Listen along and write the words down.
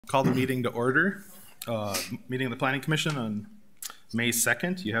Call the meeting to order. Meeting of the Planning Commission on May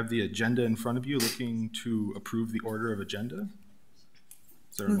 2nd. You have the agenda in front of you. Looking to approve the order of agenda.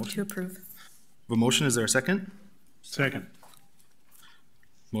 Is there a motion? To approve. A motion, is there a second? Second.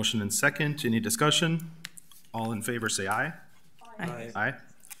 Motion and second. Any discussion? All in favor say aye. Aye. Aye.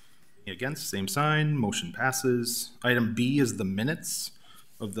 Any against? Same sign. Motion passes. Item B is the minutes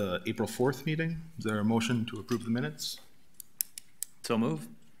of the April 4th meeting. Is there a motion to approve the minutes? So move.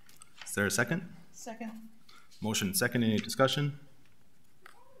 Is there a second? Second. Motion second. Any discussion?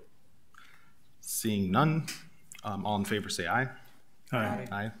 Seeing none. All in favor say aye. Aye.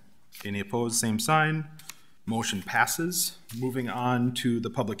 Aye. Any opposed? Same sign. Motion passes. Moving on to the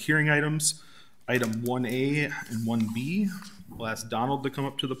public hearing items. Item 1A and 1B. We'll ask Donald to come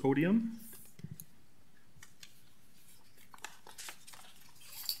up to the podium.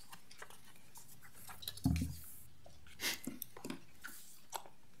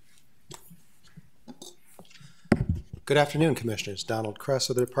 Good afternoon, Commissioners. Donald Kress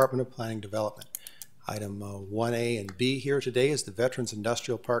of the Department of Planning Development. Item 1A and B here today is the Veterans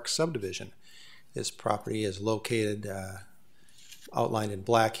Industrial Park subdivision. This property is located outlined in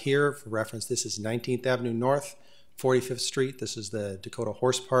black here. For reference, this is 19th Avenue North, 45th Street. This is the Dakota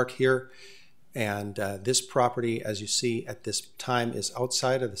Horse Park here. And this property, as you see at this time, is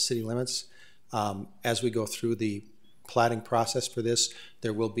outside of the city limits. As we go through the platting process for this,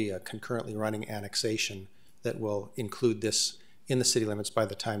 there will be a concurrently running annexation that will include this in the city limits by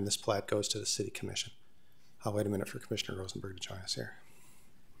the time this plat goes to the City Commission. I'll wait a minute for Commissioner Rosenberg to join us here.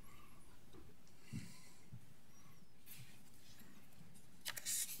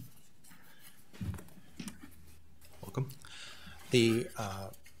 Welcome. The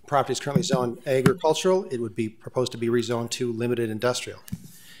property is currently zoned agricultural. It would be proposed to be rezoned to limited industrial.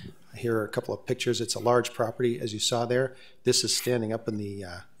 Here are a couple of pictures. It's a large property, as you saw there. This is standing up in the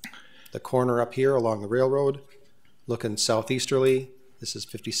corner up here along the railroad, looking southeasterly. This is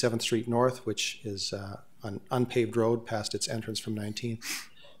 57th Street North, which is an unpaved road past its entrance from 19th,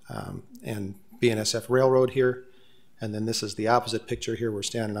 and BNSF Railroad here. And then this is the opposite picture here. We're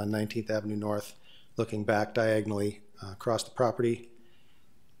standing on 19th Avenue North, looking back diagonally across the property.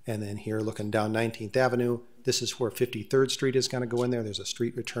 And then here, looking down 19th Avenue, this is where 53rd Street is going to go in there. There's a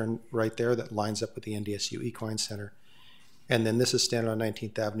street return right there that lines up with the NDSU Equine Center. And then this is standing on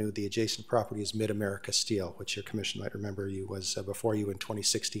 19th Avenue. The adjacent property is Mid-America Steel, which your commission might remember was before you in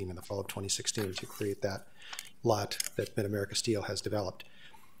 2016, in the fall of 2016, to create that lot that Mid-America Steel has developed.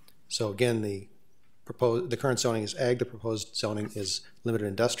 So again, the current zoning is ag. The proposed zoning is limited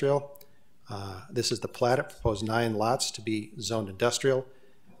industrial. This is the plat. It proposed 9 lots to be zoned industrial.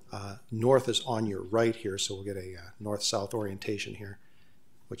 North is on your right here, so we'll get a north-south orientation here,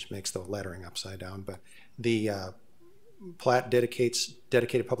 which makes the lettering upside down. But the plat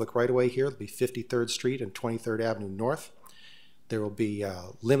dedicated public right-of-way here. It'll be 53rd Street and 23rd Avenue North. There will be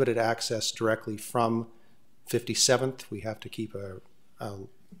limited access directly from 57th. We have to keep a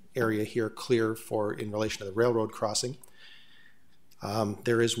area here clear in relation to the railroad crossing.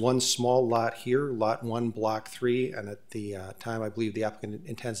 There is one small lot here, Lot 1, Block 3, and at the time I believe the applicant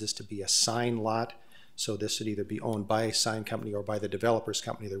intends this to be a sign lot. So this would either be owned by a sign company or by the developer's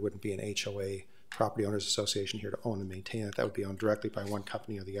company. There wouldn't be an HOA, Property Owners Association, here to own and maintain it. That would be owned directly by one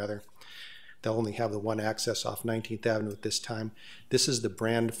company or the other. They'll only have the one access off 19th Avenue at this time. This is the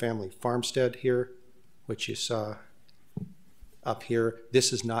Brand Family Farmstead here, which you saw up here.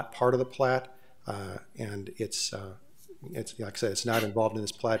 This is not part of the plat, and it's like I said, it's not involved in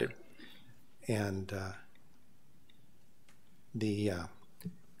this plat. And the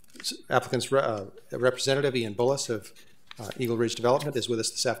applicant's representative, Ian Bullis of Eagle Ridge Development, is with us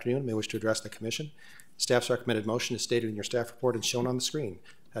this afternoon and may wish to address the commission. Staff's recommended motion is stated in your staff report and shown on the screen.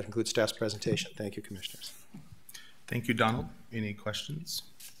 That concludes staff's presentation. Thank you, Commissioners. Thank you, Donald. Any questions?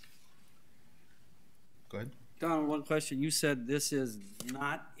 Go ahead. Donald, one question. You said this is in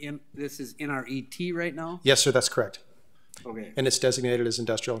our ET right now? Yes, sir, that's correct. Okay. And it's designated as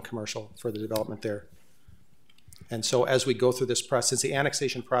industrial and commercial for the development there. And so as we go through this process, since the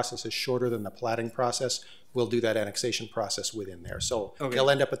annexation process is shorter than the platting process, we'll do that annexation process within there. So okay, they'll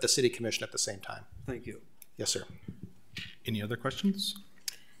end up at the City Commission at the same time. Thank you. Yes, sir. Any other questions?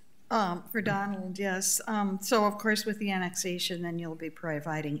 For Donald, yes. So of course with the annexation, then you'll be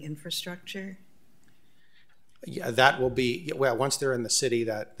providing infrastructure? Yeah, that will be, well, once they're in the city,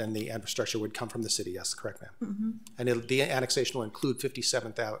 then the infrastructure would come from the city. Yes, correct, ma'am. Mm-hmm. And the annexation will include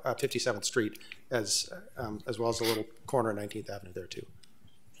 57th Street as well as a little corner of 19th Avenue there too.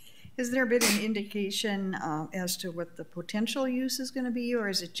 Has there been an indication as to what the potential use is going to be, or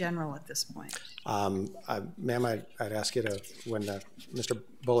is it general at this point? Ma'am, I'd ask you to, when Mr.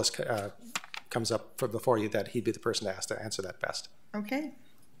 Bullis comes up before you, that he'd be the person to ask to answer that best. Okay.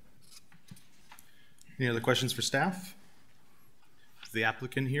 Any other questions for staff? Is the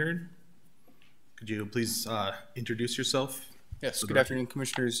applicant here? Could you please introduce yourself? Yes, good afternoon,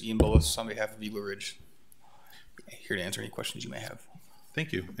 Commissioners. Ian Bullis on behalf of Eagle Ridge. Here to answer any questions you may have.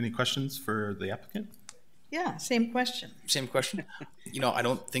 Thank you. Any questions for the applicant? Yeah, same question. Same question. I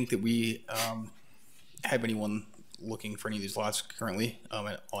don't think that we have anyone looking for any of these lots currently.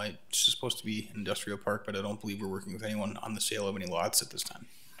 It's supposed to be an industrial park, but I don't believe we're working with anyone on the sale of any lots at this time.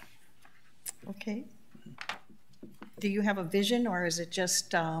 Okay. Do you have a vision, or is it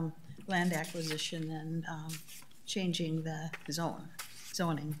just land acquisition and changing the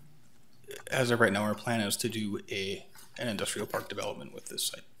zoning? As of right now, our plan is to do an industrial park development with this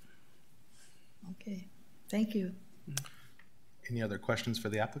site. Okay, thank you. Any other questions for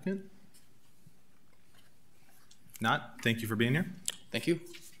the applicant? If not, thank you for being here. Thank you.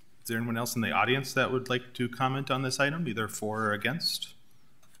 Is there anyone else in the audience that would like to comment on this item, either for or against?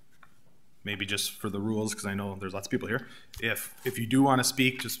 Maybe just for the rules, because I know there's lots of people here. If you do want to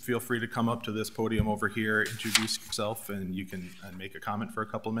speak, just feel free to come up to this podium over here, introduce yourself, and you can make a comment for a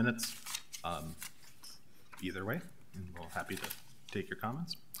couple minutes. Either way, and we're happy to take your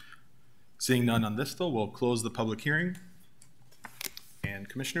comments. Seeing none on this, though, we'll close the public hearing. And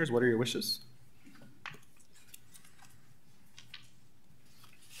commissioners, what are your wishes?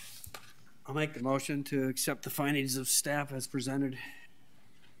 I'll make the motion to accept the findings of staff as presented.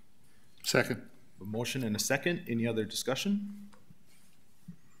 Second. A motion and a second. Any other discussion?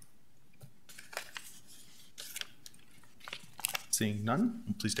 Seeing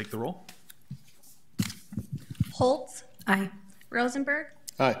none, please take the roll. Holtz, Aye. Rosenberg,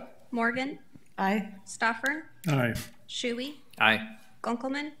 Aye. Morgan, Aye. Stoffern, Aye. Shuey, Aye.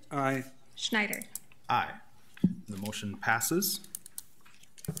 Gunkelman, Aye. Schneider. Aye. The motion passes.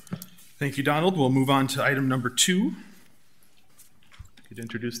 Thank you, Donald. We'll move on to item number 2. Could you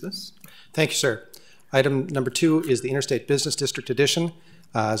introduce this? Thank you, sir. Item number 2 is the Interstate Business District Addition.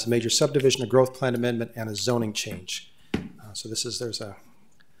 It's a major subdivision, a growth plan amendment, and a zoning change. So there's a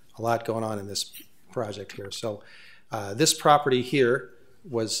lot going on in this project here. So this property here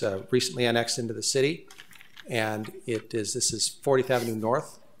was recently annexed into the city, and this is 40th Avenue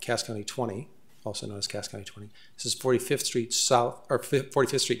North, Cass County 20, also known as Cass County 20. This is 45th Street South, or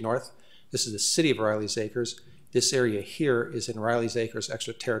 45th Street North. This is the city of Riley's Acres. This area here is in Riley's Acres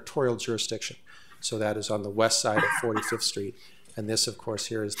extraterritorial jurisdiction. So that is on the west side of 45th Street. And this, of course,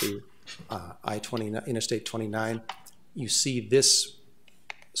 here is the I-20, Interstate 29. You see this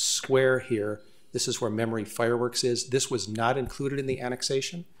square here. This is where Memory Fireworks is. This was not included in the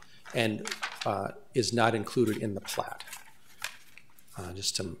annexation and is not included in the plat.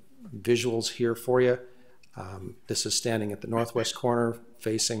 Just some visuals here for you. This is standing at the northwest corner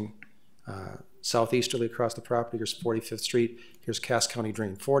facing southeasterly across the property. Here's 45th Street. Here's Cass County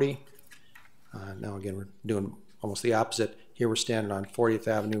Drain 40. Now again, we're doing almost the opposite. Here we're standing on 40th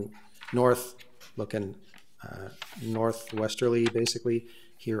Avenue North, looking northwesterly, basically.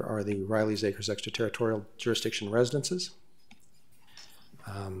 Here are the Riley's Acres extraterritorial jurisdiction residences.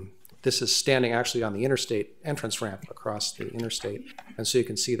 This is standing actually on the interstate entrance ramp across the interstate, and so you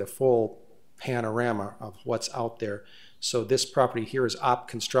can see the full panorama of what's out there. So this property here is op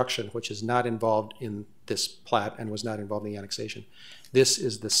construction, which is not involved in this plat and was not involved in the annexation. This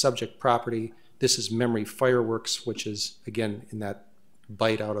is the subject property. This is Memory Fireworks, which is again in that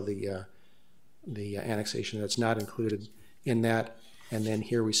bite out of the annexation that's not included in that. And then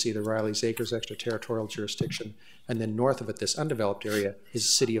here we see the Riley's Acres extraterritorial jurisdiction. And then north of it, this undeveloped area, is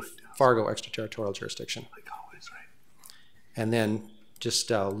the city of Fargo extraterritorial jurisdiction. Like always, right? And then just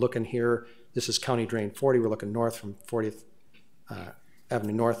looking here, this is County Drain 40. We're looking north from 40th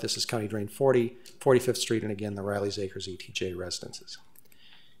Avenue North. This is County Drain 40, 45th Street, and again, the Riley's Acres ETJ residences.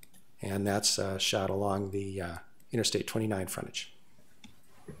 And that's shot along the Interstate 29 frontage.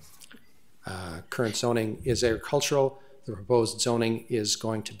 Current zoning is agricultural. The proposed zoning is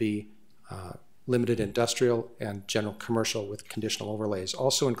going to be limited industrial and general commercial with conditional overlays.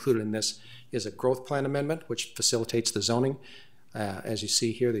 Also included in this is a growth plan amendment, which facilitates the zoning. As you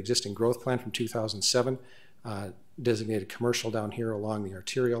see here, the existing growth plan from 2007 designated commercial down here along the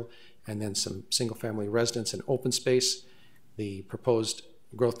arterial, and then some single-family residence and open space. The proposed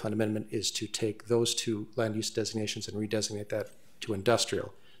growth plan amendment is to take those two land use designations and redesignate that to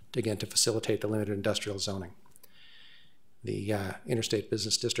industrial, again, to facilitate the limited industrial zoning. The Interstate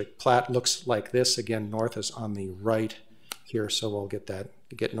Business District plat looks like this. Again, north is on the right. here, so we'll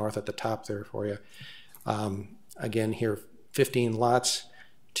get north at the top there for you. Again, here, 15 lots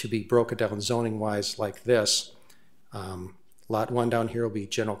to be broken down zoning-wise like this. Lot 1 down here will be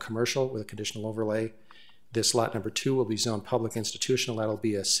general commercial with a conditional overlay. This lot number 2 will be zoned public institutional. That'll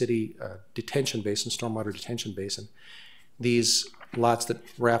be a city detention basin, stormwater detention basin. These lots that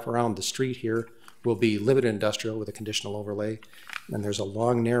wrap around the street here will be limited industrial with a conditional overlay. And there's a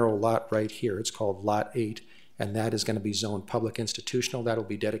long, narrow lot right here. It's called Lot 8, and that is going to be zoned public institutional. That'll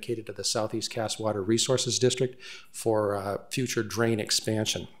be dedicated to the Southeast Cass Water Resources District for future drain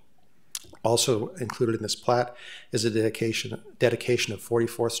expansion. Also included in this plat is a dedication of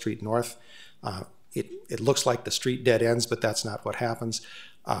 44th Street North. It looks like the street dead ends, but that's not what happens.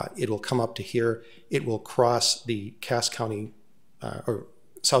 It will come up to here. It will cross the Cass County or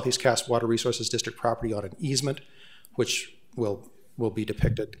Southeast Cass Water Resources District property on an easement, which will be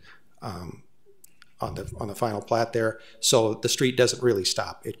depicted on the final plat there. So the street doesn't really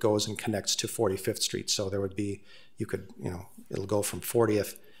stop. It goes and connects to 45th Street. So there would be, it'll go from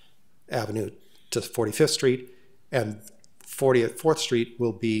 40th Avenue to 45th Street, and 4th Street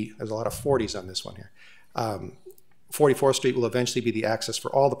will be, there's a lot of 40s on this one here. 44th Street will eventually be the access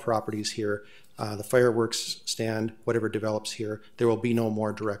for all the properties here. The fireworks stand, whatever develops here, there will be no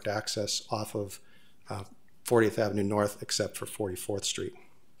more direct access off of 40th Avenue North except for 44th Street.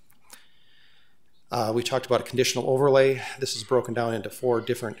 We talked about a conditional overlay. This is broken down into 4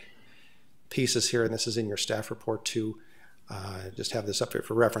 different pieces here, and this is in your staff report too. Just have this up here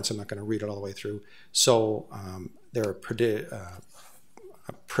for reference. I'm not going to read it all the way through. So there are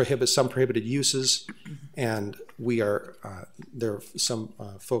some prohibited uses, and there are some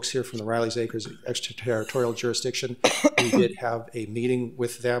folks here from the Riley's Acres extraterritorial jurisdiction. We did have a meeting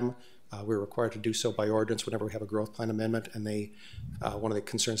with them. We're required to do so by ordinance whenever we have a growth plan amendment, and one of the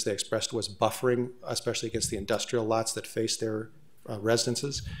concerns they expressed was buffering, especially against the industrial lots that face their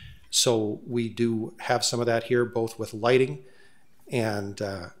residences. So we do have some of that here, both with lighting and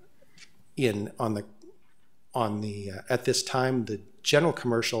at this time, the general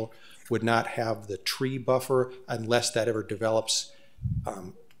commercial would not have the tree buffer unless that ever develops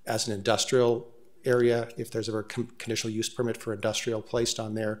as an industrial area. If there's ever a conditional use permit for industrial placed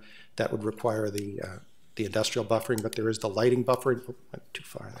on there, that would require the industrial buffering. But there is the lighting buffering. Oh, went too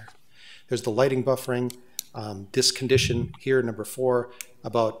far there. There's the lighting buffering. This condition here, number 4,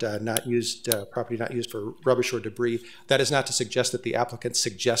 about property not used for rubbish or debris. That is not to suggest that the applicant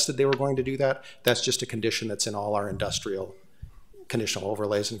suggested they were going to do that. That's just a condition that's in all our industrial conditional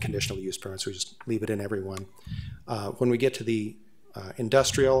overlays and conditional use permits. We just leave it in every one. When we get to the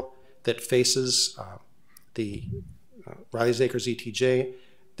industrial that faces the Riley's Acres ETJ,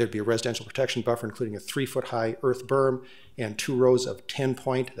 there'd be a residential protection buffer, including a 3-foot-high earth berm and 2 rows of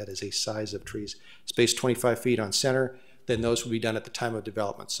 10-point, that is a size of trees, spaced 25 feet on center. Then those would be done at the time of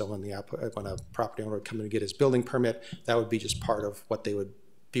development. So when a property owner would come in and get his building permit, that would be just part of what they would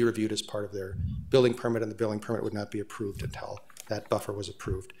be reviewed as part of their building permit, and the building permit would not be approved until that buffer was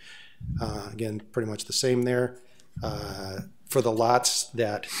approved. Again, pretty much the same there. For the lots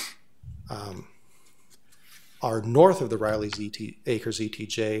that are north of the Riley's Acres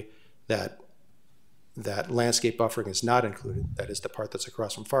ETJ, that landscape buffering is not included. That is the part that's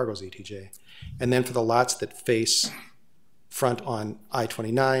across from Fargo's ETJ. And then for the lots that face front on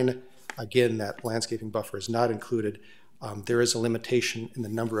I-29, again, that landscaping buffer is not included. There is a limitation in the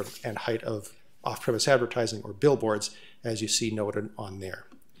number of and height of off-premise advertising or billboards, as you see noted on there.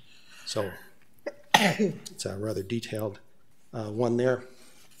 So it's a rather detailed one there.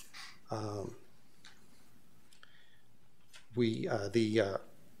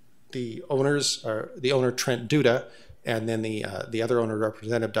 The owners are the owner Trent Duda, and then the other owner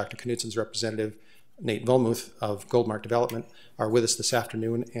representative, Dr. Knudsen's representative, Nate Volmuth of Goldmark Development, are with us this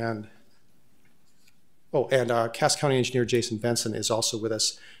afternoon, and Cass County Engineer Jason Benson is also with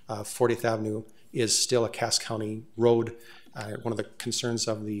us. 40th Avenue is still a Cass County road. One of the concerns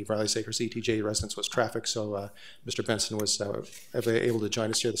of the Riley's Acres ETJ residents was traffic, so Mr. Benson was able to join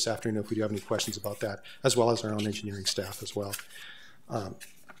us here this afternoon if we do have any questions about that, as well as our own engineering staff as well.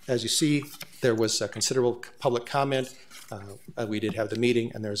 As you see, there was a considerable public comment. We did have the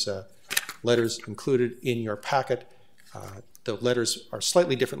meeting, and there's letters included in your packet. The letters are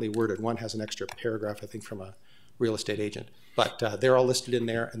slightly differently worded. One has an extra paragraph, I think, from a real estate agent, but they're all listed in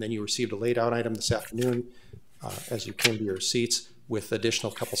there. And then you received a laid out item this afternoon as you came to your seats with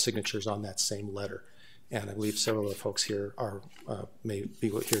additional couple signatures on that same letter. And I believe several of the folks here may be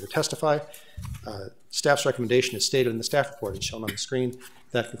here to testify. Staff's recommendation is stated in the staff report. It's shown on the screen.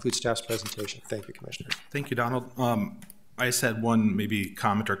 That concludes staff's presentation. Thank you, Commissioners. Thank you, Donald. I just had one maybe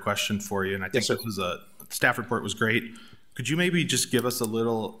comment or question for you, and I think this was staff report was great. Could you maybe just give us a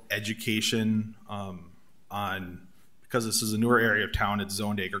little education on, because this is a newer area of town, it's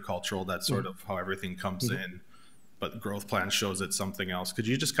zoned agricultural, that's sort of how everything comes in, but the growth plan shows it's something else. Could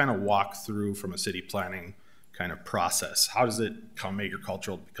you just kind of walk through from a city planning kind of process? How does it come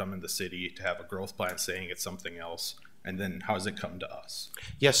agricultural to become in the city, to have a growth plan saying it's something else? And then how does it come to us?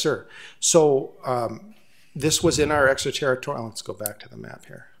 Yes, sir. So this was in our extraterritorial, let's go back to the map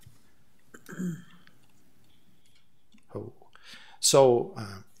here. So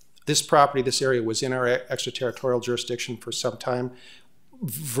this property, this area was in our extraterritorial jurisdiction for some time.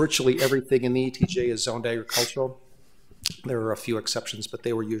 Virtually everything in the ETJ is zoned agricultural. There are a few exceptions, but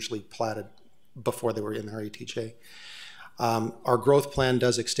they were usually platted before they were in our ETJ. Our growth plan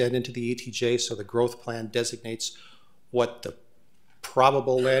does extend into the ETJ, so the growth plan designates what the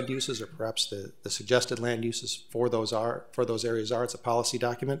probable land uses, or perhaps the suggested land uses for those areas are. It's a policy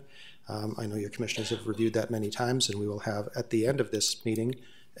document. I know your commissioners have reviewed that many times, and we will have at the end of this meeting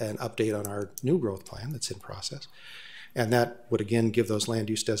an update on our new growth plan that's in process. And that would again give those land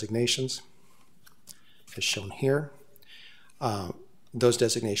use designations as shown here. Those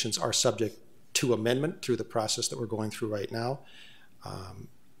designations are subject to amendment through the process that we're going through right now.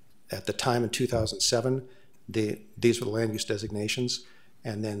 At the time in 2007, these were the land use designations,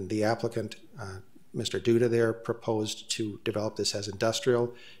 and then the applicant, Mr. Duda there, proposed to develop this as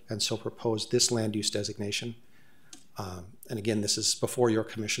industrial, and so proposed this land use designation. And again, this is before your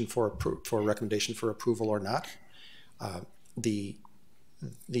commission for a recommendation for approval or not. The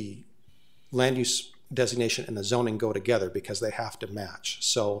land use designation and the zoning go together because they have to match.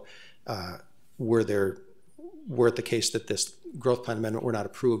 So were it the case that this growth plan amendment were not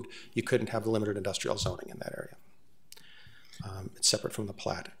approved, you couldn't have the limited industrial zoning in that area. It's separate from the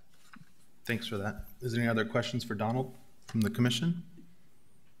plat. Thanks for that. Is there any other questions for Donald from the commission?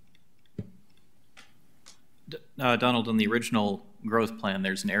 Donald, in the original growth plan,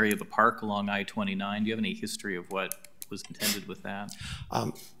 there's an area of a park along I-29. Do you have any history of what was intended with that?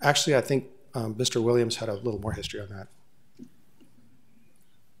 Actually, I think Mr. Williams had a little more history on that.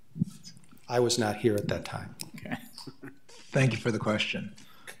 I was not here at that time. Okay. Thank you for the question.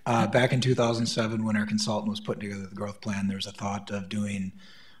 Back in 2007, when our consultant was putting together the growth plan, there was a thought of doing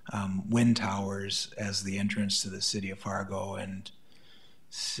wind towers as the entrance to the city of Fargo, and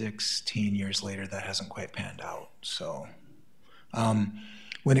 16 years later, that hasn't quite panned out. So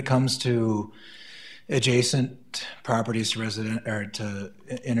when it comes to adjacent properties to resident or to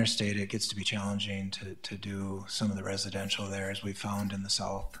interstate, it gets to be challenging to do some of the residential there, as we found in the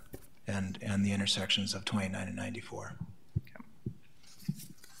south and the intersections of 29 and 94.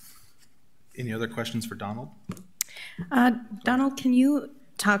 Any other questions for Donald? Donald, can you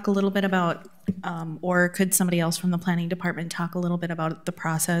talk a little bit about, or could somebody else from the planning department talk a little bit about the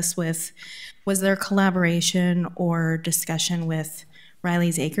process with, was there collaboration or discussion with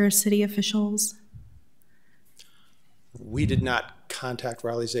Riley's Acres city officials? We did not contact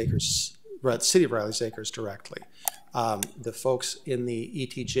Riley's Acres, the city of Riley's Acres directly. The folks in the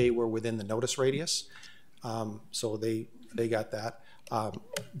ETJ were within the notice radius, so they got that.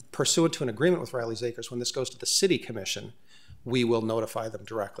 Pursuant to an agreement with Riley's Acres, when this goes to the city commission, we will notify them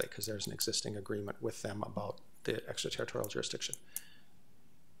directly because there's an existing agreement with them about the extraterritorial jurisdiction.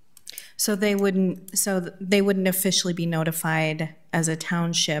 So they wouldn't officially be notified as a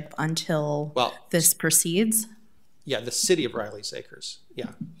township until this proceeds? Yeah, the city of Riley's Acres. Yeah,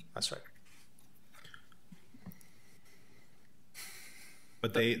 that's right.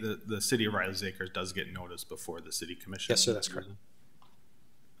 But the city of Riley's Acres does get notice before the city commission? Yes, sir, that's correct.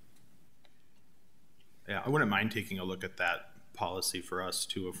 Yeah, I wouldn't mind taking a look at that policy for us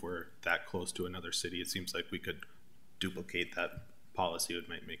too. If we're that close to another city, it seems like we could duplicate that policy. It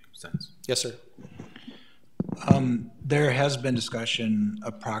might make sense. Yes, sir. There has been discussion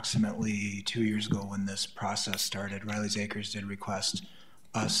approximately 2 years ago when this process started. Riley's Acres did request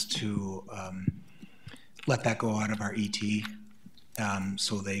us to let that go out of our ET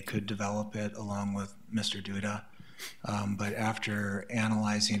so they could develop it along with Mr. Duda. But after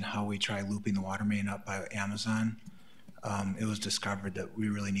analyzing how we try looping the water main up by Amazon, it was discovered that we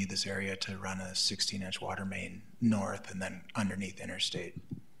really need this area to run a 16-inch water main north and then underneath interstate.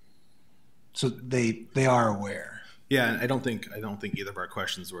 So they are aware. Yeah, and I don't think either of our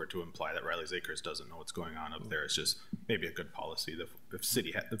questions were to imply that Riley's Acres doesn't know what's going on up there. It's just maybe a good policy that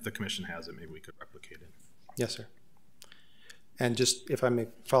if the commission has it, maybe we could replicate it. Yes, sir. And just if I may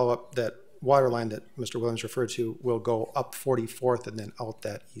follow up, that water line that Mr. Williams referred to will go up 44th and then out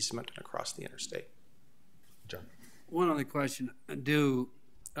that easement and across the interstate. John. One other question. Do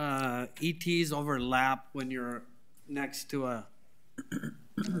ETs overlap when you're next to a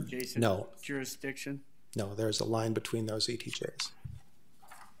adjacent No. jurisdiction? No, there's a line between those ETJs.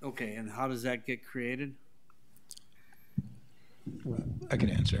 Okay, and how does that get created? I can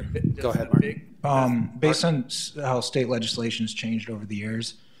answer. Go ahead, Mark. Mark. Based on how state legislation has changed over the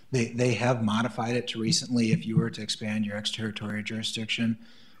years, they have modified it to recently, if you were to expand your extraterritorial jurisdiction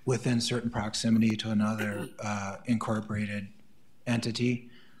within certain proximity to another incorporated entity,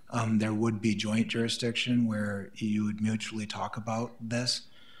 there would be joint jurisdiction where you would mutually talk about this.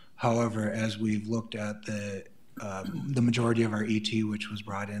 However, as we've looked at the majority of our ET, which was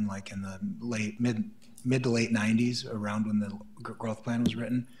brought in like in the mid to late 90s, around when the growth plan was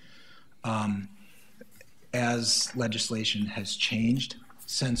written, as legislation has changed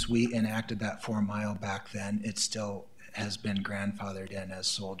since we enacted that 4 mile back then, it still has been grandfathered in as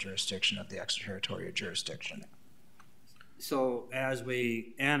sole jurisdiction of the extraterritorial jurisdiction. So as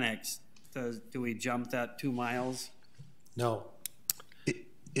we annex, do we jump that 2 miles? No.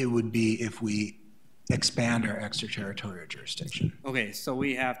 It would be if we expand our extraterritorial jurisdiction. Okay, so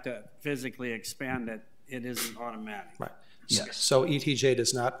we have to physically expand it. It isn't automatic. Right. Yes. So ETJ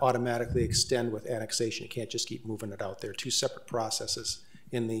does not automatically extend with annexation. You can't just keep moving it out there. 2 separate processes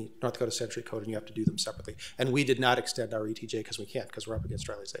in the North Dakota Century Code, and you have to do them separately. And we did not extend our ETJ because we can't, because we're up against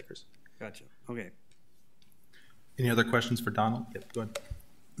Riley's Acres. Gotcha. Okay. Any other questions for Donald? Yep, go ahead.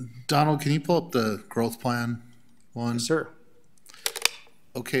 Donald, can you pull up the growth plan one? Yes, sir.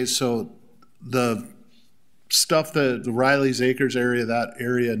 Okay, so the stuff, the Riley's Acres area, that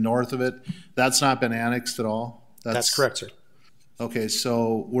area north of it, that's not been annexed at all? That's correct, sir. Okay,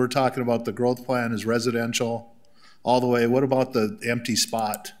 so we're talking about the growth plan is residential all the way. What about the empty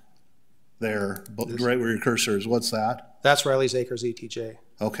spot there, right where your cursor is? What's that? That's Riley's Acres ETJ.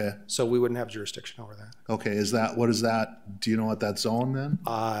 Okay. So we wouldn't have jurisdiction over that. Okay, what is that? Do you know what that zone then?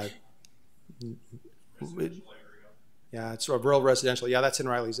 Yeah, it's a rural residential. Yeah, that's in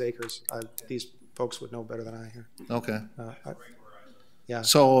Riley's Acres. These folks would know better than I here. Okay. Yeah.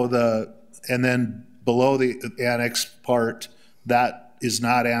 So and then below the annex part, that is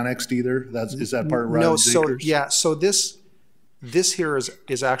not annexed either? Is that part of Riley's Acres? Yeah, so this here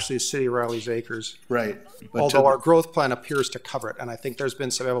is actually the city of Riley's Acres. Right. Although our growth plan appears to cover it, and I think there's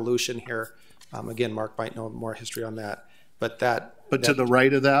been some evolution here. Again, Mark might know more history on that. But to the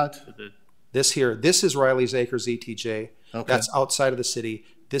right of that? This is Riley's Acres ETJ. Okay. That's outside of the city.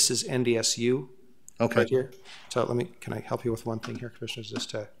 This is NDSU. Okay. Right here. So can I help you with one thing here, Commissioners, just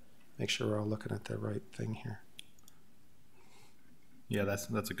to make sure we're all looking at the right thing here? Yeah, that's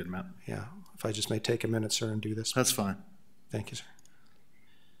a good map. Yeah, if I just may take a minute, sir, and do this. That's fine. Thank you, sir.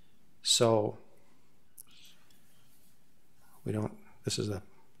 So we didn't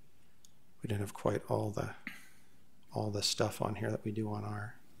have quite all the stuff on here that we do on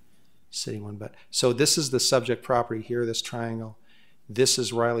our city one, but so this is the subject property here, this triangle. This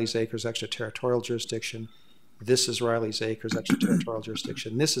is Riley's Acres extraterritorial jurisdiction. This is Riley's Acres extraterritorial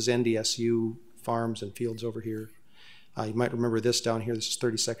jurisdiction. This is NDSU farms and fields over here. You might remember this down here. This is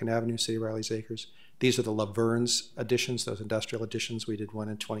 32nd Avenue, City of Riley's Acres. These are the Laverne's additions, those industrial additions. We did one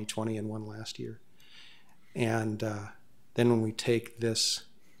in 2020 and one last year. And then when we take this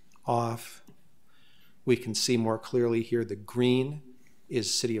off, we can see more clearly here the green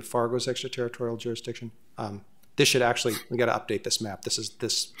is City of Fargo's extraterritorial jurisdiction. This should actually, we got to update this map.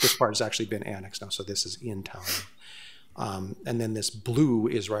 This part has actually been annexed now, so this is in town. And then this blue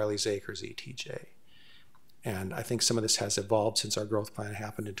is Riley's Acres ETJ. And I think some of this has evolved since our growth plan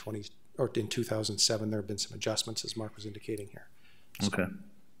happened in 2007. There have been some adjustments, as Mark was indicating here. So, okay.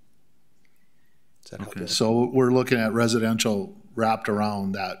 Does that help you? So we're looking at residential wrapped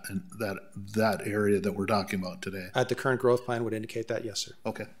around that area that we're talking about today. At the current growth plan would indicate that, yes, sir.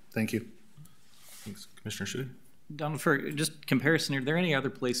 Okay, thank you. Thanks, Commissioner Schutte. Don, for just comparison, are there any other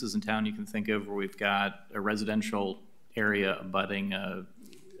places in town you can think of where we've got a residential area abutting a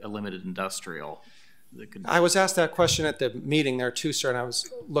limited industrial? I was asked that question at the meeting there too, sir, and I was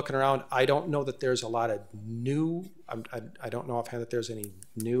looking around. I don't know that there's a lot of new, I don't know offhand that there's any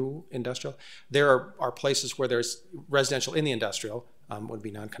new industrial. There are places where there's residential in the industrial, would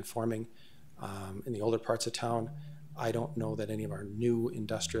be non-conforming in the older parts of town. I don't know that any of our new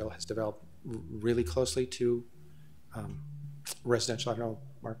industrial has developed really closely to residential. I don't know,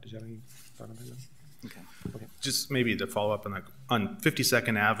 Mark, did you have any thought on that? Okay. Just maybe to follow up on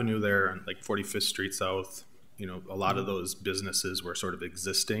 52nd Avenue there and like 45th Street South, a lot of those businesses were sort of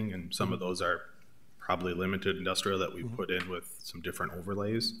existing, and some of those are probably limited industrial that we put in with some different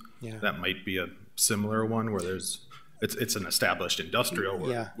overlays. Yeah. That might be a similar one where it's an established industrial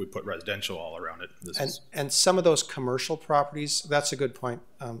where we put residential all around it. And some of those commercial properties, that's a good point,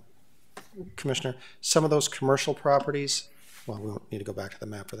 Commissioner. Some of those commercial properties, well, we won't need to go back to the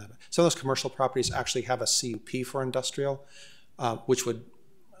map for that. Some of those commercial properties actually have a CUP for industrial, which would,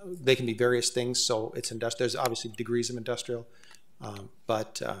 they can be various things. So it's industrial. There's obviously degrees of industrial,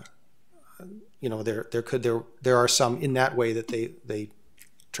 but you know, there are some in that way that they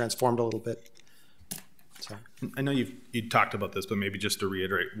transformed a little bit. So I know you talked about this, but maybe just to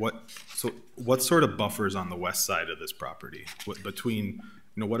reiterate, what sort of buffers on the west side of this property? What between,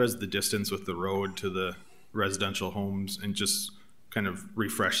 you know, what is the distance with the road to the residential homes, and just kind of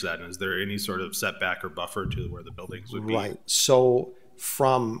refresh that? And is there any sort of setback or buffer to where the buildings would be? Right. So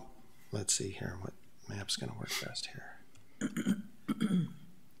from, let's see here, what map's going to work best here?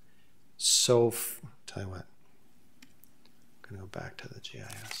 So, tell you what, I'm going to go back to the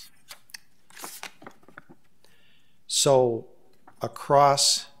GIS. So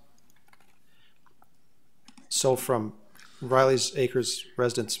across, so from Riley's Acres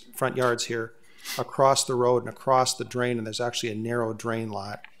residents' front yards here, across the road and across the drain, and there's actually a narrow drain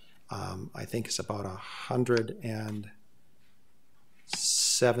lot. I think it's about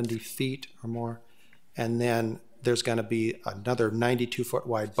 170 feet or more. And then there's going to be another 92-foot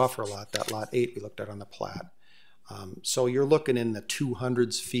wide buffer lot, that lot 8 we looked at on the plat. So you're looking in the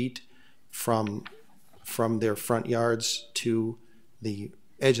 200s feet from their front yards to the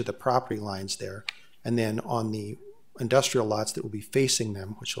edge of the property lines there. And then on the industrial lots that will be facing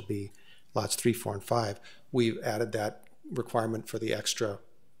them, which will be lots 3, 4, and 5, we've added that requirement for the extra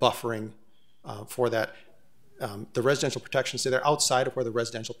buffering for that. The residential protections, they're outside of where the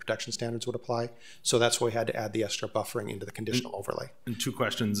residential protection standards would apply. So that's why we had to add the extra buffering into the conditional overlay. And 2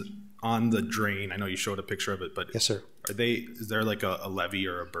 questions on the drain. I know you showed a picture of it, but yes, sir. Is there like a levee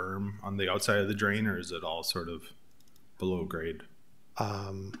or a berm on the outside of the drain, or is it all sort of below grade?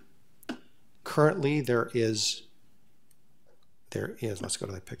 Currently there is, let's go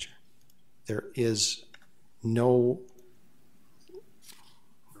to that picture. There is no,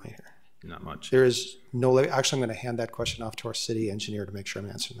 right here. Not much. There is no, actually I'm going to hand that question off to our city engineer to make sure I'm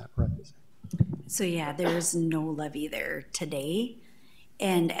answering that right. So yeah, there's no levee there today.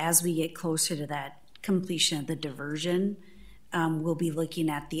 And as we get closer to that completion of the diversion, we'll be looking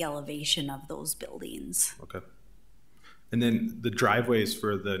at the elevation of those buildings. Okay. And then the driveways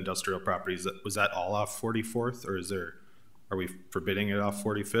for the industrial properties, was that all off 44th, or are we forbidding it off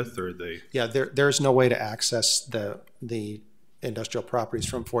 45th, or are they? Yeah, there's no way to access the industrial properties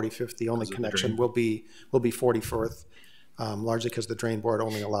from 45th. The only connection will be 44th, largely because the drain board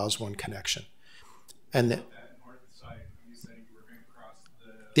only allows one connection. And the,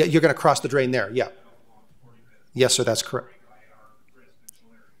 yeah, you're going to cross the drain there. Yeah. Yes, sir, that's correct.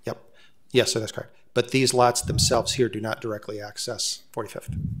 Yep. Yes, sir, that's correct. But these lots themselves here do not directly access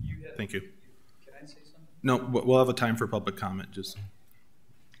 45th. Thank you. Can I say something? No, we'll have a time for public comment. Just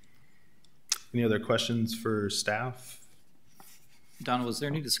any other questions for staff? Donna, was there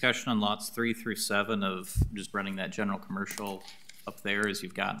any discussion on lots 3 through 7 of just running that general commercial up there as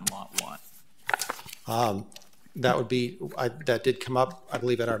you've got in lot 1? That would be, that did come up, I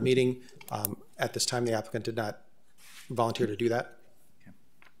believe, at our meeting. At this time, the applicant did not volunteer to do that. Okay.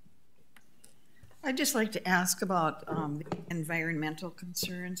 I'd just like to ask about the environmental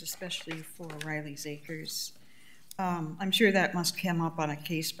concerns, especially for Riley's Acres. I'm sure that must come up on a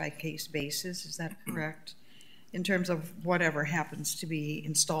case-by-case basis. Is that correct? In terms of whatever happens to be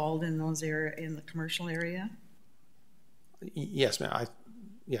installed in those in the commercial area? Yes, ma'am.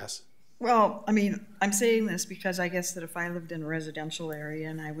 Yes. Well, I mean, I'm saying this because I guess that if I lived in a residential area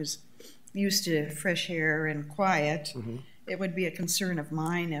and I was used to fresh air and quiet, it would be a concern of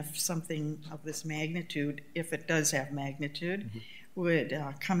mine if something of this magnitude, if it does have magnitude, would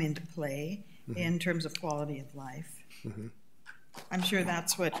come into play in terms of quality of life. I'm sure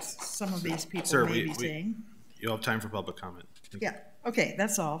that's what some of these people may be saying. You'll have time for public comment. Yeah. Okay,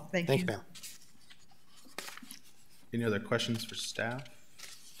 that's all. Thank you. Thank you, ma'am. Any other questions for staff?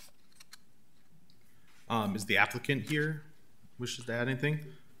 Is the applicant here? Wishes to add anything?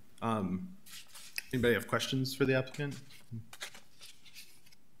 Anybody have questions for the applicant?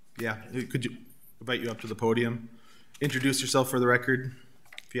 Yeah, could you invite you up to the podium? Introduce yourself for the record.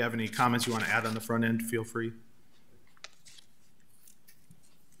 If you have any comments you want to add on the front end, feel free.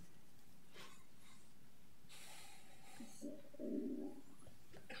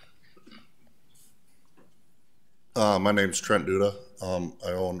 My name's Trent Duda.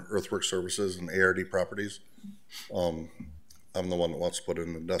 I own Earthwork Services and ARD Properties. I'm the one that wants to put in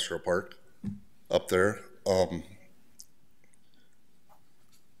an industrial park up there.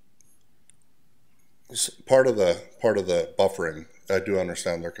 Part of the buffering, I do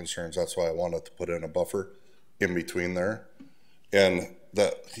understand their concerns. That's why I wanted to put in a buffer in between there. And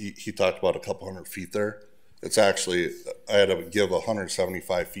that he talked about a couple hundred feet there. It's actually I had to give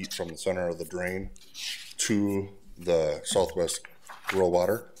 175 feet from the center of the drain to the southwest rural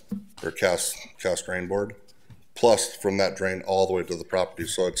water or cast drain board, plus from that drain all the way to the property.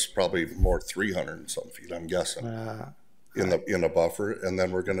 So it's probably more 300 and some feet, I'm guessing, in the buffer. And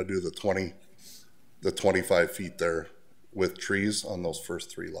then we're going to do the 25 feet there with trees on those first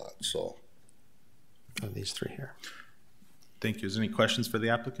 3 lots. So on these 3 here. Thank you. Is there any questions for the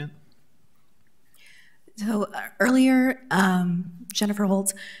applicant? So earlier, Jennifer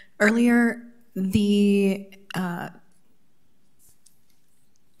Holtz, earlier the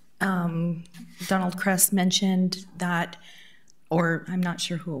Donald Kress mentioned that, or I'm not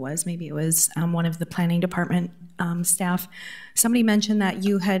sure who it was, maybe it was one of the planning department staff. Somebody mentioned that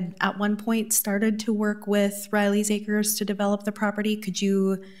you had at one point started to work with Riley's Acres to develop the property. Could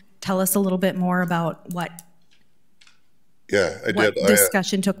you tell us a little bit more about what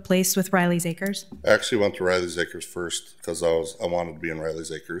discussion took place with Riley's Acres? I actually went to Riley's Acres first because I wanted to be in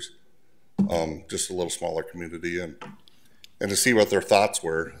Riley's Acres, just a little smaller community, and to see what their thoughts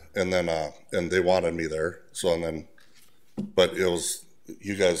were, and then and they wanted me there. So and then, but it was,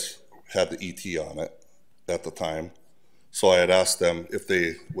 you guys had the ET on it at the time, so I had asked them if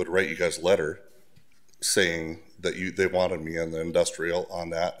they would write you guys a letter saying that they wanted me in the industrial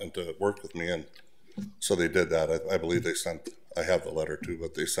on that and to work with me, and so they did that. I believe they sent, I have the letter too,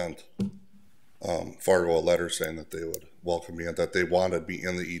 but they sent Fargo a letter saying that they would welcome me and that they wanted me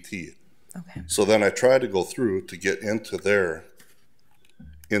in the ET. Okay. So then I tried to go through to get into their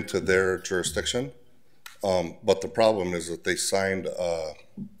jurisdiction, but the problem is that they signed a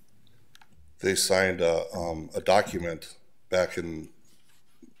document back in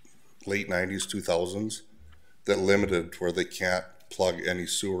late 90s, 2000s that limited where they can't plug any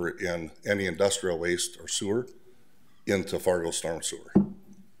sewer in, any industrial waste or sewer into Fargo storm sewer.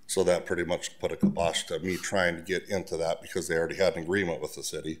 So that pretty much put a kibosh to me trying to get into that because they already had an agreement with the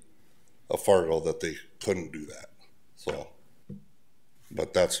city of Fargo that they couldn't do that. So,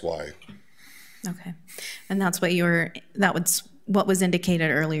 but that's why. Okay. And that's what that was what was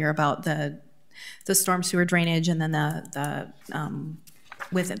indicated earlier about the storm sewer drainage, and then the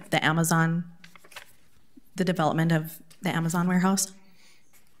with the Amazon, the development of the Amazon warehouse.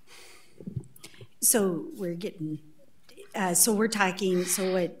 So we're getting, so what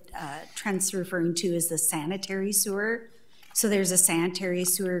Trent's referring to is the sanitary sewer. So there's a sanitary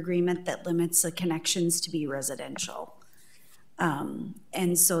sewer agreement that limits the connections to be residential.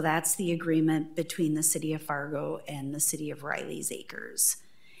 And so that's the agreement between the city of Fargo and the city of Riley's Acres.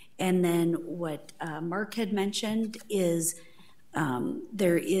 And then what Mark had mentioned is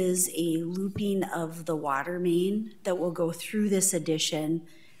there is a looping of the water main that will go through this addition,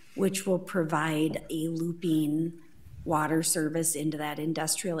 which will provide a looping water service into that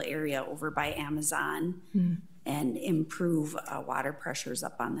industrial area over by Amazon and improve water pressures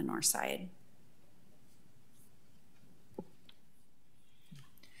up on the north side.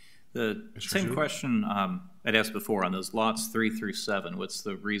 The same question I'd asked before on those lots 3 through 7. What's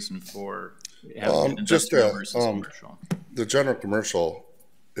the reason for having industrial versus commercial? The general commercial,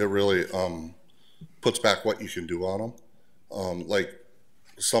 it really puts back what you can do on them. Like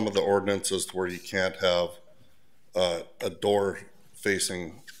some of the ordinances where you can't have a door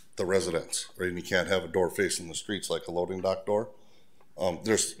facing the residence, right? And you can't have a door facing the streets like a loading dock door.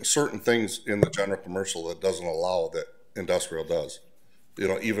 There's certain things in the general commercial that doesn't allow that industrial does. You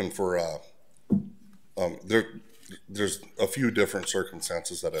know, even for there's a few different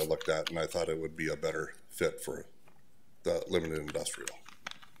circumstances that I looked at, and I thought it would be a better fit for the limited industrial.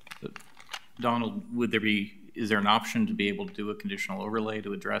 Donald, is there an option to be able to do a conditional overlay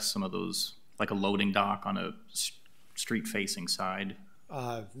to address some of those, like a loading dock on a street-facing side?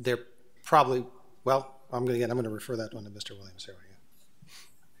 They're probably, well, I'm going to refer that one to Mr. Williams here.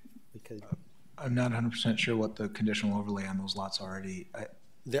 Because I'm not 100% sure what the conditional overlay on those lots already.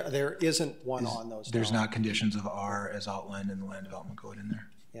 There isn't one on those. There's not conditions of R as outlined in the land development code in there.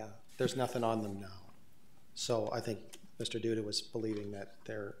 Yeah, there's nothing on them now. So I think Mr. Duda was believing that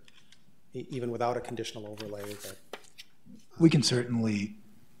they're, even without a conditional overlay, that we can certainly,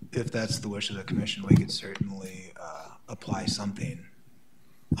 if that's the wish of the commission, we could certainly apply something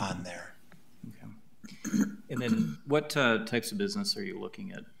on there. Okay. And then what types of business are you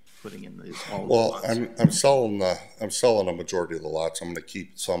looking at putting in these? Well, I'm selling a majority of the lots. I'm going to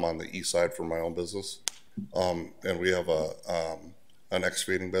keep some on the east side for my own business, and we have an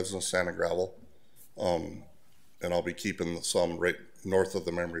excavating business, sand and gravel, and I'll be keeping some right north of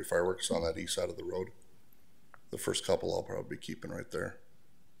the Memory Fireworks on that east side of the road. The first couple I'll probably be keeping right there.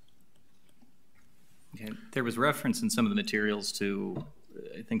 Okay. There was reference in some of the materials to,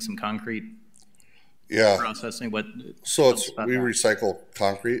 I think, some concrete. Yeah. processing? What? So it's, about we that? recycle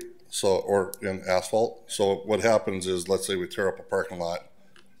concrete, so, or in asphalt. So what happens is, let's say we tear up a parking lot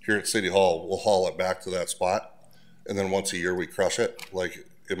here at City Hall, we'll haul it back to that spot. And then once a year we crush it. Like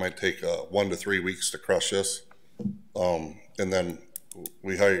it might take 1 to 3 weeks to crush this. And then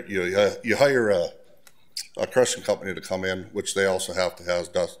we hire, you hire a crushing company to come in, which they also have to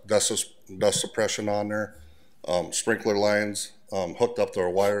have dust suppression on there, sprinkler lines, hooked up to a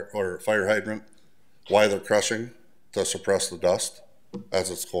wire or fire hydrant while they're crushing to suppress the dust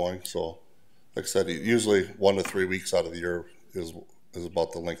as it's going. So like I said, usually 1 to 3 weeks out of the year is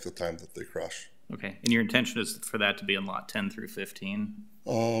about the length of time that they crush. Okay, and your intention is for that to be in lot 10 through 15?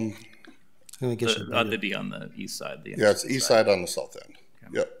 That'd be on the east side. Yeah, it's east side on the south end.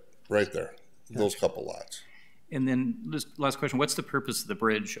 Okay. Yep, right there. Yeah. Those couple lots. And then just last question, what's the purpose of the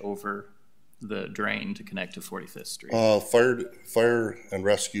bridge over the drain to connect to 45th Street? Fire and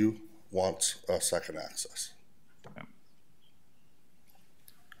rescue wants a second access. Okay.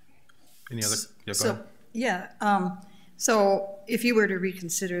 Any other? Yeah, go ahead. Yeah. So if you were to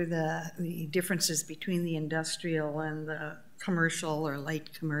reconsider the differences between the industrial and the commercial or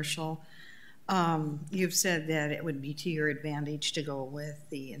light commercial, you've said that it would be to your advantage to go with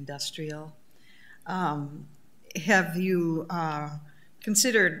the industrial. Have you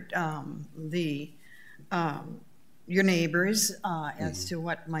considered your neighbors as to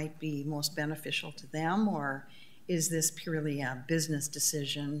what might be most beneficial to them, or is this purely a business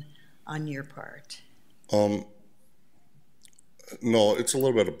decision on your part? No, it's a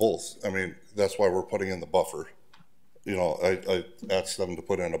little bit of both. I mean, that's why we're putting in the buffer. You know, I asked them to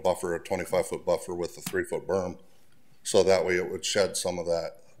put in a buffer, a 25-foot buffer with a 3-foot berm, so that way it would shed some of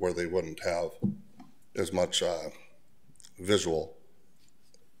that where they wouldn't have as much visual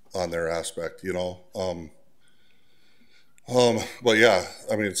on their aspect, you know. But yeah,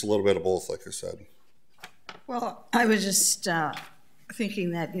 I mean, it's a little bit of both, like I said. Well, I was just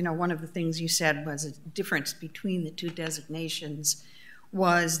thinking that, you know, one of the things you said was a difference between the two designations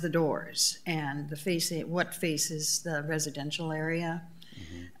was the doors and the what faces the residential area.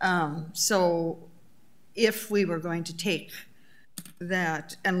 Mm-hmm. So if we were going to take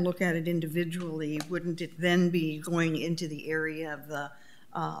that and look at it individually, wouldn't it then be going into the area of the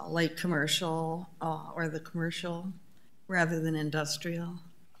light commercial or the commercial rather than industrial?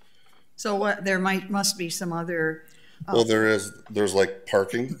 So what there must be some other well, there's like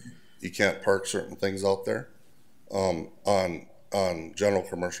parking. You can't park certain things out there. On general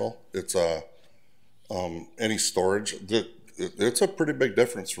commercial, it's any storage. It's a pretty big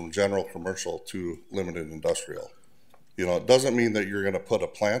difference from general commercial to limited industrial. You know, it doesn't mean that you're going to put a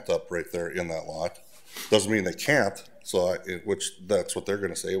plant up right there in that lot. Doesn't mean they can't. So, which that's what they're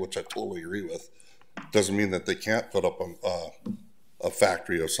going to say, which I totally agree with. Doesn't mean that they can't put up a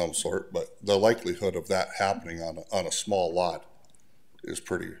factory of some sort, but the likelihood of that happening on a small lot is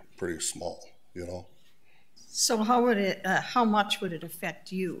pretty small, you know. So how much would it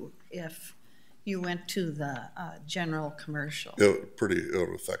affect you if you went to the general commercial? It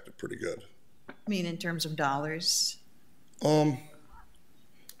would affect it pretty good. I mean, in terms of dollars? It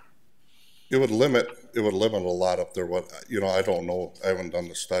would limit a lot up there. What, you know, I don't know. I haven't done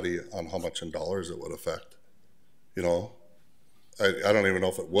the study on how much in dollars it would affect. You know, I don't even know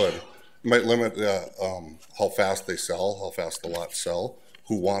if it would. It might limit how fast they sell, how fast the lots sell,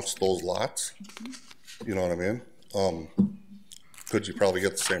 who wants those lots. You know what I mean? Could you probably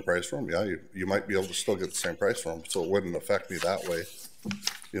get the same price for them? Yeah, you might be able to still get the same price for them. So it wouldn't affect me that way,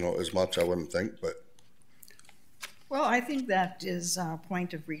 you know, as much, I wouldn't think, but. Well, I think that is a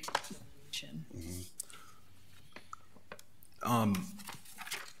point of reflection. Mm-hmm.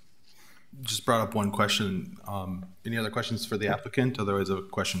 Just brought up one question. Any other questions for the applicant? Otherwise, a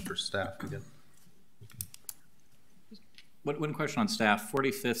question for staff again. One question on staff.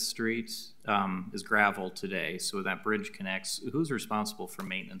 45th Street is gravel today, so that bridge connects. Who's responsible for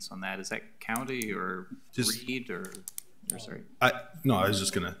maintenance on that? Is that county or Reed or sorry? No, I was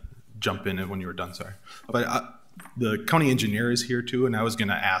just gonna jump in when you were done. Sorry, but the county engineer is here too, and I was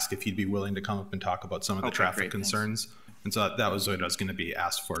gonna ask if he'd be willing to come up and talk about some of the traffic concerns. Thanks. And so that was what I was going to be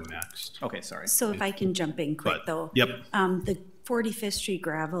asked for next. Okay, sorry. So if I can jump in quick though. Yep. The 45th Street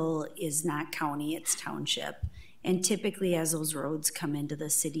gravel is not county, it's township. And typically as those roads come into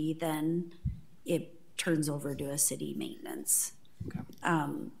the city, then it turns over to a city maintenance. Okay.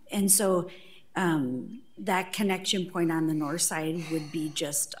 And so that connection point on the north side would be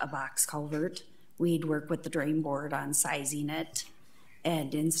just a box culvert. We'd work with the drain board on sizing it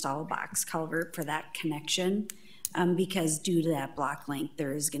and install a box culvert for that connection. Because due to that block length,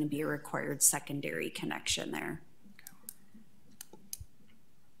 there is going to be a required secondary connection there.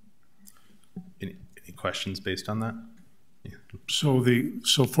 Any questions based on that? So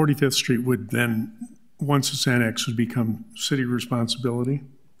 45th Street would then, once it's annexed, would become city responsibility?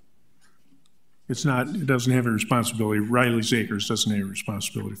 It doesn't have a responsibility. Riley's Acres doesn't have a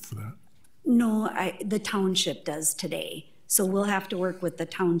responsibility for that. No, the township does today. So we'll have to work with the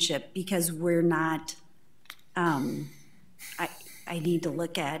township because we're not, I need to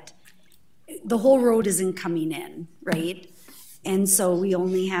look at, the whole road isn't coming in, right? And so we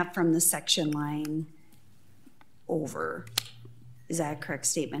only have from the section line over. Is that a correct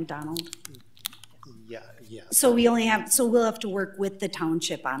statement, Donald? Yeah. So we'll have to work with the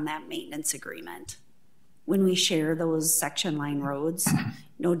township on that maintenance agreement when we share those section line roads,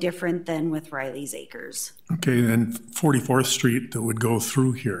 no different than with Riley's Acres. Okay, then 44th Street that would go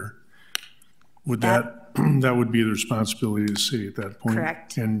through here, would that would be the responsibility of the city at that point?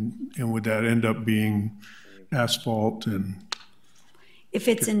 Correct. And would that end up being asphalt and? If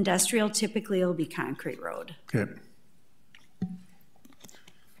it's industrial, typically it'll be concrete road. Okay.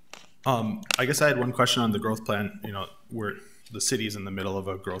 I guess I had one question on the growth plan. You know, where the city's in the middle of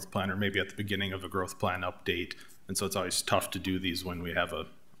a growth plan, or maybe at the beginning of a growth plan update, and so it's always tough to do these when we have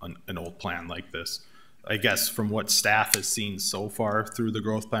an old plan like this. I guess from what staff has seen so far through the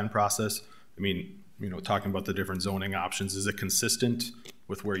growth plan process, I mean, you know, talking about the different zoning options, is it consistent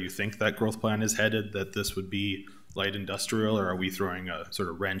with where you think that growth plan is headed, that this would be light industrial, or are we throwing a sort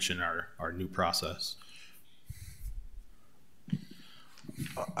of wrench in our new process?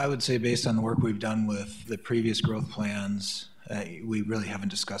 I would say based on the work we've done with the previous growth plans, we really haven't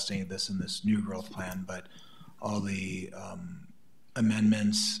discussed any of this in this new growth plan, but all the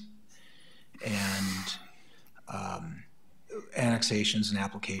amendments and annexations and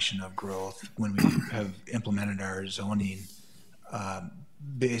application of growth when we have implemented our zoning,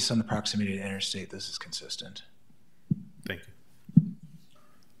 based on the proximity to interstate, this is consistent. Thank you.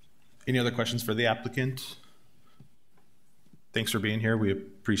 Any other questions for the applicant? Thanks for being here. We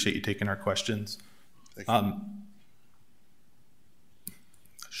appreciate you taking our questions.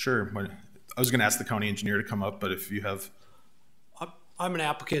 Sure. I was going to ask the county engineer to come up, but if you have... I'm an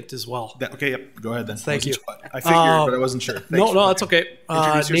applicant as well. Okay, yep. Go ahead then. Thank you. I figured, but I wasn't sure. Thanks. No, that's okay.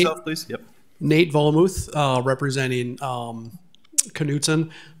 Introduce yourself, please. Yep. Nate Volmuth, representing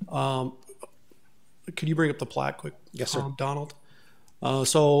Knutson. Could you bring up the plat quick? Yes, sir. Donald?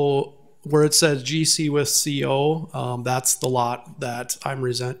 So where it says GC with CO, that's the lot that I'm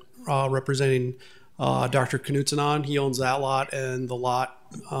representing Dr. Knutson on. He owns that lot and the lot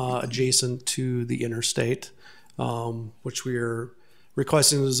adjacent to the interstate, which we are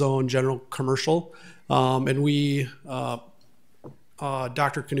requesting the zone general commercial. And we, Dr.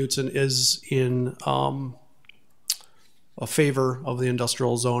 Knutson is in a favor of the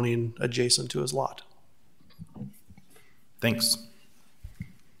industrial zoning adjacent to his lot. Thanks.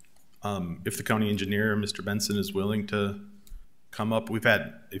 If the county engineer, Mr. Benson, is willing to come up, we've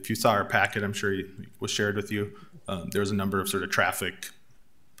had, if you saw our packet, I'm sure it was shared with you, there was a number of sort of traffic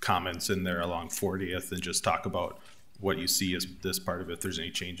comments in there along 40th, and just talk about what you see as this part of it, if there's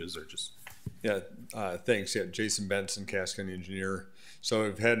any changes or just. Yeah, thanks. Yeah, Jason Benson, Cass County engineer. So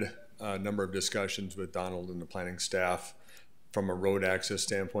we've had a number of discussions with Donald and the planning staff from a road access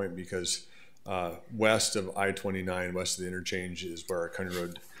standpoint, because west of I-29, west of the interchange, is where our County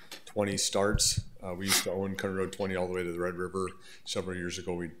Road 20 starts. We used to own County Road 20 all the way to the Red River. Several years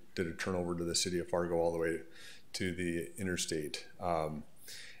ago, we did a turnover to the city of Fargo all the way to the interstate.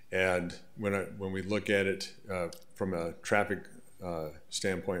 And when we look at it from a traffic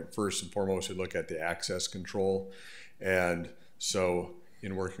standpoint, first and foremost, we look at the access control. And so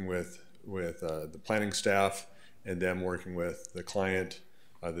in working with the planning staff and them working with the client,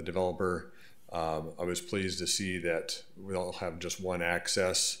 the developer, I was pleased to see that we'll have just one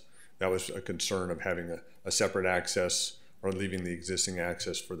access. That was a concern of having a separate access or leaving the existing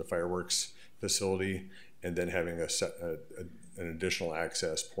access for the fireworks facility, and then having an additional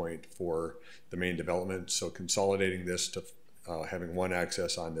access point for the main development. So consolidating this to having one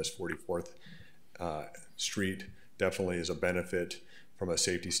access on this 44th Street definitely is a benefit from a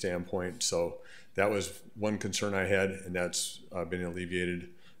safety standpoint. So that was one concern I had, and that's been alleviated.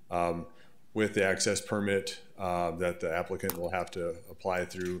 With the access permit that the applicant will have to apply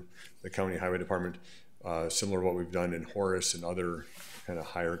through the county highway department, similar to what we've done in Horace and other kind of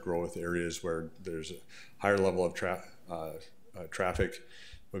higher growth areas where there's a higher level of traffic,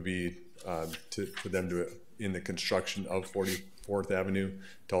 would be for them to, in the construction of 44th Avenue,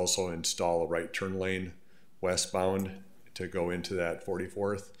 to also install a right turn lane westbound to go into that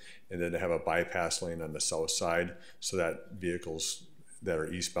 44th, and then to have a bypass lane on the south side so that vehicles that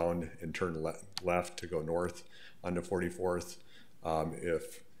are eastbound and turn left to go north onto 44th.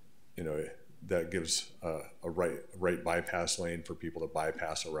 If that gives a right bypass lane for people to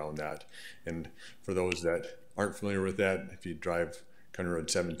bypass around that. And for those that aren't familiar with that, if you drive County Road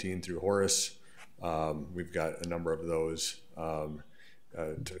 17 through Horace, we've got a number of those,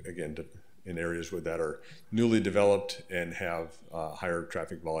 in areas that are newly developed and have higher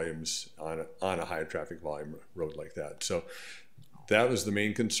traffic volumes on a high traffic volume road like that. So that was the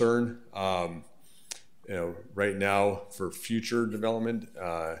main concern. Right now for future development,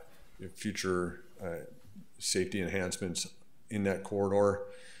 future safety enhancements in that corridor,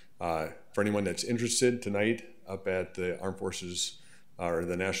 for anyone that's interested, tonight up at the Armed Forces or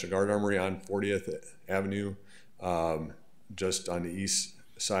the National Guard Armory on 40th Avenue, just on the east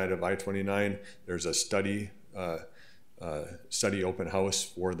side of I-29, there's a study open house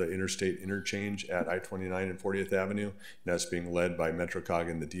for the interstate interchange at I-29 and 40th Avenue. And that's being led by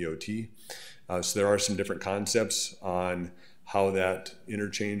MetroCog and the DOT. So there are some different concepts on how that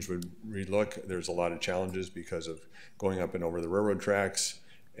interchange would relook. There's a lot of challenges because of going up and over the railroad tracks,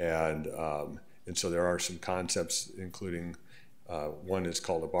 and so there are some concepts, including one is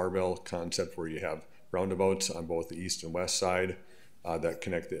called a barbell concept, where you have roundabouts on both the east and west side that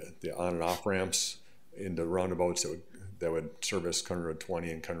connect the on and off ramps into roundabouts that would service County Road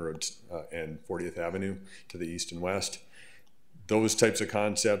 20 and County Road and 40th Avenue to the east and west. Those types of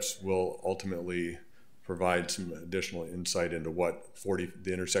concepts will ultimately provide some additional insight into what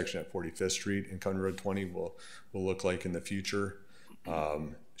the intersection at 45th Street and County Road 20 will look like in the future.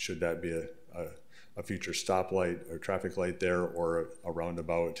 Should that be a future stoplight or traffic light there, or a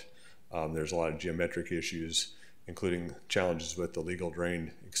roundabout? There's a lot of geometric issues, including challenges with the legal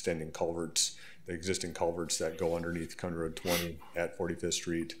drain extending culverts, the existing culverts that go underneath County Road 20 at 45th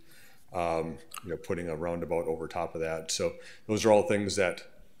Street, putting a roundabout over top of that. So those are all things that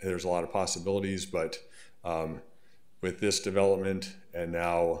there's a lot of possibilities, but with this development and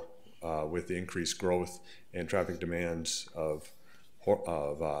now with the increased growth and traffic demands of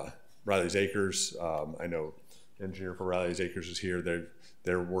Riley's Acres, I know engineer for Riley's Acres is here.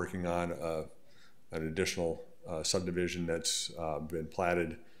 They're working on an additional subdivision that's been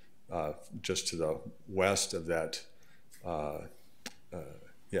platted just to the west of that.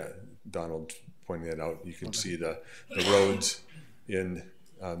 Donald pointing that out. You can see the roads in.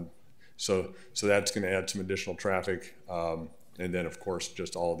 So that's going to add some additional traffic, and then of course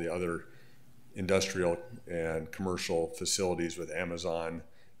just all the other industrial and commercial facilities with Amazon,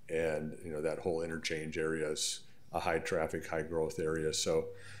 and that whole interchange area is a high traffic, high growth area. So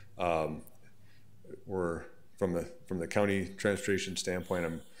we're from the county transportation standpoint,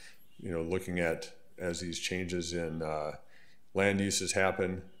 I'm looking at, as these changes in land uses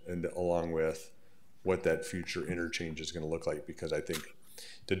happen, and along with what that future interchange is going to look like, because I think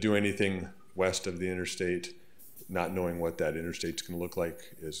to do anything west of the interstate, not knowing what that interstate's going to look like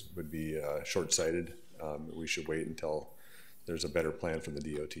would be short-sighted. We should wait until there's a better plan from the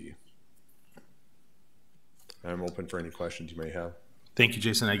DOT. I'm open for any questions you may have. Thank you,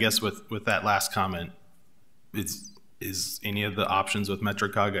 Jason. I guess with that last comment, is any of the options with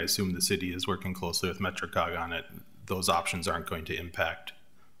MetroCog, I assume the city is working closely with MetroCog on it, those options aren't going to impact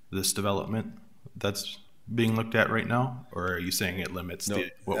this development that's being looked at right now? Or are you saying it limits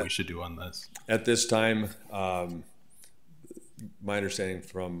what we should do on this? At this time, My understanding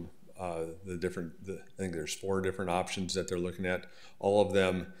from I think there's 4 different options that they're looking at. All of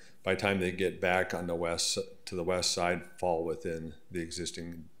them, by the time they get back on the west side, fall within the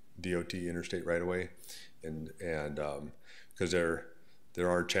existing DOT interstate right of way, and because there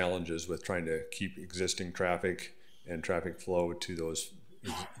are challenges with trying to keep existing traffic and traffic flow to those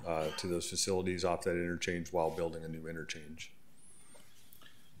facilities off that interchange while building a new interchange.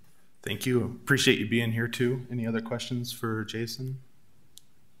 Thank you. Appreciate you being here too. Any other questions for Jason?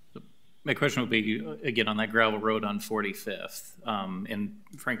 My question would be, again, on that gravel road on 45th, and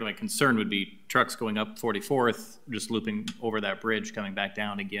frankly, my concern would be trucks going up 44th, just looping over that bridge, coming back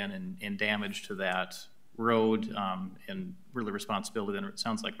down again, and damage to that road, and really responsibility, then it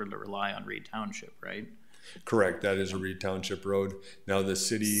sounds like we're to rely on Reed Township, right? Correct. That is a Reed Township road. Now the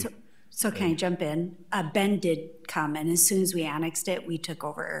city... So can I jump in? Ben did come, and as soon as we annexed it, we took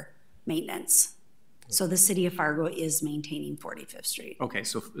over maintenance. So the city of Fargo is maintaining 45th Street. Okay,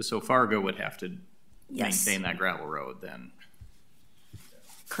 so Fargo would have to maintain that gravel road then?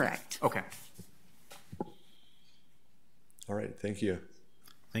 Correct. Okay. All right, thank you.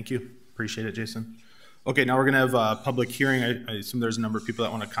 Thank you. Appreciate it, Jason. Okay, now we're going to have a public hearing. I assume there's a number of people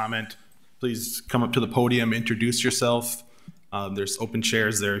that want to comment. Please come up to the podium, introduce yourself. There's open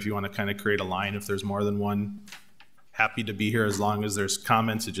chairs there if you want to kind of create a line if there's more than one. Happy to be here as long as there's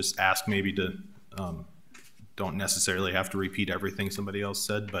comments. To just ask maybe to... don't necessarily have to repeat everything somebody else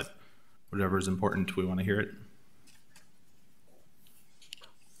said, but Whatever is important, we want to hear it.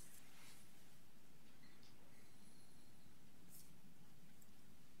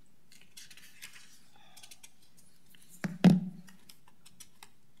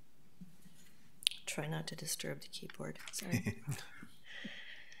 Try not to disturb the keyboard. Sorry.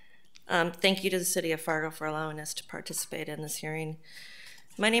 Thank you to the City of Fargo for allowing us to participate in this hearing.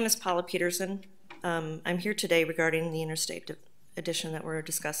 My name is Paula Peterson. I'm here today regarding the interstate addition that we're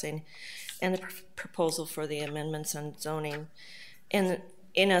discussing and the proposal for the amendments on zoning and,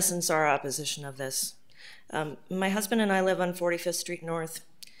 in essence, our opposition of this. My husband and I live on 45th Street North.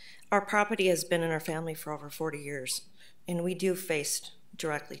 Our property has been in our family for over 40 years, and we do face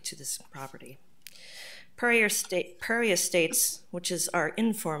directly to this property. Prairie Estates, which is our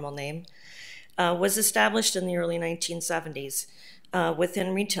informal name, was established in the early 1970s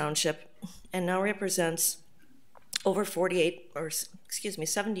within Reed Township and now represents over 78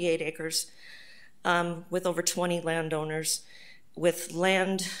 acres with over 20 landowners with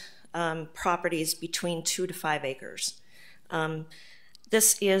land properties between 2 to 5 acres.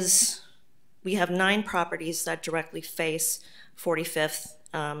 We have 9 properties that directly face 45th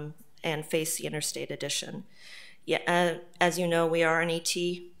and face the interstate addition. Yeah, as you know, we are an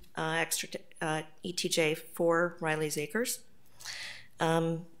ETJ for Riley's Acres.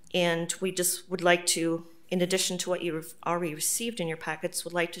 And we just would like to, in addition to what you've already received in your packets,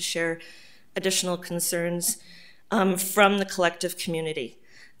 would like to share additional concerns from the collective community.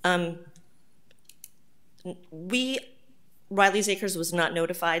 Riley's Acres was not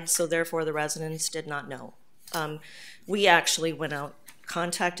notified, so therefore the residents did not know. We actually went out,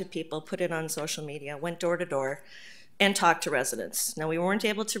 contacted people, put it on social media, went door to door, and talked to residents. Now, we weren't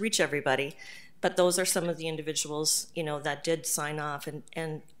able to reach everybody, but those are some of the individuals, you know, that did sign off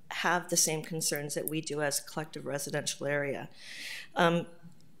and have the same concerns that we do as a collective residential area.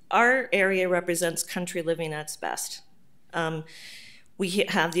 Our area represents country living at its best. We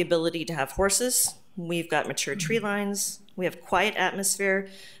have the ability to have horses. We've got mature tree lines. We have quiet atmosphere,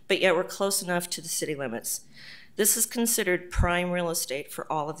 but yet we're close enough to the city limits. This is considered prime real estate for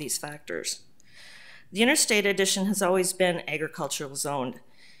all of these factors. The interstate addition has always been agricultural zoned.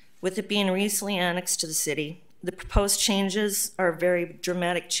 With it being recently annexed to the city, the proposed changes are a very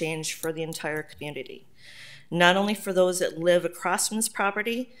dramatic change for the entire community, not only for those that live across from this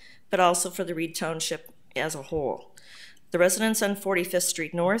property, but also for the Reed Township as a whole. The residents on 45th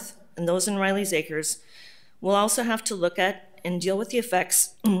Street North and those in Riley's Acres will also have to look at and deal with the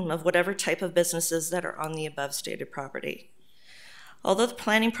effects of whatever type of businesses that are on the above stated property. Although the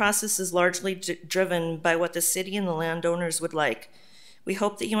planning process is largely driven by what the city and the landowners would like, we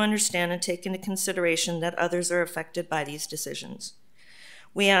hope that you understand and take into consideration that others are affected by these decisions.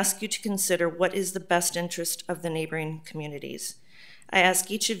 We ask you to consider what is the best interest of the neighboring communities. I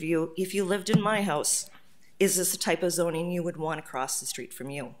ask each of you, if you lived in my house, is this the type of zoning you would want across the street from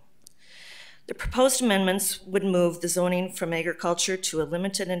you? The proposed amendments would move the zoning from agriculture to a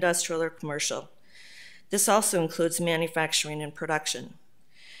limited industrial or commercial. This also includes manufacturing and production.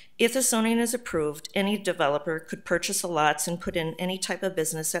 If the zoning is approved, any developer could purchase the lots and put in any type of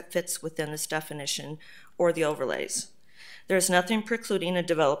business that fits within this definition or the overlays. There is nothing precluding a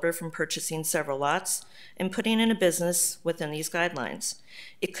developer from purchasing several lots and putting in a business within these guidelines.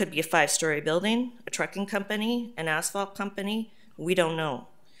 It could be a 5-story building, a trucking company, an asphalt company, we don't know.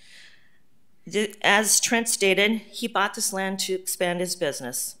 As Trent stated, he bought this land to expand his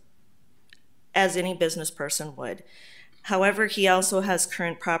business, as any business person would. However, he also has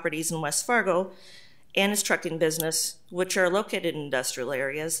current properties in West Fargo and his trucking business, which are located in industrial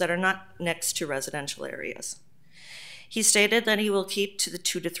areas that are not next to residential areas. He stated that he will keep to the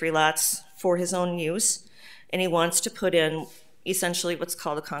 2 to 3 lots for his own use, and he wants to put in essentially what's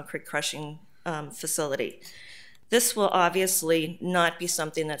called a concrete crushing facility. This will obviously not be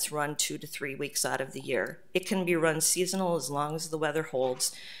something that's run 2 to 3 weeks out of the year. It can be run seasonal as long as the weather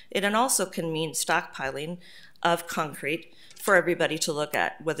holds. It also can mean stockpiling of concrete for everybody to look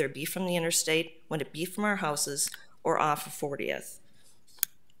at, whether it be from the interstate, whether it be from our houses, or off of 40th.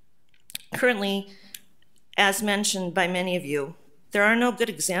 Currently, as mentioned by many of you, there are no good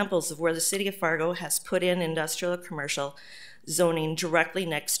examples of where the City of Fargo has put in industrial or commercial zoning directly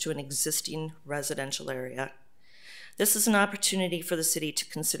next to an existing residential area. This is an opportunity for the city to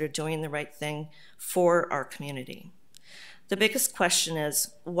consider doing the right thing for our community. The biggest question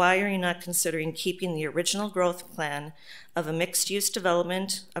is, why are you not considering keeping the original growth plan of a mixed-use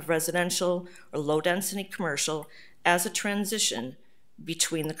development of residential or low-density commercial as a transition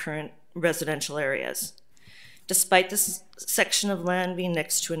between the current residential areas? Despite this section of land being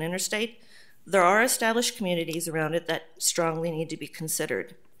next to an interstate, there are established communities around it that strongly need to be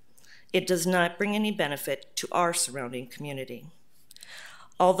considered. It does not bring any benefit to our surrounding community.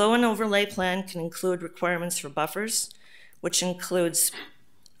 Although an overlay plan can include requirements for buffers, which includes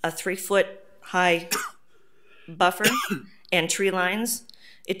a 3-foot high buffer and tree lines,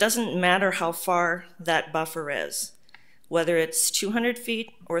 it doesn't matter how far that buffer is, whether it's 200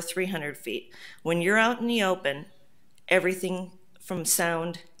 feet or 300 feet. When you're out in the open, everything from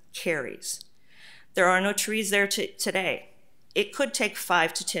sound carries. There are no trees there today. It could take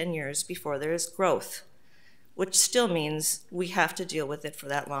 5 to 10 years before there is growth, which still means we have to deal with it for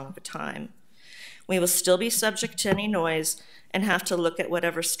that long of a time. We will still be subject to any noise and have to look at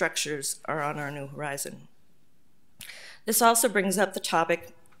whatever structures are on our new horizon. This also brings up the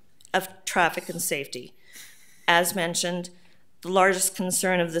topic of traffic and safety. As mentioned, the largest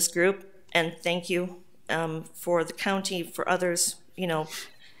concern of this group, and thank you for the county, for others,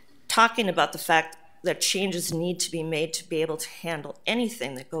 talking about the fact that changes need to be made to be able to handle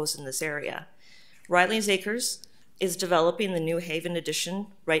anything that goes in this area. Riley's Acres is developing the New Haven addition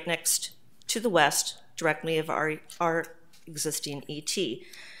right next to the west, directly of our existing ET.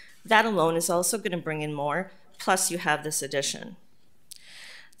 That alone is also going to bring in more, plus you have this addition.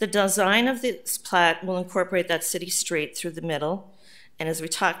 The design of this plat will incorporate that city street through the middle, and as we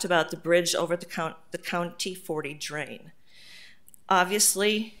talked about, the bridge over the County 40 drain.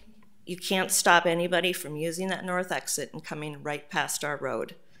 Obviously, you can't stop anybody from using that north exit and coming right past our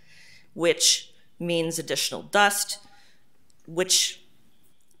road, which means additional dust, which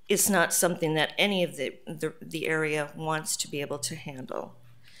is not something that any of the area wants to be able to handle.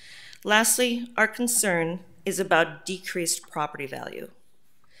 Lastly, our concern is about decreased property value.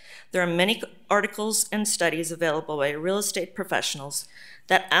 There are many articles and studies available by real estate professionals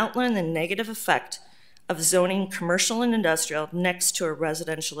that outline the negative effect of zoning commercial and industrial next to a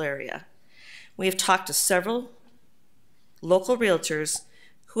residential area. We have talked to several local realtors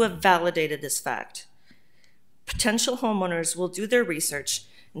who have validated this fact. Potential homeowners will do their research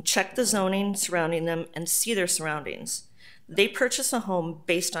and check the zoning surrounding them and see their surroundings. They purchase a home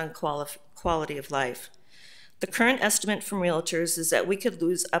based on quality of life. The current estimate from realtors is that we could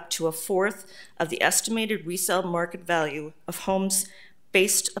lose up to 1/4 of the estimated resale market value of homes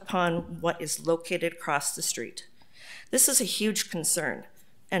based upon what is located across the street. This is a huge concern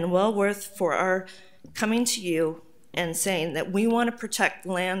and well worth for our coming to you and saying that we want to protect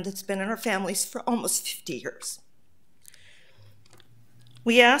land that's been in our families for almost 50 years.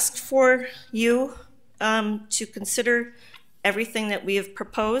 We ask for you to consider everything that we have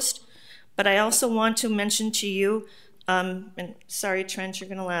proposed, but I also want to mention to you, and sorry, Trent, you're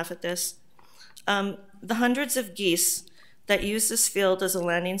going to laugh at this, the hundreds of geese that use this field as a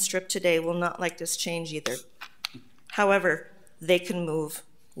landing strip today will not like this change either. However, they can move,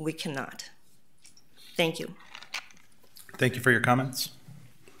 we cannot. Thank you. Thank you for your comments.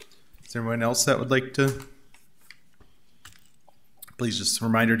 Is there anyone else that would like to? Please just a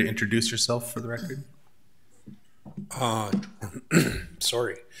reminder to introduce yourself for the record.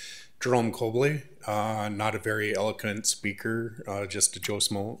 Sorry. Jerome Cobley, not a very eloquent speaker, just a Joe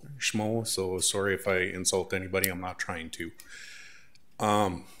Schmo, so sorry if I insult anybody, I'm not trying to.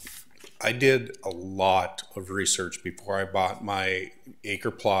 I did a lot of research before I bought my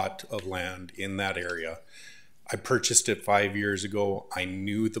acre plot of land in that area. I purchased it 5 years ago. I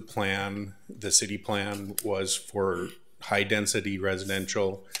knew the plan, the city plan was for high density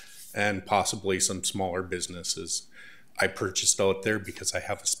residential and possibly some smaller businesses. I purchased out there because I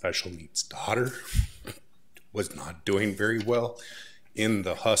have a special needs daughter, was not doing very well in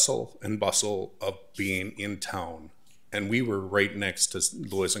the hustle and bustle of being in town. And we were right next to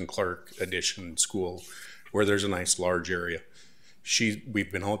Lewis and Clark Addition School, where there's a nice large area.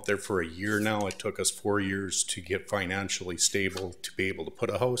 We've been out there for a year now. It took us 4 years to get financially stable to be able to put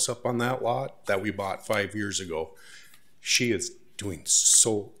a house up on that lot that we bought 5 years ago. She is doing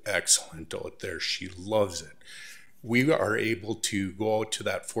so excellent out there. She loves it. We are able to go out to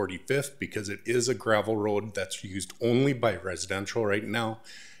that 45th because it is a gravel road that's used only by residential right now.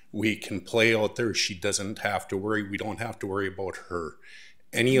 We can play out there. She doesn't have to worry. We don't have to worry about her.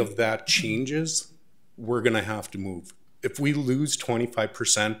 Any of that changes, we're going to have to move. If we lose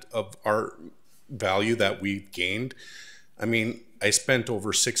 25% of our value that we've gained, I mean, I spent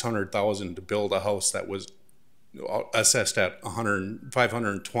over $600,000 to build a house that was assessed at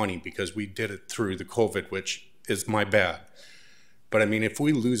 520 because we did it through the COVID, which is my bad. But I mean, if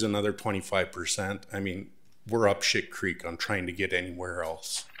we lose another 25%, I mean, we're up shit creek on trying to get anywhere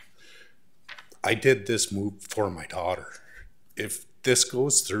else. I did this move for my daughter. If this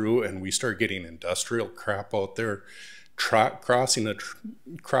goes through and we start getting industrial crap out there, crossing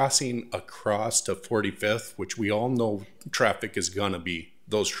across to 45th, which we all know traffic is gonna be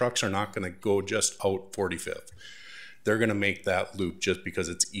those trucks are not going to go just out 45th. They're going to make that loop just because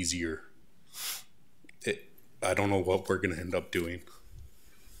it's easier. I don't know what we're going to end up doing.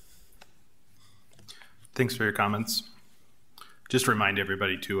 Thanks for your comments. Just remind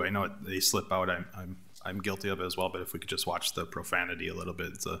everybody too, I know they slip out, I'm guilty of it as well, but if we could just watch the profanity a little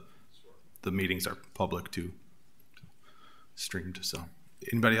bit, the meetings are public too, streamed. So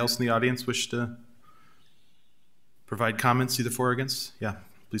anybody else in the audience wish to provide comments either for or against? Yeah,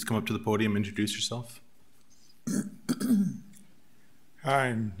 please come up to the podium, introduce yourself.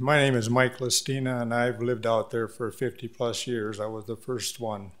 Hi, my name is Mike Listina, and I've lived out there for 50 plus years. I was the first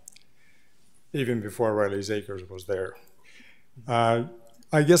one, even before Riley's Acres was there.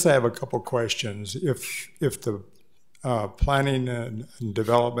 I guess I have a couple questions. If the Planning and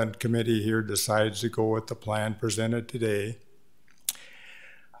Development Committee here decides to go with the plan presented today,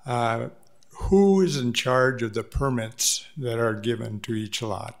 who is in charge of the permits that are given to each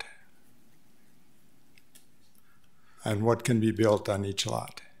lot? And what can be built on each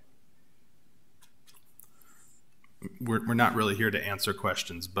lot? We're not really here to answer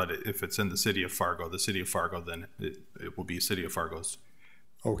questions, but if it's in the city of Fargo, then it will be City of Fargo's.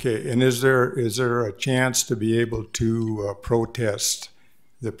 Okay, and is there a chance to be able to protest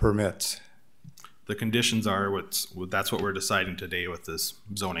the permits? The conditions are that's what we're deciding today with this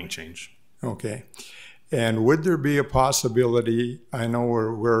zoning change. Okay, and would there be a possibility? I know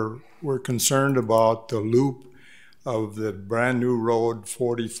we're concerned about the loop of the brand new road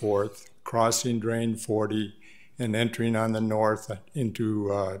 44th, crossing drain 40, and entering on the north into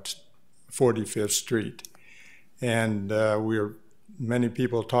 45th Street. And many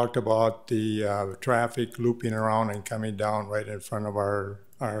people talked about the traffic looping around and coming down right in front of our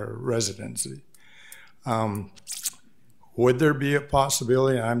residency. Would there be a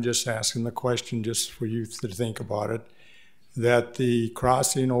possibility, and I'm just asking the question just for you to think about it, that the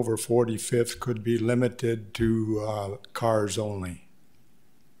crossing over 45th could be limited to cars only?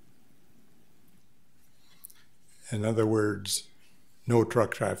 In other words, no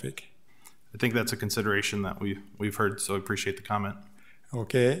truck traffic. I think that's a consideration that we've heard, so I appreciate the comment.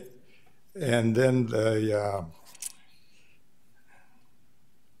 Okay, and then well,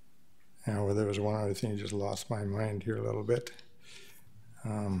 there was one other thing, just lost my mind here a little bit.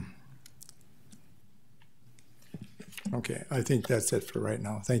 Okay, I think that's it for right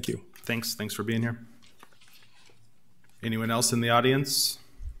now. Thank you. Thanks for being here. Anyone else in the audience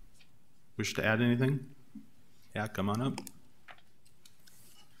wish to add anything? Yeah, come on up.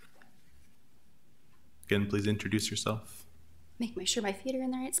 Again, please introduce yourself. Make sure my feet are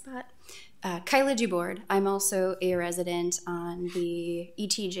in the right spot. Kyla Dubord. I'm also a resident on the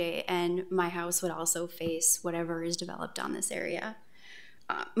ETJ, and my house would also face whatever is developed on this area.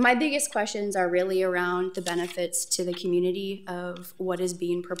 My biggest questions are really around the benefits to the community of what is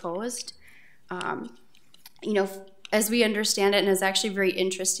being proposed. As we understand it, and it's actually very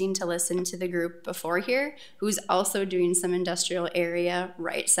interesting to listen to the group before here, who's also doing some industrial area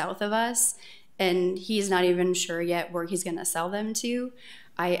right south of us, and he's not even sure yet where he's gonna sell them to.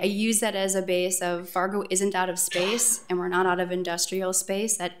 I use that as a base of Fargo isn't out of space, and we're not out of industrial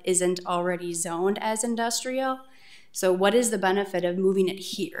space that isn't already zoned as industrial. So what is the benefit of moving it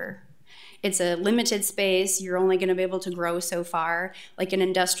here? It's a limited space. You're only going to be able to grow so far. Like an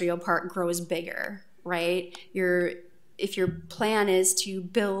industrial park grows bigger, right? If your plan is to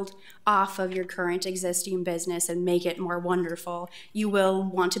build off of your current existing business and make it more wonderful, you will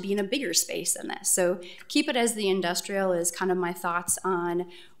want to be in a bigger space than this. So keep it as the industrial is kind of my thoughts on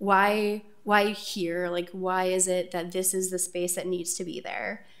why here, like why is it that this is the space that needs to be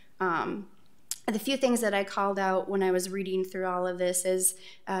there? The few things that I called out when I was reading through all of this is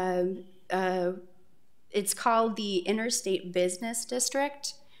it's called the Interstate Business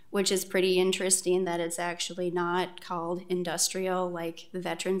District, which is pretty interesting that it's actually not called industrial like the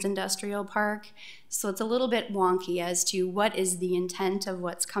Veterans Industrial Park. So it's a little bit wonky as to what is the intent of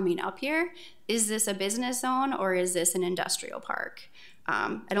what's coming up here. Is this a business zone or is this an industrial park?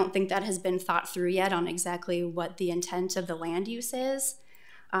 I don't think that has been thought through yet on exactly what the intent of the land use is.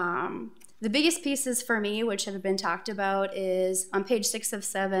 The biggest pieces for me, which have been talked about, is on page 6 of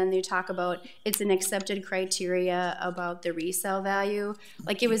 7, they talk about it's an accepted criteria about the resale value.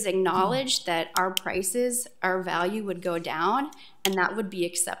 Like it was acknowledged that our prices, our value would go down, and that would be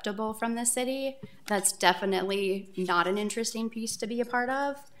acceptable from the city. That's definitely not an interesting piece to be a part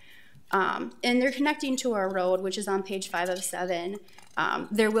of. And they're connecting to our road, which is on page 5 of 7.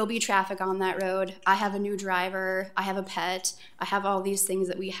 There will be traffic on that road. I have a new driver, I have a pet, I have all these things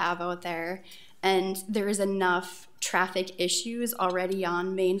that we have out there, and there is enough traffic issues already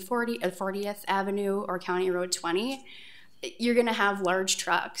on Main 40th Avenue or County Road 20. you're going to have large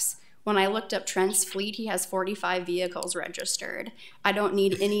trucks. When I looked up Trent's fleet, he has 45 vehicles registered. I don't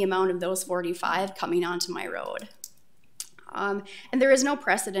need any amount of those 45 coming onto my road. And there is no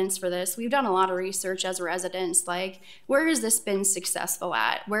precedence for this. We've done a lot of research as residents, like, where has this been successful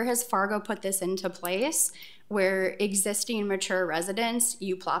at? Where has Fargo put this into place? Where existing mature residents,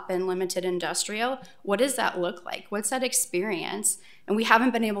 you plop in limited industrial, what does that look like? What's that experience? And we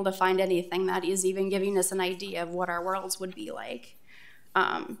haven't been able to find anything that is even giving us an idea of what our worlds would be like.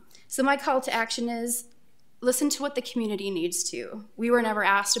 So my call to action is, listen to what the community needs to. We were never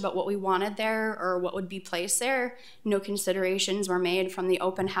asked about what we wanted there or what would be placed there. No considerations were made from the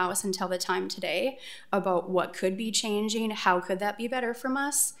open house until the time today about what could be changing, how could that be better from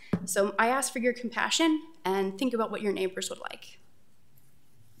us. So I ask for your compassion and think about what your neighbors would like.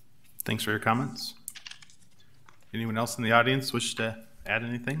 Thanks for your comments. Anyone else in the audience wish to add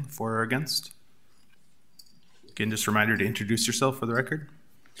anything for or against? Again, just a reminder to introduce yourself for the record.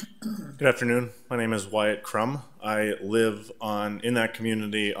 Good afternoon. My name is Wyatt Crum. I live in that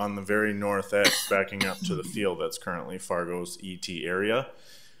community on the very north edge, backing up to the field that's currently Fargo's ET area,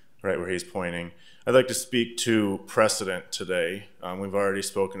 right where he's pointing. I'd like to speak to precedent today. We've already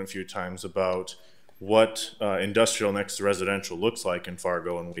spoken a few times about what industrial next to residential looks like in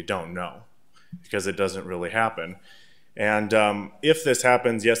Fargo, and we don't know because it doesn't really happen. And if this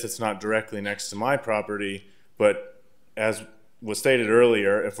happens, yes, it's not directly next to my property, but as was stated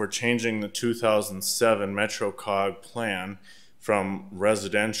earlier, if we're changing the 2007 MetroCog plan from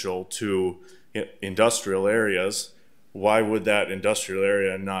residential to industrial areas, why would that industrial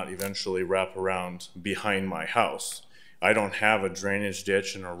area not eventually wrap around behind my house? I don't have a drainage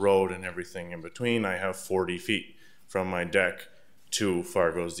ditch and a road and everything in between. I have 40 feet from my deck to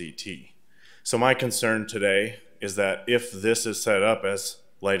Fargo's ET. So my concern today is that if this is set up as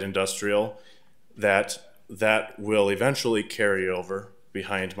light industrial, that will eventually carry over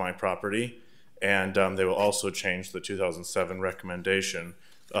behind my property, and they will also change the 2007 recommendation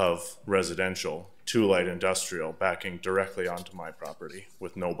of residential to light industrial, backing directly onto my property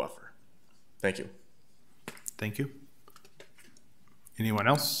with no buffer. Thank you. Thank you. Anyone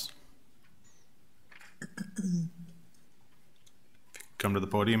else? Come to the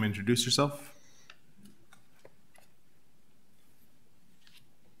podium, introduce yourself.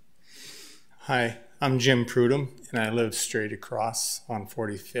 Hi, I'm Jim Prudham, and I live straight across on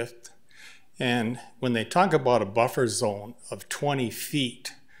 45th. And when they talk about a buffer zone of 20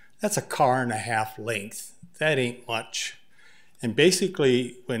 feet, that's a car and a half length. That ain't much. And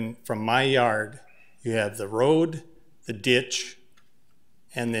basically, from my yard, you have the road, the ditch,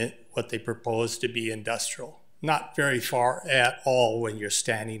 and what they propose to be industrial. Not very far at all when you're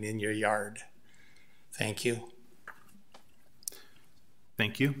standing in your yard. Thank you.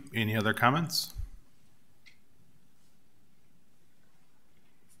 Thank you. Any other comments?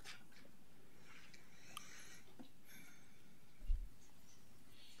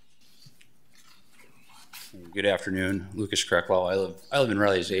 Good afternoon, Lucas Kreklau. I live in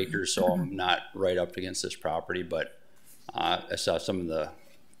Riley's Acres, so I'm not right up against this property, but I saw some of the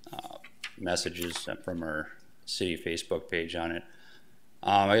messages from our city Facebook page on it.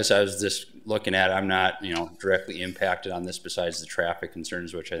 I guess I was just looking at it. I'm not, directly impacted on this besides the traffic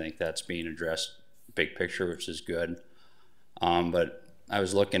concerns, which I think that's being addressed big picture, which is good. But I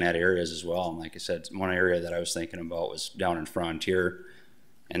was looking at areas as well, and like I said, one area that I was thinking about was down in Frontier.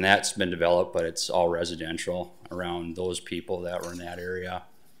 And that's been developed, but it's all residential around those people that were in that area.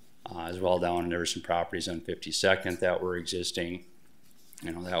 As well down, there were some properties on 52nd that were existing.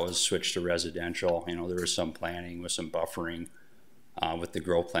 That was switched to residential. There was some planning with some buffering with the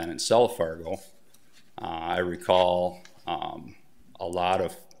growth plan in South Fargo. I recall a lot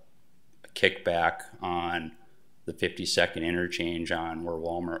of kickback on the 52nd interchange on where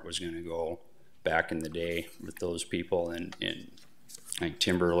Walmart was going to go back in the day with those people in like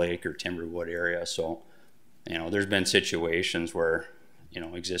Timberlake or Timberwood area. So, there's been situations where,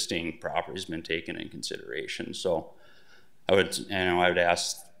 existing property's been taken in consideration. So I would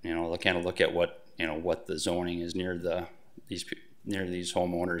ask, kind of look at what, what the zoning is near these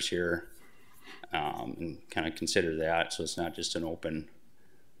homeowners here, and kind of consider that. So it's not just an open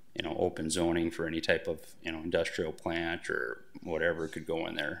zoning for any type of, industrial plant or whatever could go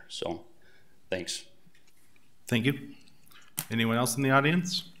in there. So thanks. Thank you. Anyone else in the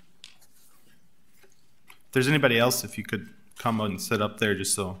audience? If there's anybody else, if you could come and sit up there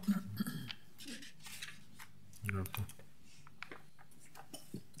just so.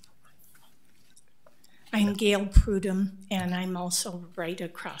 I'm Gail Prudham, and I'm also right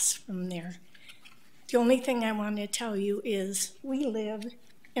across from there. The only thing I want to tell you is we live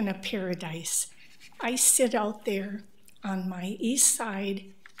in a paradise. I sit out there on my east side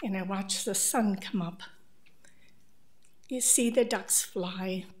and I watch the sun come up. You see the ducks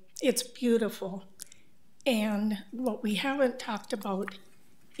fly. It's beautiful. And what we haven't talked about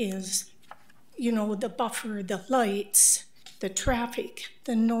is, you know, the buffer, the lights, the traffic,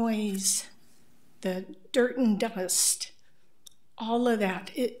 the noise, the dirt and dust, all of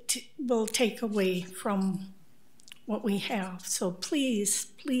that. It will take away from what we have. So please,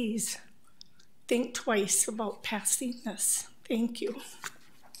 please think twice about passing this. Thank you.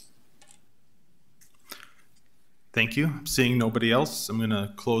 Thank you. Seeing nobody else, I'm going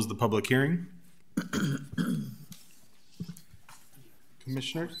to close the public hearing.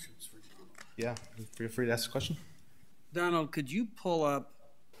 Commissioners? Yeah, feel free to ask a question. Donald, could you pull up,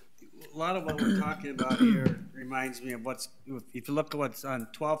 a lot of what we're talking about here reminds me of what's, if you look at what's on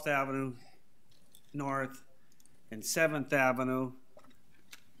 12th Avenue North and 7th Avenue,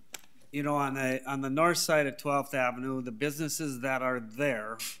 you know, on the north side of 12th Avenue, the businesses that are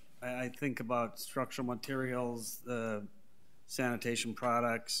there, I think about structural materials, sanitation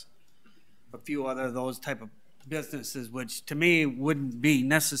products, a few other those type of businesses, which to me wouldn't be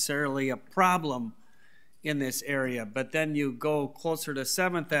necessarily a problem in this area. But then you go closer to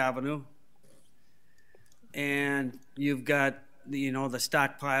 7th Avenue and you've got, you know, the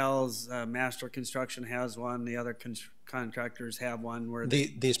stockpiles, Master Construction has one, the other contractors have one where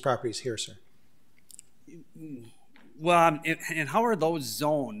these properties here, sir. Well, and how are those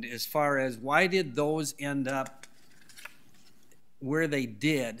zoned as far as why did those end up where they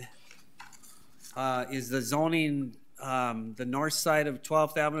did? Is the zoning the north side of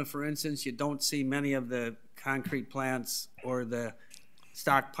 12th Avenue, for instance, you don't see many of the concrete plants or the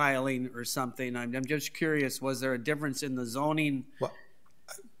stockpiling or something. I'm just curious, was there a difference in the zoning? Well,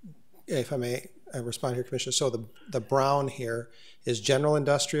 if I may respond here, Commissioner. So the brown here is general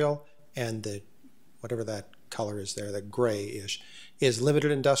industrial, and the whatever that color is there, the grayish, is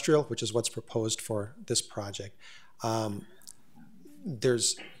limited industrial, which is what's proposed for this project.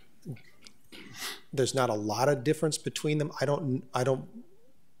 There's not a lot of difference between them. I don't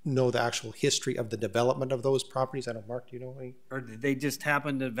know the actual history of the development of those properties. I don't, Mark, do you know any? Or did they just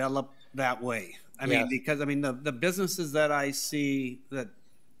happen to develop that way? I mean, because I mean, the businesses that I see that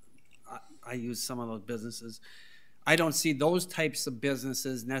I use some of those businesses, I don't see those types of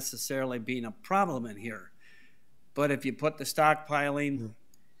businesses necessarily being a problem in here. But if you put the stockpiling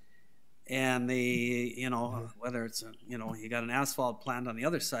and the, you know, whether it's, you know, you got an asphalt plant on the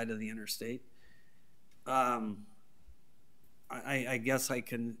other side of the interstate, I guess I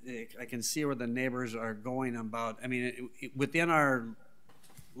can see where the neighbors are going about. I mean, within our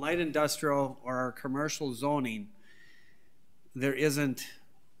light industrial or our commercial zoning, there isn't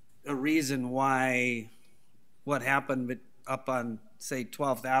a reason why what happened up on, say,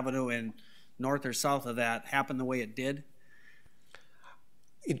 12th Avenue and north or south of that happened the way it did.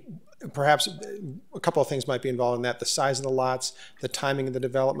 Perhaps a couple of things might be involved in that. The size of the lots, the timing of the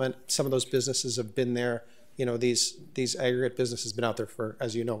development. Some of those businesses have been there. You know, these aggregate businesses have been out there for,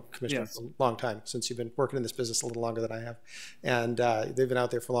 as you know, Commissioner, yes, a long time, since you've been working in this business a little longer than I have. And they've been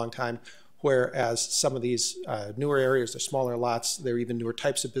out there for a long time. Whereas some of these newer areas, they're smaller lots, they're even newer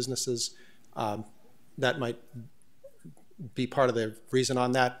types of businesses. That might be part of the reason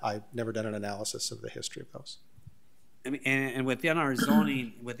on that. I've never done an analysis of the history of those. I mean, and within our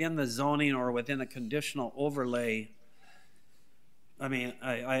zoning, within the zoning or within a conditional overlay, I mean,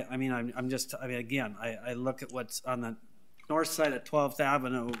 I mean, again, I look at what's on the north side of 12th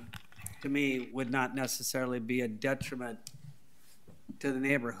Avenue, to me, would not necessarily be a detriment to the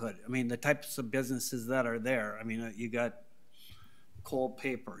neighborhood. I mean, the types of businesses that are there, I mean, you got cold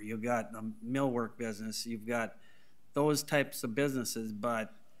paper, you got a millwork business, you've got those types of businesses,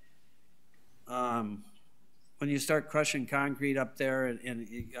 but when you start crushing concrete up there,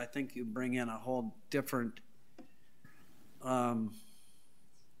 and I think you bring in a whole different, but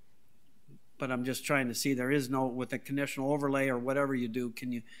I'm just trying to see, there is no, with a conditional overlay or whatever you do,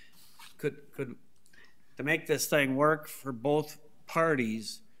 can you, could to make this thing work for both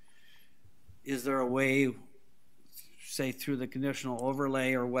parties, is there a way, say through the conditional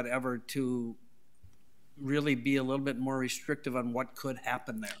overlay or whatever, to really be a little bit more restrictive on what could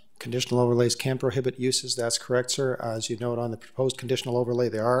happen there? Conditional overlays can prohibit uses. That's correct, sir. As you note on the proposed conditional overlay,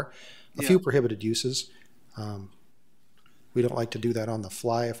 there are a few prohibited uses. We don't like to do that on the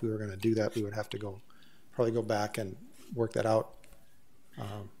fly. If we were going to do that, we would have to probably go back and work that out.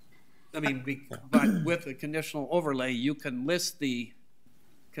 I mean, but with a conditional overlay, you can list the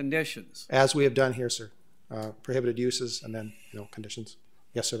conditions. As we have done here, sir. Prohibited uses and then, you know, conditions.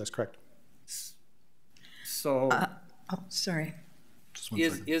 Yes, sir, that's correct. So, oh, sorry.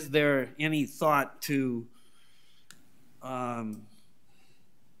 Is there any thought to to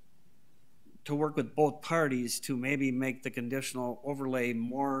work with both parties to maybe make the conditional overlay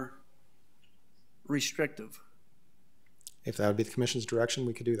more restrictive. If that would be the commission's direction,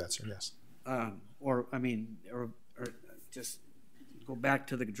 we could do that, sir, yes. Or just go back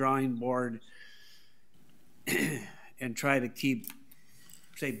to the drawing board and try to keep,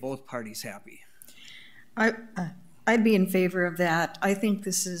 say, both parties happy. I'd be in favor of that. I think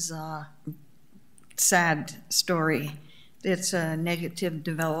this is a sad story. It's a negative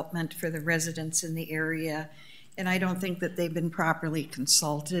development for the residents in the area, and I don't think that they've been properly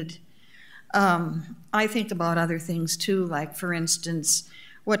consulted. I think about other things too, like for instance,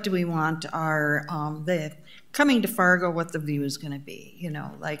 what do we want our, the coming to Fargo, what the view is going to be, you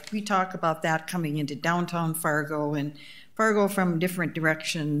know, like we talk about that coming into downtown Fargo and Fargo from different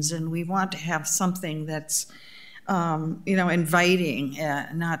directions, and we want to have something that's, you know, inviting,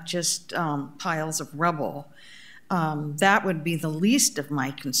 not just piles of rubble. That would be the least of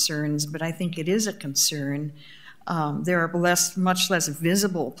my concerns, but I think it is a concern. There are much less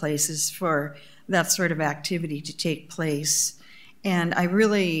visible places for that sort of activity to take place. And I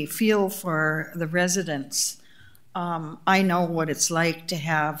really feel for the residents. I know what it's like to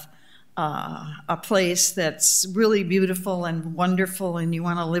have a place that's really beautiful and wonderful and you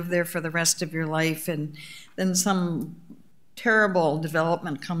want to live there for the rest of your life, and then some terrible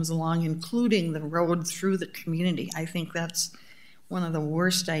development comes along, including the road through the community. I think that's one of the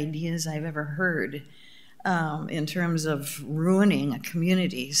worst ideas I've ever heard. In terms of ruining a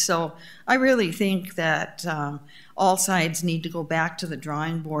community. So I really think that all sides need to go back to the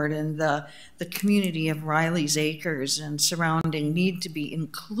drawing board, and the community of Riley's Acres and surrounding need to be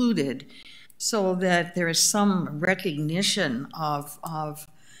included so that there is some recognition of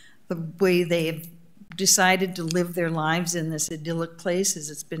the way they've decided to live their lives in this idyllic place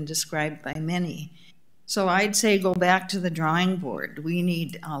as it's been described by many. So I'd say go back to the drawing board. We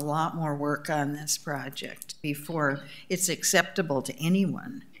need a lot more work on this project before it's acceptable to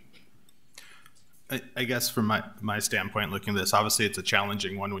anyone. I guess from my standpoint, looking at this, obviously it's a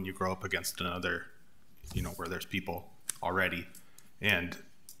challenging one when you grow up against another, you know, where there's people already. And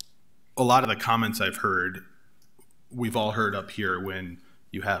a lot of the comments I've heard, we've all heard up here when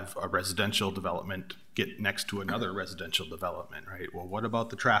you have a residential development get next to another residential development, right? Well, what about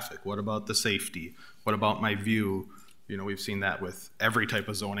the traffic? What about the safety? What about my view? You know, we've seen that with every type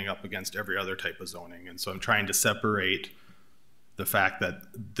of zoning up against every other type of zoning. And so I'm trying to separate the fact that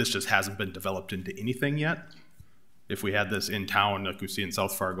this just hasn't been developed into anything yet. If we had this in town, like we see in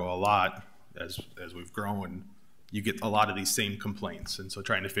South Fargo a lot, as we've grown, you get a lot of these same complaints. And so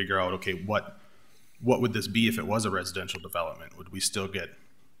trying to figure out, okay, what would this be if it was a residential development? Would we still get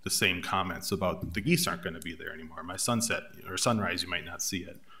the same comments about the geese aren't going to be there anymore? My sunset or sunrise, you might not see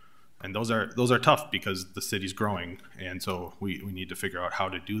it. And those are tough because the city's growing. And so we need to figure out how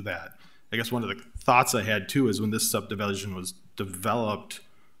to do that. I guess one of the thoughts I had too is when this subdivision was developed,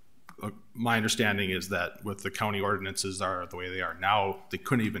 my understanding is that with the county ordinances are the way they are now, they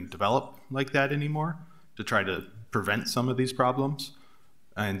couldn't even develop like that anymore to try to prevent some of these problems.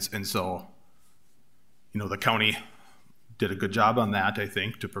 And so, you know, the county did a good job on that, I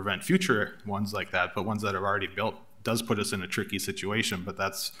think, to prevent future ones like that, but ones that are already built does put us in a tricky situation. But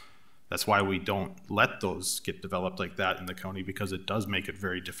that's why we don't let those get developed like that in the county, because it does make it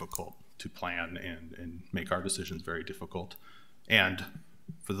very difficult to plan and make our decisions very difficult. And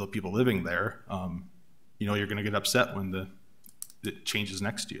for the people living there, you know, you're going to get upset when it changes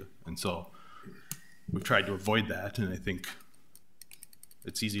next to you. And so we've tried to avoid that, and I think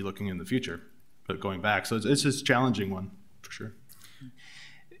it's easy looking in the future, but going back. So it's just a challenging one, for sure.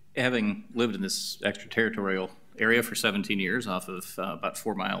 Having lived in this extraterritorial area for 17 years off of about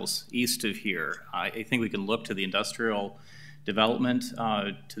 4 miles east of here, I think we can look to the industrial development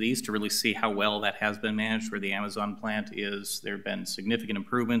to the east to really see how well that has been managed. Where the Amazon plant is, there have been significant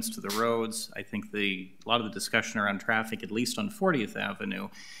improvements to the roads. I think a lot of the discussion around traffic, at least on 40th Avenue,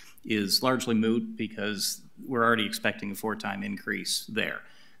 is largely moot because we're already expecting a 4-time increase there.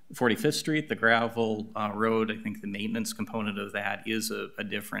 45th Street, the gravel road, I think the maintenance component of that is a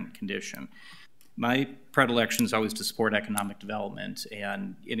different condition. My predilection is always to support economic development,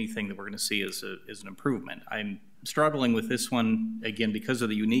 and anything that we're going to see is an improvement. I'm struggling with this one, again, because of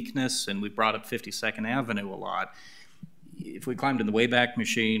the uniqueness, and we brought up 52nd Avenue a lot. If we climbed in the Wayback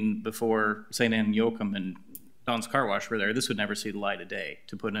Machine before St. Anne Yoakum and Don's Car Wash were there, this would never see the light of day,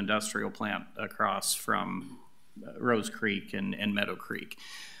 to put an industrial plant across from Rose Creek and Meadow Creek.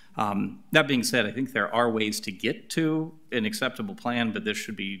 That being said, I think there are ways to get to an acceptable plan, but this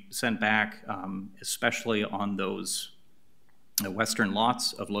should be sent back, especially on those western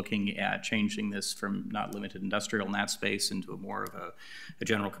lots of looking at changing this from not limited industrial in that space into a more of a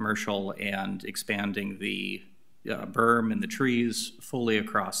general commercial and expanding the berm and the trees fully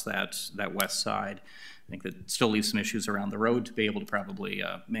across that west side. I think that still leaves some issues around the road to be able to probably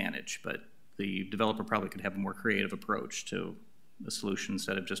manage, but the developer probably could have a more creative approach to the solution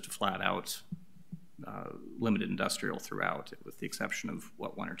instead of just a flat out limited industrial throughout, with the exception of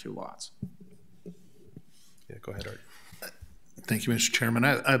what, 1 or 2 lots. Yeah, go ahead, Art. Thank you, Mr. Chairman.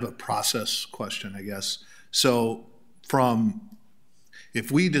 I have a process question, I guess. So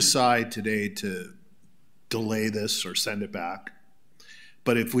if we decide today to delay this or send it back,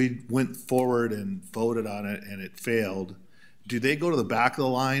 but if we went forward and voted on it and it failed, do they go to the back of the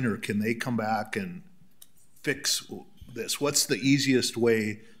line, or can they come back and fix this? What's the easiest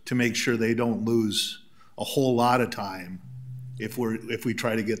way to make sure they don't lose a whole lot of time if we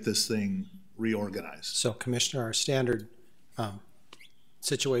try to get this thing reorganized? So, Commissioner, our standard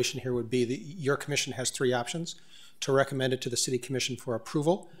situation here would be that your commission has 3 options: to recommend it to the City Commission for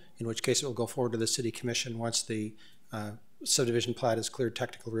approval, in which case it will go forward to the City Commission once the subdivision plat is cleared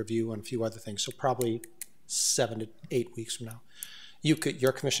technical review and a few other things. So probably 7 to 8 weeks from now.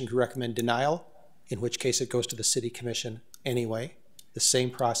 Your commission could recommend denial, in which case it goes to the City Commission anyway, the same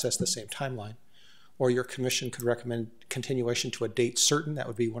process, the same timeline. Or your commission could recommend continuation to a date certain. That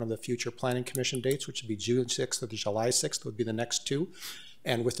would be one of the future planning commission dates, which would be June 6th or the July 6th would be the next 2.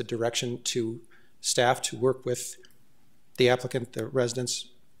 And with the direction to staff to work with the applicant, the residents,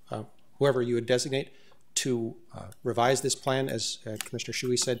 whoever you would designate, to revise this plan, as Commissioner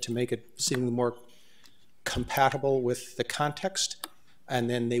Shuey said, to make it seemingly more compatible with the context, and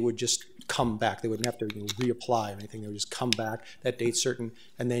then they would just come back. They wouldn't have to reapply or anything. They would just come back, that date certain,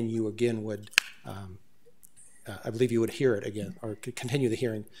 and then you again would, I believe you would hear it again, or could continue the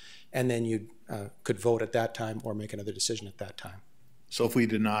hearing, and then you could vote at that time or make another decision at that time. So if we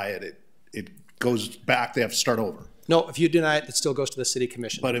deny it, it goes back, they have to start over? No, if you deny it, it still goes to the City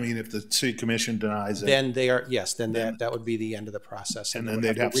Commission. But I mean, if the City Commission denies it? Then they are, yes, then that would be the end of the process. And then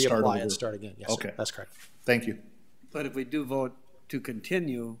they'd have to start over? And start again, yes, okay. Sir, that's correct. Thank you. But if we do vote to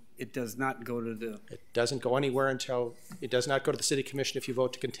continue, it does not go to the... It doesn't go anywhere until, it does not go to the City Commission if you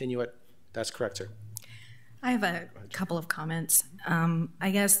vote to continue it. That's correct, sir. I have a couple of comments.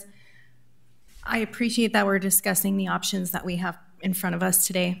 I guess I appreciate that we're discussing the options that we have in front of us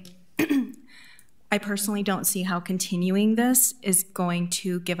today. I personally don't see how continuing this is going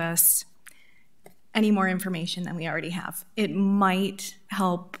to give us any more information than we already have. It might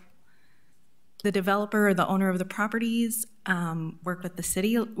help the developer or the owner of the properties work with the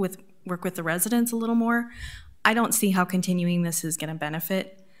city, work with the residents a little more. I don't see how continuing this is going to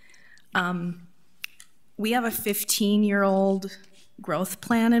benefit. We have a 15-year-old growth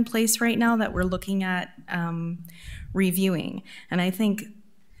plan in place right now that we're looking at reviewing. And I think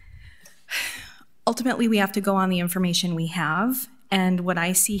ultimately we have to go on the information we have. And what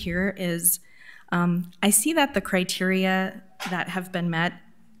I see here is I see that the criteria that have been met,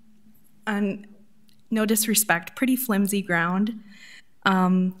 on no disrespect, pretty flimsy ground.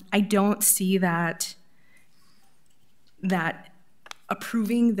 I don't see that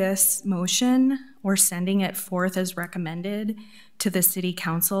approving this motion or sending it forth as recommended to the City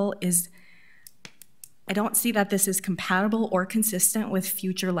Council is, I don't see that this is compatible or consistent with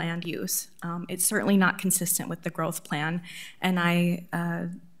future land use. It's certainly not consistent with the growth plan, and I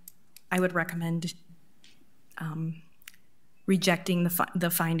would recommend rejecting the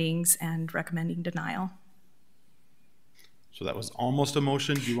findings and recommending denial. So that was almost a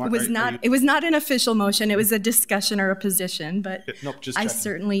motion. Do you want? It was not an official motion. It was a discussion or a position, but nope, just I checking.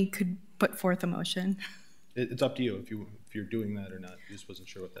 Certainly could put forth a motion. It's up to you if you're doing that or not. I just wasn't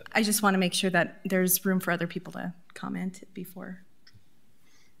sure what that. I just want to make sure that there's room for other people to comment before.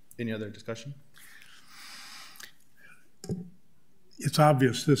 Any other discussion? It's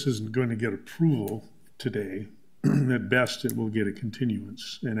obvious this isn't going to get approval today. At best, it will get a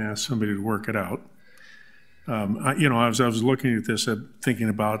continuance and ask somebody to work it out. As I was looking at this, thinking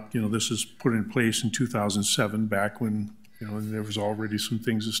about, this was put in place in 2007, back when, there was already some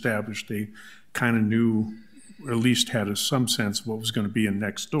things established. They kind of knew, or at least had some sense of what was going to be in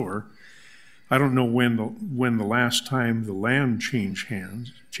next door. I don't know when the last time the land changed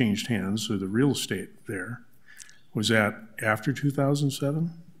hands, or the real estate there. Was that after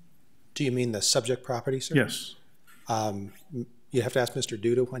 2007? Do you mean the subject property, sir? Yes. You have to ask Mr.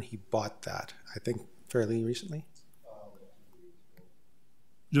 Duda when he bought that. I think fairly recently.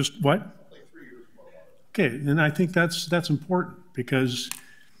 Just what? Like 3 years ago. Okay, and I think that's important because,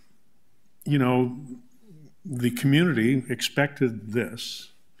 the community expected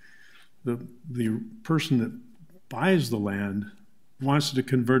this. The person that buys the land wants to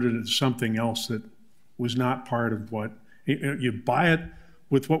convert it into something else that was not part of what, you buy it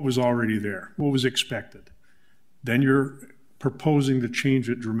with what was already there, what was expected. Then you're proposing to change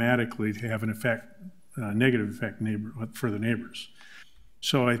it dramatically to have an effect, negative effect for the neighbors.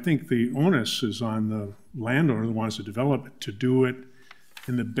 So I think the onus is on the landowner that wants to develop it to do it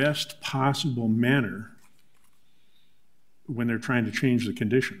in the best possible manner when they're trying to change the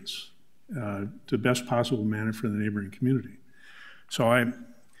conditions, the best possible manner for the neighboring community. So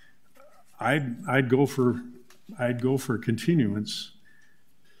I'd go for continuance,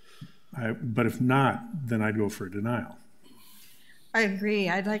 but if not, then I'd go for a denial. I agree.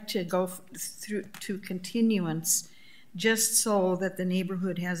 I'd like to go through to continuance just so that the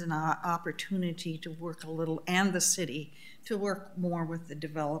neighborhood has an opportunity to work a little, and the city, to work more with the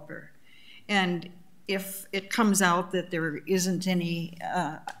developer. And if it comes out that there isn't any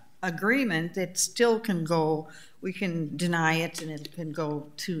agreement, it still can go, we can deny it and it can go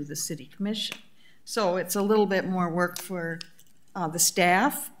to the city commission. So it's a little bit more work for the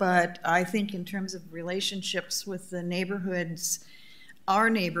staff, but I think in terms of relationships with the neighborhoods, our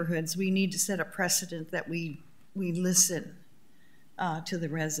neighborhoods, we need to set a precedent that we listen to the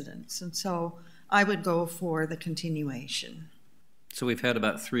residents. And so I would go for the continuation. So we've had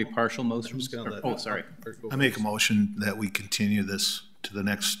about 3 partial motions. Oh, sorry. I make a motion that we continue this to the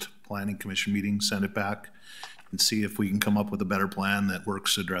next planning commission meeting, send it back, and see if we can come up with a better plan that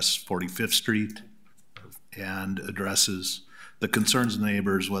works to address 45th Street and addresses the concerns of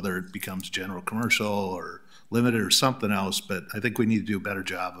neighbors, whether it becomes general commercial or limited or something else. But I think we need to do a better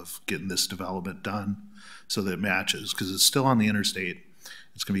job of getting this development done so that it matches, because it's still on the interstate.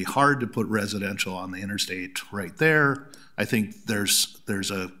 It's going to be hard to put residential on the interstate right there. I think there's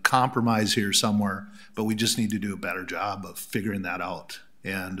a compromise here somewhere, but we just need to do a better job of figuring that out.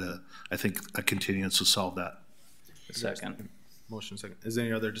 And I think a continuance will solve that. Second. Motion second. Is there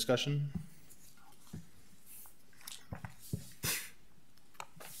any other discussion?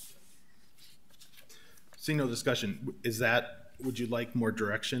 Seeing no discussion, would you like more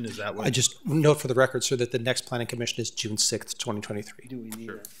direction? Is that what? I just note for the record, sir, that the next planning commission is June 6th, 2023. Do we need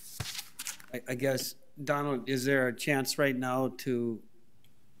it? I guess, Donald, is there a chance right now to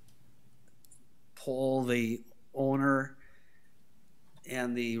poll the owner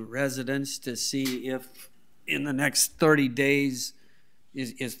and the residents to see if in the next 30 days,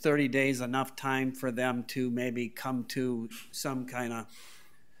 is 30 days enough time for them to maybe come to some kind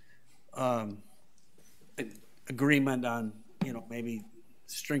of agreement on, maybe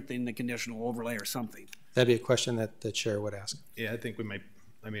strengthening the conditional overlay or something? That'd be a question that the chair would ask. Yeah, I think we might.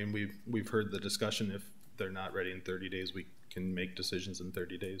 I mean, we've heard the discussion. If they're not ready in 30 days, we can make decisions in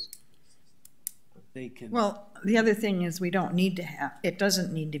 30 days. They can. Well, the other thing is it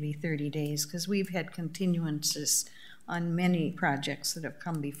doesn't need to be 30 days, because we've had continuances on many projects that have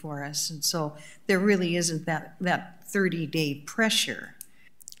come before us. And so there really isn't that 30-day pressure.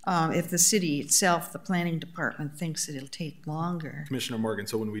 If the city itself, the planning department, thinks that it'll take longer. Commissioner Morgan,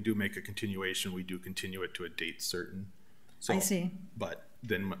 so when we do make a continuation, we do continue it to a date certain. So, I see. But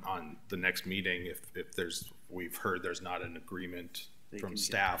then on the next meeting, if we've heard there's not an agreement from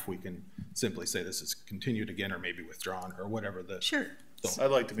staff, we can simply say this is continued again, or maybe withdrawn, or whatever the. Sure. So I'd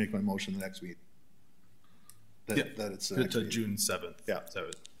like to make my motion the next week. That it's the next to meeting. June 7th. Yeah.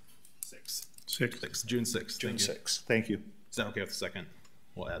 So 6. June 6th. June 6th. Thank you. Is that okay with the second?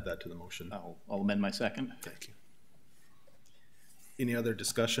 We'll add that to the motion. I'll amend my second. Thank you. Any other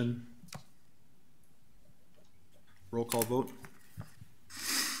discussion? Roll call vote.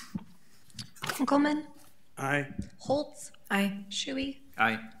 Kunkelman. Aye. Holtz. Aye. Shuey.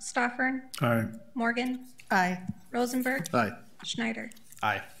 Aye. Stoffern. Aye. Morgan. Aye. Rosenberg. Aye. Schneider.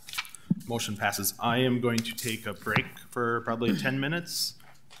 Aye. Motion passes. I am going to take a break for probably 10 minutes,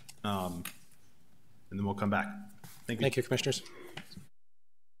 and then we'll come back. Thank you. Thank you, commissioners.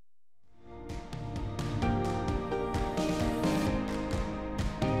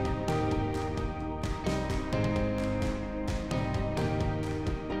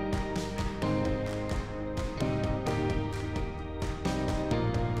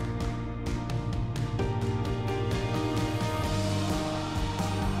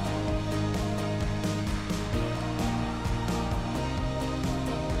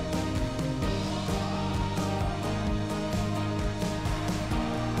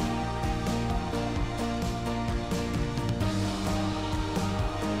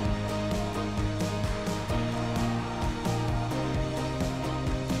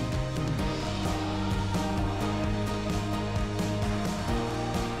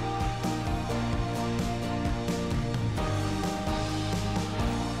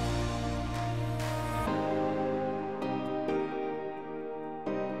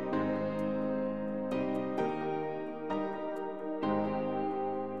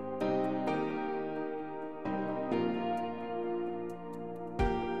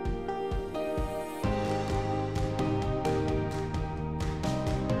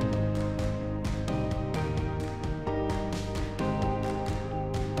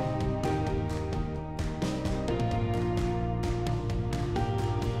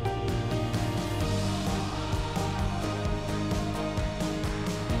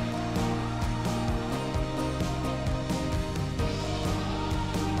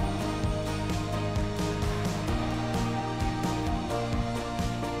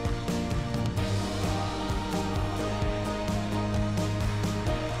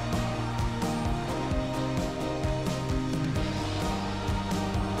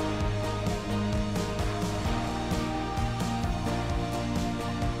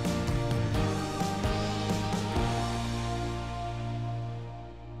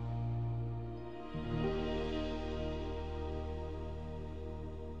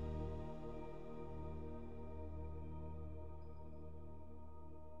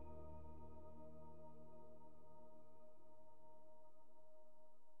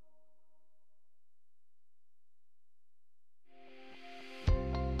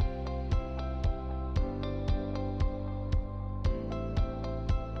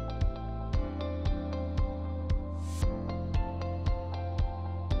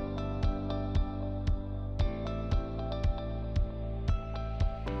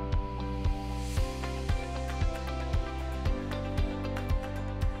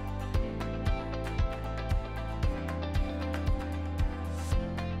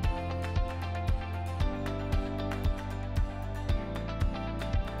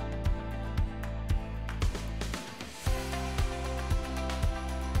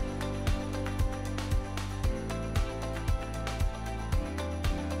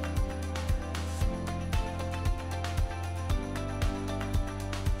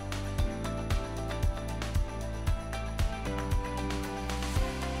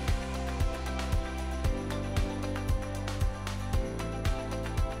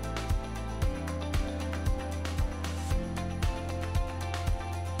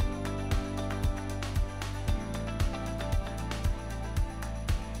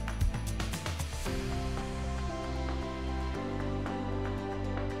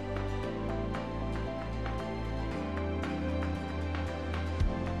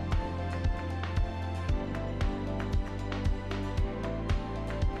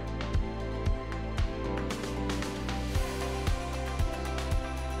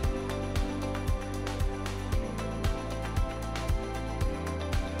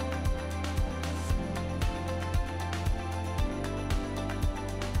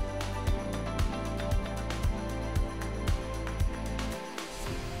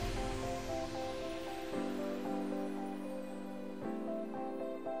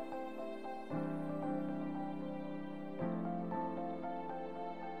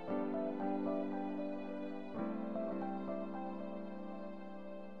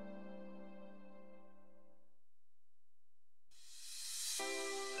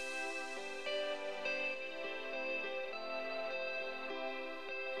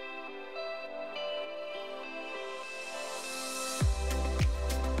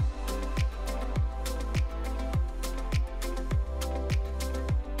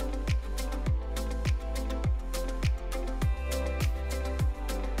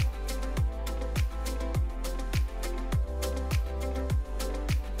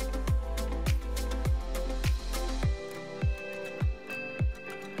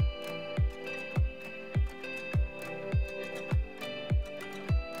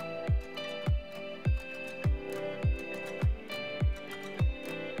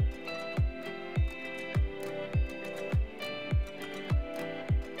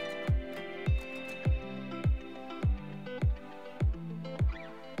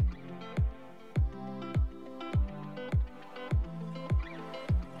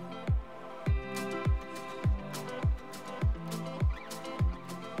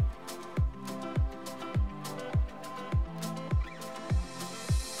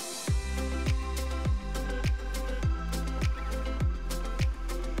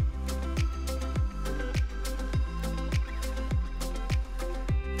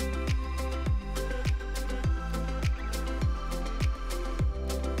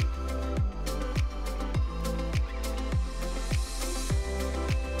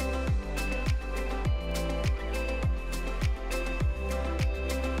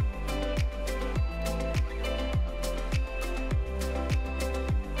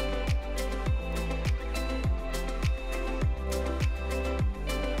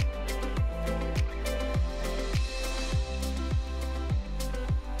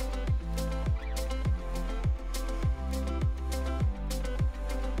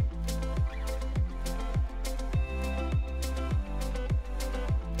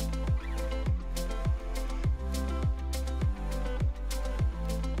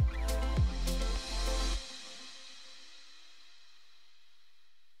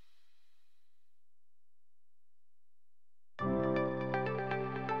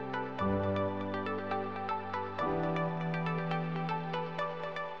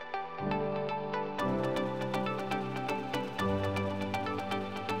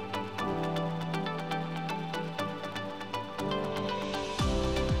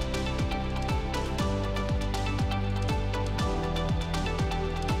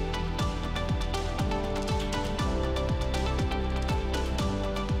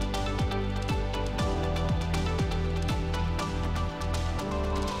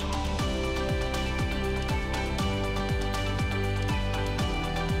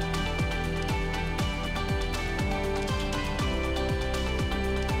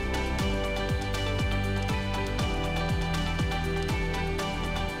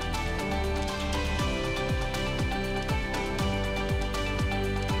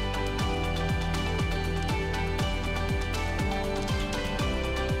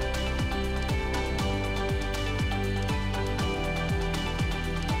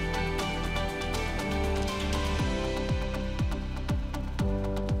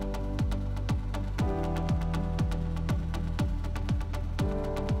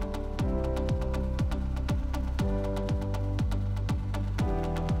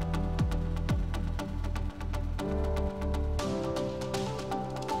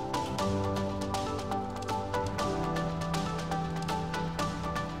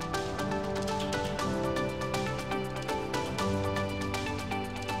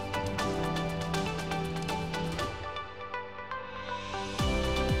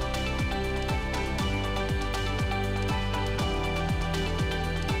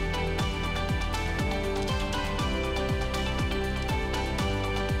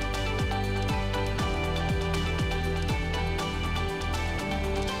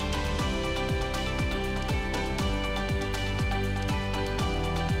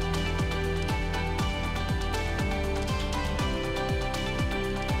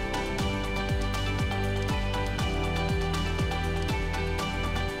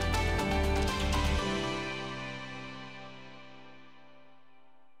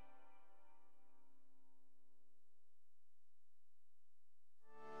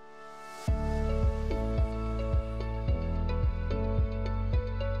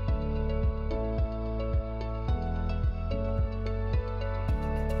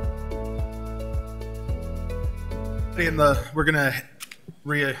 We're gonna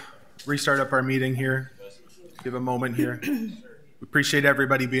restart up our meeting here. Give a moment here. We appreciate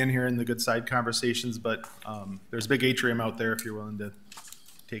everybody being here and the good side conversations, but there's a big atrium out there if you're willing to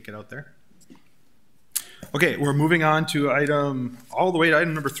take it out there. Okay, we're moving on to all the way to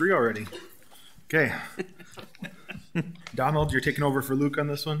item number 3 already. Okay. Donald, you're taking over for Luke on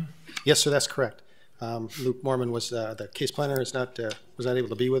this one? Yes, sir, that's correct. Luke Mormon was the case planner, was not able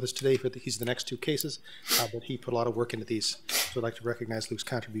to be with us today. He's the next 2 cases, but he put a lot of work into these. So I'd like to recognize Luke's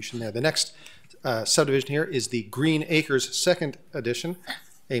contribution there. The next subdivision here is the Green Acres Second Edition,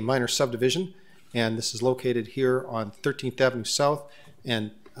 a minor subdivision, and this is located here on 13th Avenue South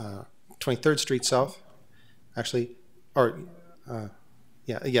and 23rd Street South. Actually, or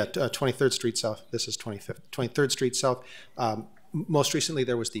 23rd Street South. This is 23rd Street South. Most recently,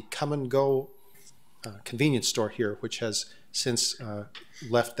 there was the Come and Go convenience store here, which has since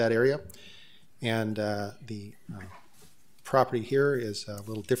left that area. And the property here is a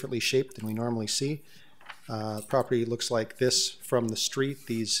little differently shaped than we normally see. Property looks like this from the street.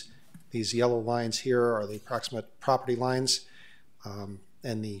 These yellow lines here are the approximate property lines.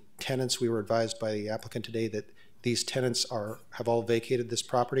 And the tenants, we were advised by the applicant today that these tenants have all vacated this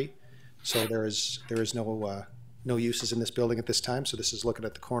property. So there is no uses in this building at this time. So this is looking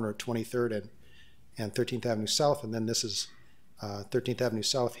at the corner of 23rd and 13th Avenue South, and then this is 13th Avenue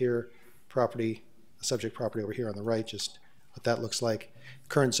South here, subject property over here on the right, just what that looks like.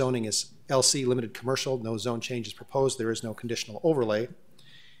 Current zoning is LC limited commercial, no zone change is proposed, there is no conditional overlay.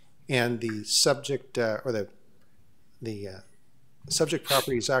 And the subject, the subject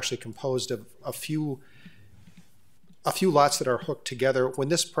property is actually composed of a few lots that are hooked together. When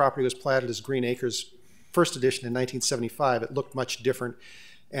this property was platted as Green Acres First Edition in 1975, it looked much different,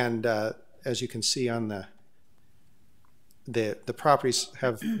 and as you can see on the properties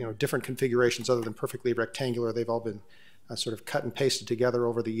have different configurations other than perfectly rectangular. They've all been sort of cut and pasted together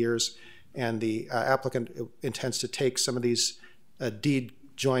over the years, and the applicant intends to take some of these deed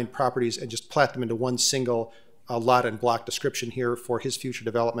joined properties and just plat them into one single lot and block description here for his future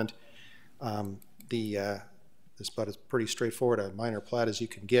development. This plat is pretty straightforward, a minor plat as you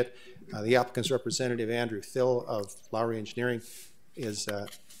can get. The applicant's representative, Andrew Thill of Lowry Engineering, is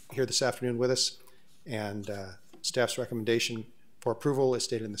here this afternoon with us, and staff's recommendation for approval is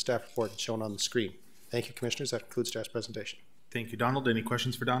stated in the staff report and shown on the screen. Thank you, Commissioners. That concludes staff's presentation. Thank you, Donald. Any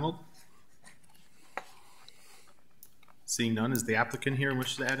questions for Donald? Seeing none, is the applicant here and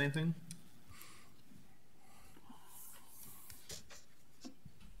wishes to add anything?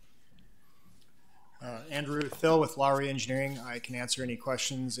 Andrew Thill with Lowry Engineering. I can answer any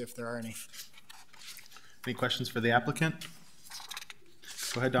questions if there are any. Any questions for the applicant?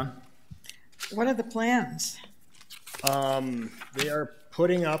 Go ahead, Don. What are the plans? They are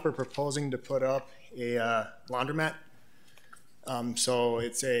putting up or proposing to put up a laundromat. So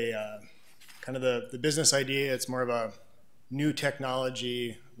it's a kind of the business idea. It's more of a new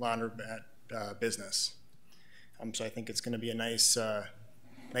technology laundromat business. So I think it's going to be a nice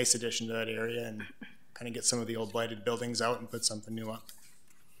addition to that area and kind of get some of the old blighted buildings out and put something new up.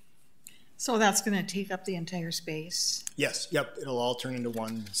 So that's going to take up the entire space? Yes, yep, it'll all turn into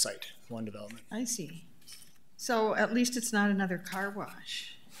one site, one development. I see. So at least it's not another car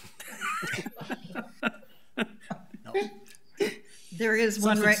wash. No. There is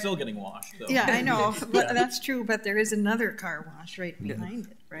one right. Still getting washed, though. Yeah, I know. But that's true. But there is another car wash right behind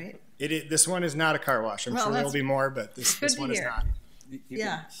it, right? This one is not a car wash. I'm sure there'll be more, but this one is not.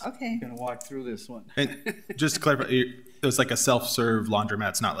 Yeah. Okay. Gonna walk through this one. And just to clarify, it was like a self-serve laundromat.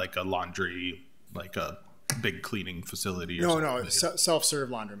 It's not like a laundry, like a big cleaning facility. Or no, self-serve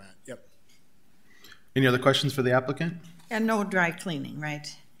laundromat. Yep. Any other questions for the applicant? And no dry cleaning, right?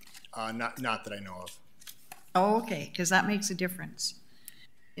 Not that I know of. Oh, okay, because that makes a difference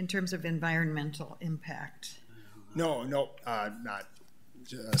in terms of environmental impact. No, not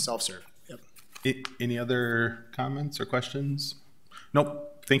self-serve. Yep. Any other comments or questions?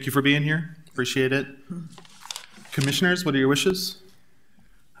 Nope. Thank you for being here. Appreciate it. Commissioners, what are your wishes?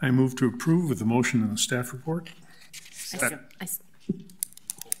 I move to approve with the motion in the staff report. I've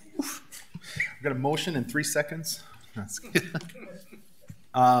got a motion in 3 seconds. That's good.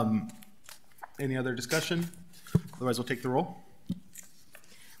 Any other discussion? Otherwise, we'll take the roll.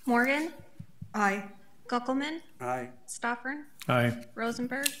 Morgan? Aye. Guckelman? Aye. Stoffern? Aye.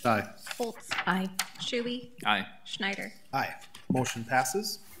 Rosenberg? Aye. Holtz? Aye. Shuey? Aye. Schneider? Aye. Motion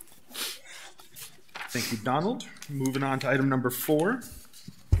passes. Thank you, Donald. Moving on to item number 4.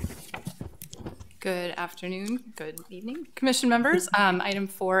 Good afternoon, good evening, Commission members. Item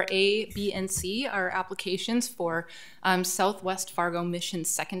 4A, B, and C are applications for Southwest Fargo Mission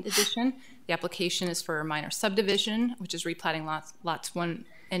Second Edition. The application is for a minor subdivision, which is replatting lots 1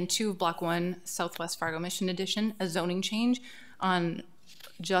 and 2 of Block 1, Southwest Fargo Mission Edition, a zoning change on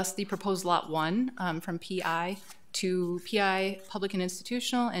just the proposed Lot 1 from PI to PI Public and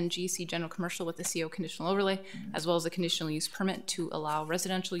Institutional and GC General Commercial with the CO conditional overlay, as well as a conditional use permit to allow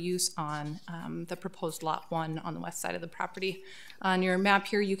residential use on the proposed Lot 1 on the west side of the property. On your map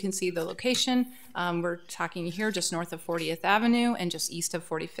here, you can see the location. We're talking here just north of 40th Avenue and just east of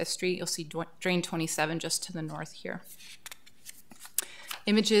 45th Street. You'll see Drain 27 just to the north here.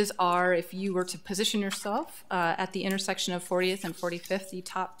 Images are, if you were to position yourself at the intersection of 40th and 45th, the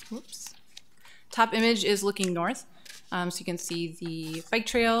top image is looking north. So you can see the bike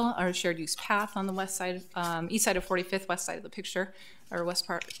trail or shared use path on the west side, east side of 45th, west side of the picture, or left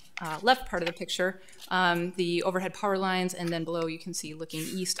part of the picture. The overhead power lines, and then below you can see looking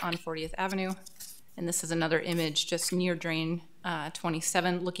east on 40th Avenue. And this is another image just near Drain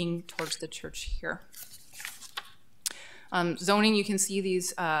 27, looking towards the church here. Zoning, you can see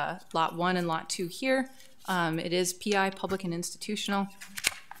these Lot 1 and Lot 2 here. It is PI, Public and Institutional.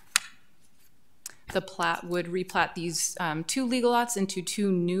 The plat would replat these 2 legal lots into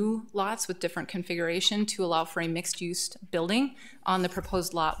 2 new lots with different configuration to allow for a mixed-use building on the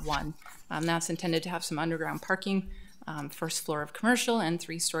proposed Lot 1. That's intended to have some underground parking, first floor of commercial, and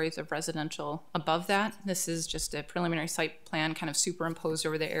 3 stories of residential above that. This is just a preliminary site plan kind of superimposed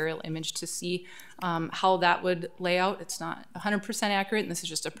over the aerial image to see how that would lay out. It's not 100% accurate, and this is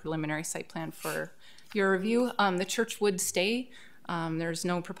just a preliminary site plan for your review. The church would stay. There's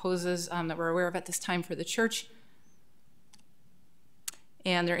no proposals that we're aware of at this time for the church.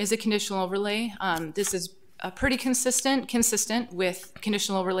 And there is a conditional overlay. This is pretty consistent with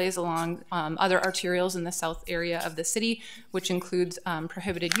conditional overlays along other arterials in the south area of the city, which includes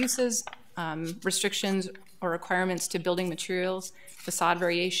prohibited uses, restrictions or requirements to building materials, facade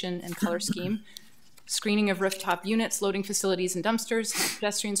variation and color scheme, screening of rooftop units, loading facilities and dumpsters,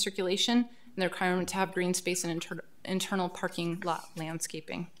 pedestrian circulation, and the requirement to have green space and internal parking lot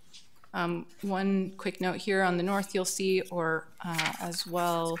landscaping. One quick note here on the north you'll see, or as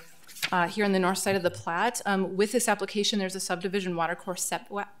well here on the north side of the plat, with this application there's a subdivision watercourse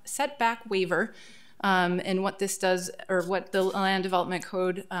setback waiver, and what this does, or what the land development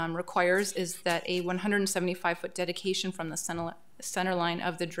code requires, is that a 175-foot dedication from the center line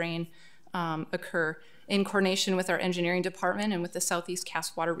of the drain occur. In coordination with our engineering department and with the Southeast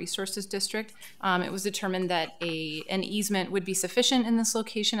Cass Water Resources District, it was determined that an easement would be sufficient in this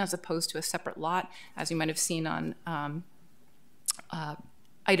location as opposed to a separate lot, as you might have seen on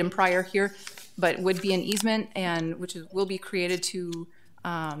item prior here, but would be an easement, and which will be created to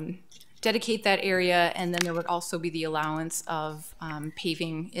dedicate that area, and then there would also be the allowance of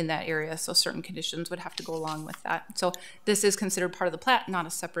paving in that area, so certain conditions would have to go along with that. So this is considered part of the plat, not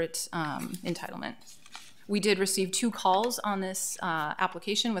a separate entitlement. We did receive 2 calls on this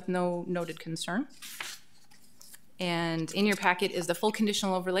application with no noted concern. And in your packet is the full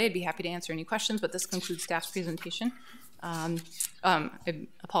conditional overlay. I'd be happy to answer any questions, but this concludes staff's presentation. I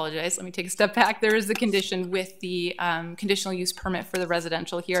apologize, let me take a step back. There is the condition with the conditional use permit for the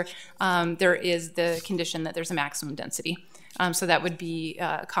residential here. There is the condition that there's a maximum density. So that would be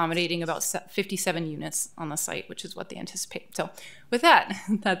accommodating about 57 units on the site, which is what they anticipate. So with that,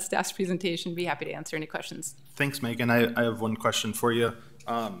 that's staff's presentation. Be happy to answer any questions. Thanks, Megan. I have one question for you.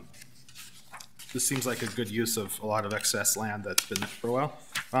 This seems like a good use of a lot of excess land that's been there for a while.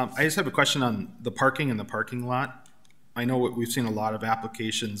 I just have a question on the parking in the parking lot. I know we've seen a lot of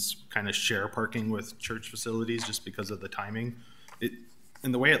applications kind of share parking with church facilities just because of the timing.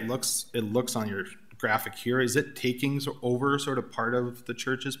 And the way it looks on your graphic here, is it taking over sort of part of the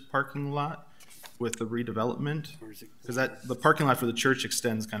church's parking lot with the redevelopment? Because the parking lot for the church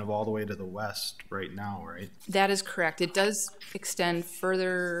extends kind of all the way to the west right now, right? That is correct. It does extend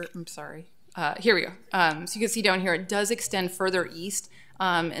further. I'm sorry. Here we go. So you can see down here, it does extend further east.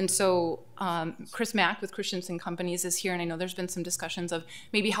 And so Chris Mack with Christensen Companies is here, and I know there's been some discussions of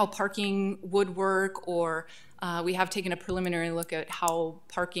maybe how parking would work, or we have taken a preliminary look at how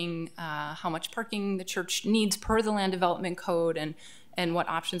much parking the church needs per the land development code, and what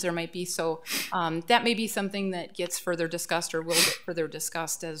options there might be. So that may be something that gets further discussed, or will get further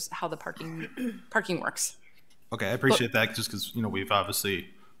discussed, as how the parking works. Okay, I appreciate that, just because we've obviously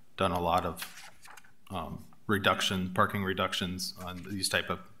done a lot of parking reductions on these type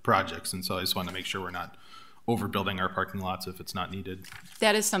of projects, and so I just want to make sure we're not overbuilding our parking lots if it's not needed.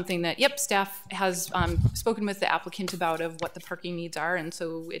 That is something that, staff has spoken with the applicant about, of what the parking needs are, and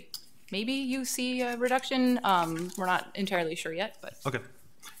so maybe you see a reduction. We're not entirely sure yet, but. Okay.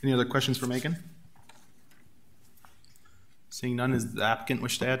 Any other questions for Megan? Seeing none, does the applicant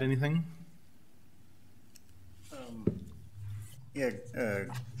wish to add anything? Yeah,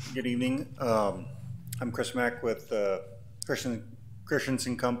 good evening. I'm Chris Mack with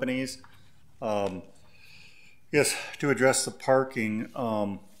Christensen Companies. Yes, to address the parking,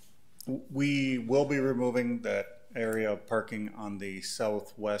 we will be removing that area of parking on the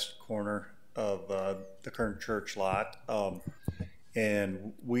southwest corner of the current church lot.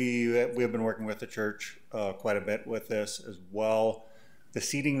 And we have been working with the church quite a bit with this as well. The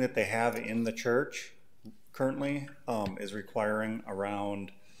seating that they have in the church currently is requiring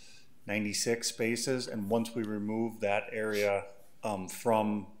around 96 spaces, and once we remove that area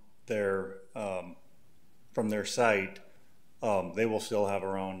from their site, they will still have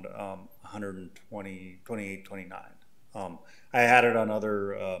around 120, 28, 29. I had it on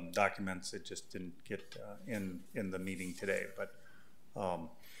other documents. It just didn't get in the meeting today. But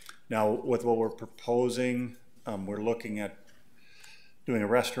now with what we're proposing, we're looking at doing a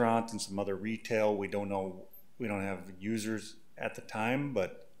restaurant and some other retail. We don't know, we don't have users at the time,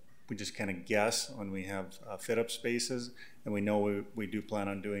 but we just kind of guess when we have fit up spaces, and we know we do plan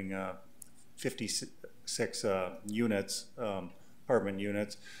on doing 56 units, apartment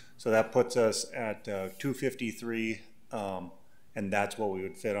units. So that puts us at 253, and that's what we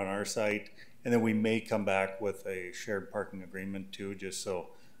would fit on our site. And then we may come back with a shared parking agreement too, just so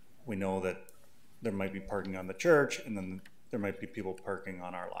we know that there might be parking on the church, and then there might be people parking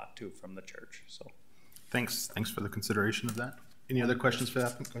on our lot too from the church. So, thanks for the consideration of that. Any other questions for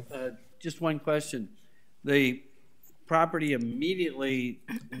that? Just one question. The property immediately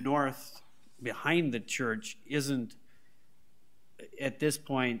north behind the church isn't, at this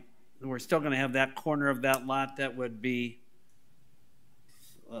point, we're still going to have that corner of that lot that would be,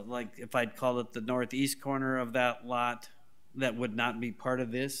 like if I'd call it the northeast corner of that lot, that would not be part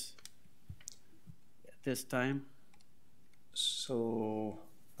of this at this time? So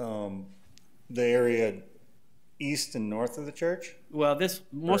the area east and north of the church? Well,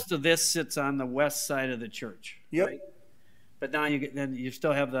 most of this sits on the west side of the church. Yep. Right? But now you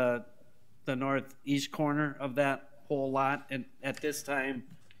still have the northeast corner of that whole lot, and at this time,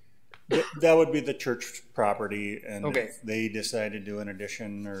 that would be the church property, and okay, if they decide to do an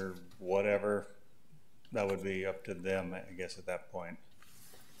addition or whatever, that would be up to them, I guess, at that point.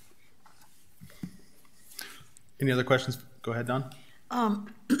 Any other questions? Go ahead, Don.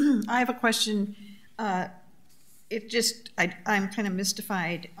 I have a question. I'm kind of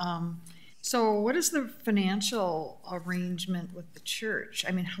mystified. So what is the financial arrangement with the church?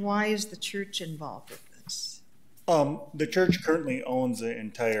 I mean, why is the church involved with this? The church currently owns the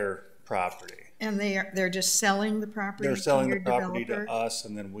entire property. And they're just selling the property? They're selling the property developer? to us,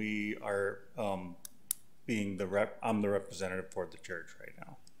 and then we are I'm the representative for the church right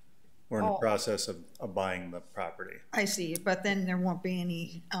now. We're in the process of buying the property. I see, but then there won't be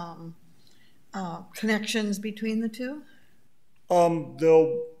any connections between the two?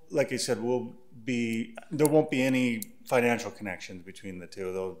 Like I said, there won't be any financial connections between the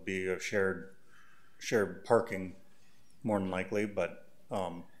two. There'll be a shared parking, more than likely, but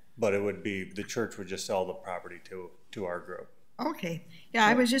it would be, the church would just sell the property to our group. Okay. Yeah,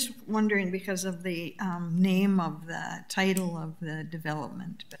 I was just wondering because of the name of the title of the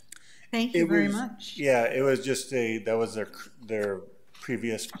development. But thank you very much. Yeah, it was just that was their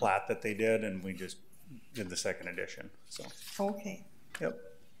previous plat that they did, and we just did the second edition. So. Okay. Yep.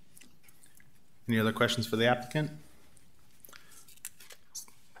 Any other questions for the applicant?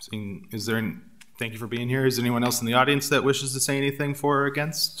 Thank you for being here. Is there anyone else in the audience that wishes to say anything for or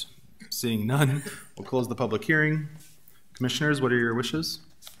against? Seeing none, we'll close the public hearing. Commissioners, what are your wishes?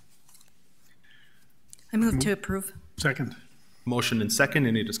 I move to approve. Second. Motion and second.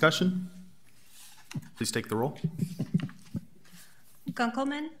 Any discussion? Please take the roll.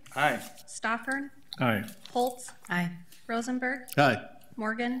 Gunkelman. Aye. Stoffern. Aye. Holtz. Aye. Rosenberg. Aye.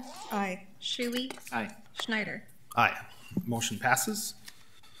 Morgan. Aye. Shuey. Aye. Schneider. Aye. Motion passes.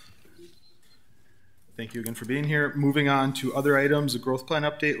 Thank you again for being here. Moving on to other items, a growth plan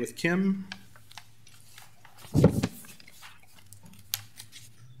update with Kim. Don't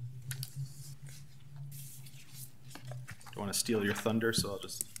want to steal your thunder, so I'll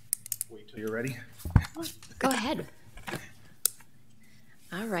just wait till you're ready. Go ahead.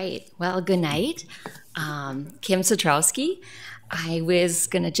 All right. Well, good night. Kim Satrowski. I was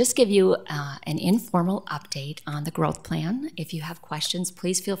going to just give you an informal update on the growth plan. If you have questions,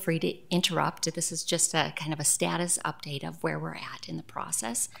 please feel free to interrupt. This is just a kind of a status update of where we're at in the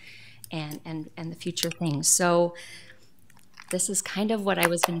process and the future things. So this is kind of what I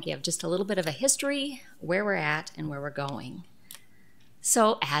was going to give, just a little bit of a history, where we're at and where we're going.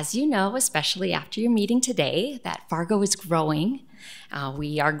 So as you know, especially after your meeting today, that Fargo is growing.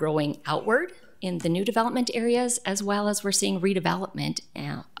 We are growing outward in the new development areas, as well as we're seeing redevelopment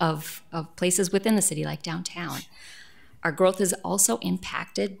of places within the city like downtown. Our growth is also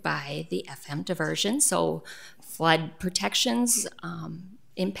impacted by the FM diversion, so flood protections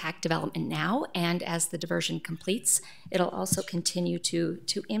impact development now, and as the diversion completes, it'll also continue to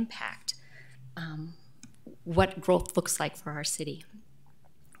impact what growth looks like for our city.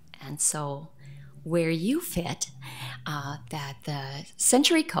 And so where you fit, that the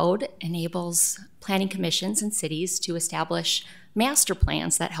Century Code enables planning commissions and cities to establish master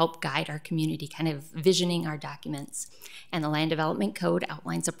plans that help guide our community, kind of visioning our documents. And the Land Development Code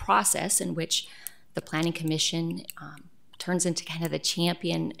outlines a process in which the Planning Commission turns into kind of the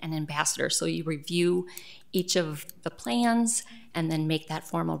champion and ambassador. So you review each of the plans and then make that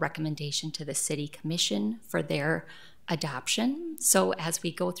formal recommendation to the City Commission for their adoption. So as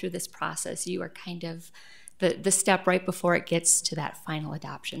we go through this process, you are kind of the step right before it gets to that final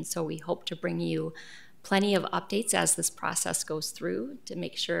adoption. So we hope to bring you plenty of updates as this process goes through to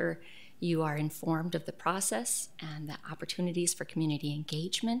make sure you are informed of the process and the opportunities for community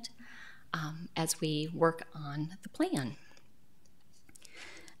engagement as we work on the plan.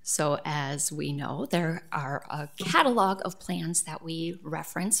 So as we know, there are a catalog of plans that we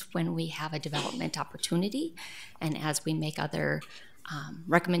reference when we have a development opportunity and as we make other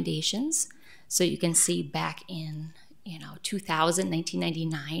recommendations. So you can see back in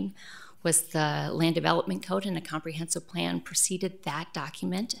 1999 was the Land Development Code, and a comprehensive plan preceded that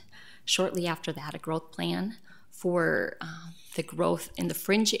document. Shortly after that, a growth plan for the growth in the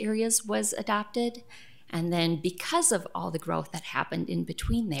fringe areas was adopted. And then because of all the growth that happened in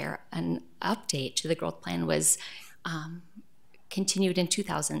between there, an update to the growth plan was continued in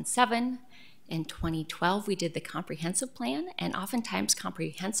 2007. In 2012, we did the comprehensive plan, and oftentimes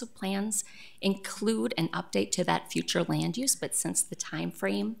comprehensive plans include an update to that future land use, but since the time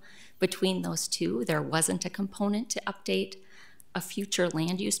frame between those two, there wasn't a component to update a future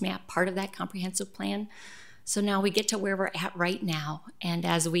land use map, part of that comprehensive plan. So now we get to where we're at right now, and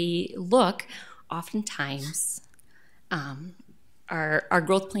as we look, oftentimes our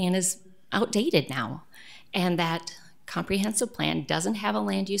growth plan is outdated now, and that comprehensive plan doesn't have a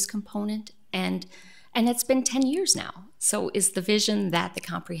land use component, and it's been 10 years now. So is the vision that the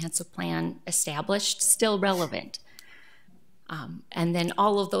comprehensive plan established still relevant? And then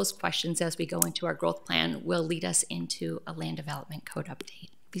all of those questions as we go into our growth plan will lead us into a land development code update.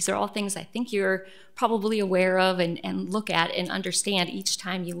 These are all things I think you're probably aware of and look at and understand each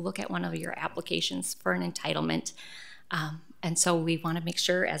time you look at one of your applications for an entitlement. And so we want to make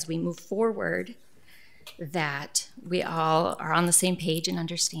sure as we move forward that we all are on the same page and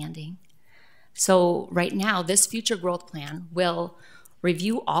understanding. So right now, this future growth plan will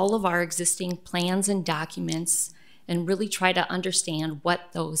review all of our existing plans and documents and really try to understand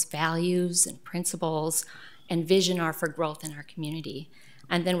what those values and principles and vision are for growth in our community.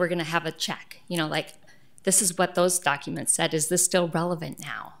 And then we're going to have a check, like, this is what those documents said. Is this still relevant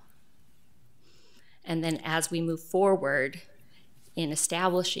now? And then as we move forward in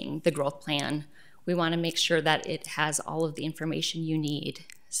establishing the growth plan, we want to make sure that it has all of the information you need.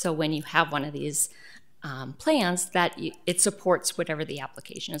 So when you have one of these plans, that it supports whatever the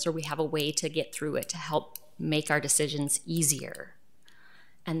application is, or we have a way to get through it to help make our decisions easier.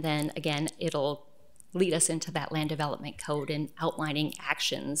 And then again, it'll lead us into that land development code and outlining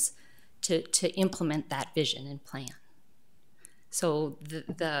actions to implement that vision and plan. So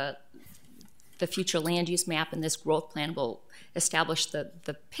the future land use map and this growth plan will establish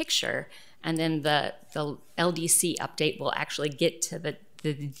the picture, and then the LDC update will actually get to the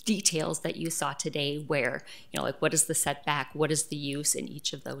details that you saw today, where, like, what is the setback, what is the use in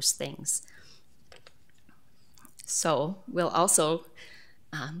each of those things. So we'll also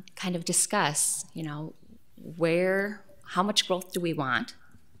kind of discuss, how much growth do we want?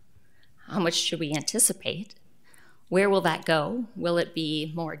 How much should we anticipate? Where will that go? Will it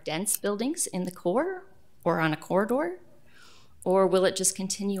be more dense buildings in the core or on a corridor? Or will it just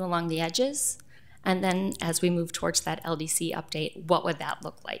continue along the edges? And then as we move towards that LDC update, what would that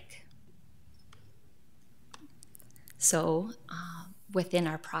look like? So within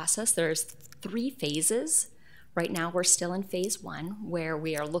our process, there's 3 phases. Right now, we're still in phase 1, where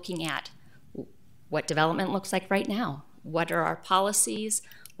we are looking at what development looks like right now. What are our policies?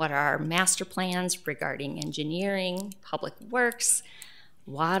 What are our master plans regarding engineering, public works,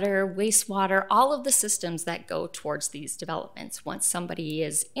 water, wastewater, all of the systems that go towards these developments. Once somebody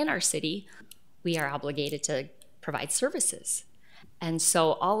is in our city, we are obligated to provide services. And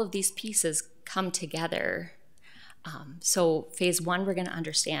so all of these pieces come together. So phase one, we're going to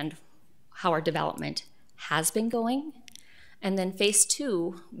understand how our development has been going. And then phase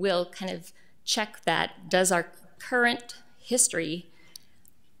two, we'll kind of check that, does our current history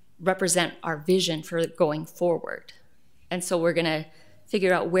represent our vision for going forward? And so we're going to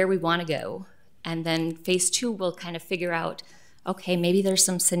figure out where we want to go. And then phase two, we'll kind of figure out, okay, maybe there's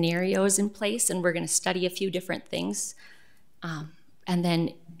some scenarios in place and we're going to study a few different things. And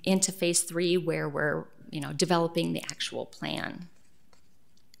then into phase three, where we're developing the actual plan.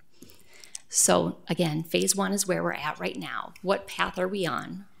 So again, phase one is where we're at right now. What path are we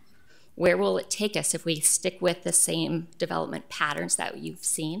on? Where will it take us if we stick with the same development patterns that you've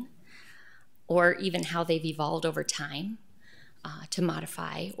seen? Or even how they've evolved over time to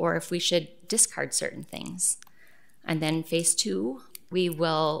modify, or if we should discard certain things. And then phase two, we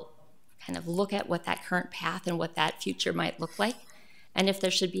will kind of look at what that current path and what that future might look like, and if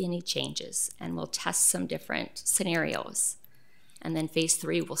there should be any changes, and we'll test some different scenarios. And then phase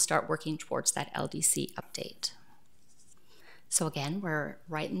three, we'll start working towards that LDC update. So again, we're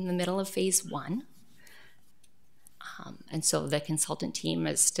right in the middle of phase one. And so the consultant team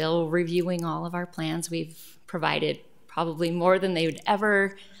is still reviewing all of our plans. We've provided probably more than they would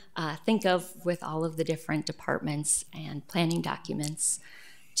ever think of with all of the different departments and planning documents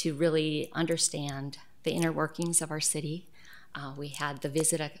to really understand the inner workings of our city. We had the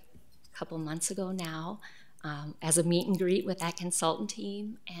visit a couple months ago now as a meet and greet with that consultant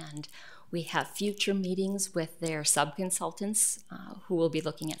team, and we have future meetings with their sub-consultants who will be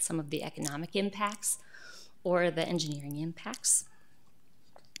looking at some of the economic impacts or the engineering impacts.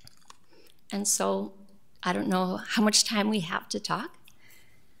 And so I don't know how much time we have to talk,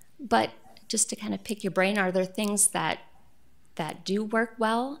 but just to kind of pick your brain, are there things that do work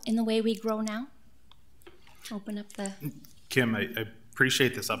well in the way we grow now? Open up the... Kim, I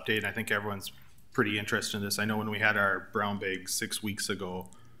appreciate this update, and I think everyone's pretty interested in this. I know when we had our brown bag 6 weeks ago,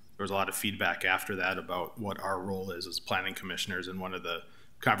 there was a lot of feedback after that about what our role is as planning commissioners, and one of the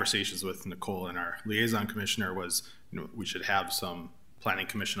conversations with Nicole and our liaison commissioner was, we should have some planning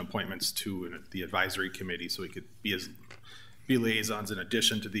commission appointments to the advisory committee so we could be liaisons in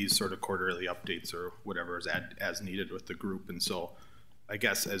addition to these sort of quarterly updates or whatever is as needed with the group. And so I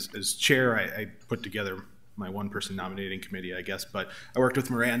guess as chair, I put together my one-person nominating committee, I guess, but I worked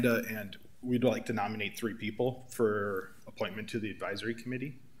with Miranda, and we'd like to nominate 3 people for appointment to the advisory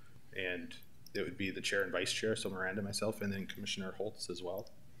committee. And it would be the chair and vice chair, so Miranda, myself, and then Commissioner Holtz as well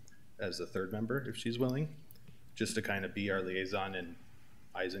as the 3rd member, if she's willing, just to kind of be our liaison and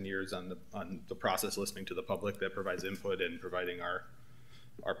eyes and ears on the process, listening to the public that provides input and providing our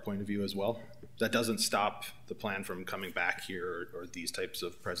point of view as well. That doesn't stop the plan from coming back here or these types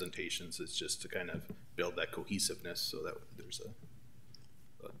of presentations. It's just to kind of build that cohesiveness so that there's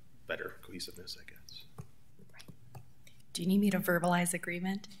a better cohesiveness, I guess. Do you need me to verbalize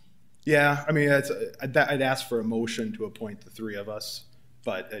agreement? Yeah, I mean, I'd ask for a motion to appoint the 3 of us,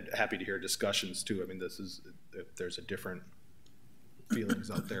 but happy to hear discussions too. I mean, this is, if there's a different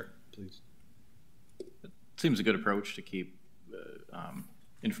feelings out there, please. It seems a good approach to keep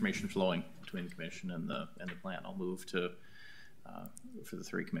information flowing between the commission and the plan. I'll move to for the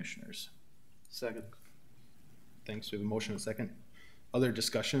 3 commissioners. Second. Thanks. We have a motion and a second. Other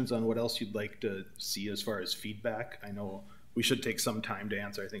discussions on what else you'd like to see as far as feedback? I know we should take some time to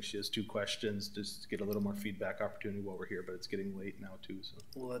answer. I think she has 2 questions, just to get a little more feedback opportunity while we're here, but it's getting late now too. So.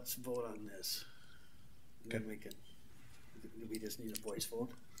 Well, let's vote on this. Okay. Then we just need a voice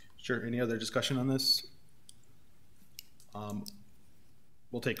vote. Sure. Any other discussion on this?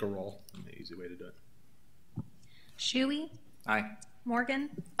 We'll take a roll. The easy way to do it. Shuey? Aye. Morgan?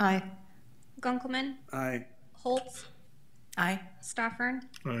 Aye. Gunkelman? Aye. Holtz? Aye. Stoffern?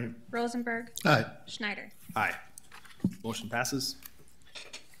 Aye. Rosenberg? Aye. Schneider? Aye. Motion passes.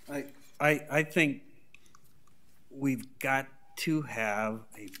 I think we've got to have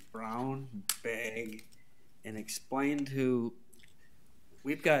a brown bag and explain to,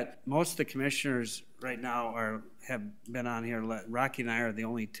 we've got, most of the commissioners right now have been on here. Rocky and I are the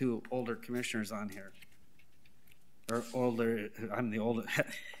only 2 older commissioners on here. Or older, I'm the older.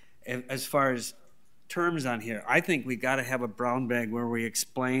 As far as terms on here, I think we got to have a brown bag where we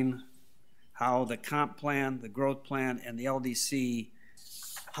explain how the comp plan, the growth plan, and the LDC,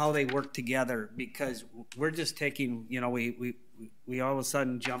 how they work together, because we're just taking, we all of a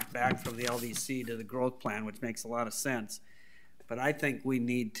sudden jump back from the LDC to the growth plan, which makes a lot of sense. But I think we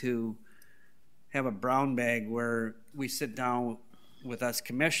need to have a brown bag where we sit down with us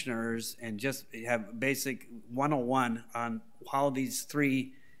commissioners and just have basic 101 on how these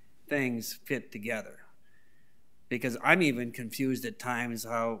 3 things fit together. because I'm even confused at times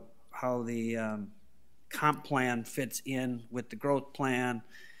how the comp plan fits in with the growth plan,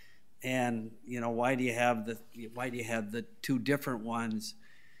 and why do you have the two different ones?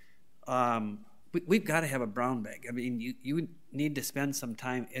 We've got to have a brown bag. I mean, you need to spend some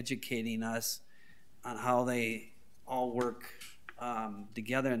time educating us on how they all work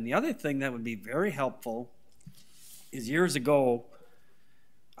together. And the other thing that would be very helpful is years ago,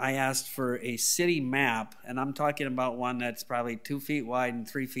 I asked for a city map, and I'm talking about one that's probably 2 feet wide and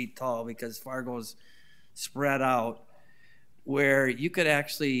 3 feet tall, because Fargo's spread out, where you could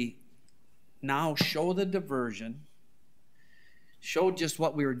actually now show the diversion, show just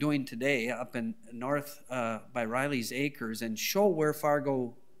what we were doing today up in north by Riley's Acres, and show where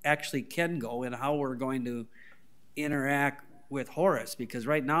Fargo actually can go and how we're going to interact with Horace, because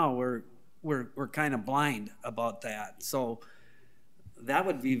right now we're kind of blind about that. So that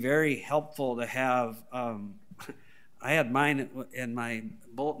would be very helpful to have. I had mine in my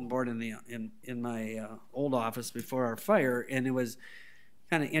bulletin board in my old office before our fire, and it was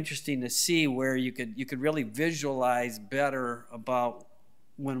kind of interesting to see where you could really visualize better about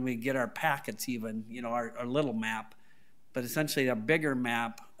when we get our packets, even our little map, but essentially a bigger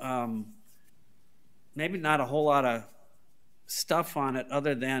map. Maybe not a whole lot of stuff on it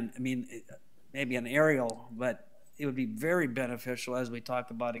other than, maybe an aerial, but it would be very beneficial as we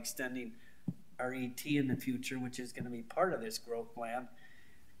talk about extending our ET in the future, which is going to be part of this growth plan.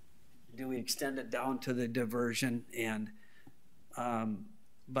 Do we extend it down to the diversion? And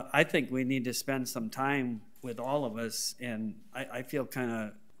but I think we need to spend some time with all of us, and I feel kind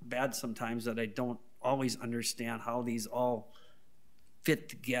of bad sometimes that I don't always understand how these all fit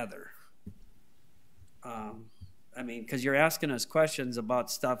together. Because you're asking us questions about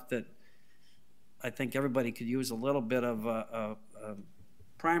stuff that I think everybody could use a little bit of a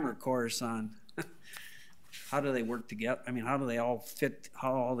primer course on. How do they work together? How do they all fit,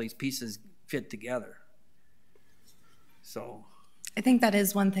 how all these pieces fit together? So I think that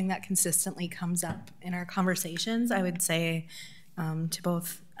is one thing that consistently comes up in our conversations. I would say to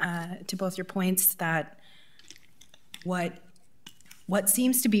both your points that what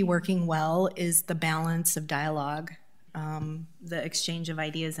seems to be working well is the balance of dialogue, the exchange of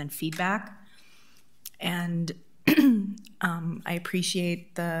ideas and feedback. And I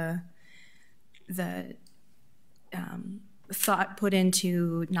appreciate the thought put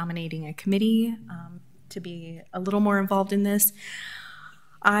into nominating a committee to be a little more involved in this.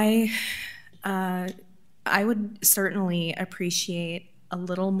 I would certainly appreciate a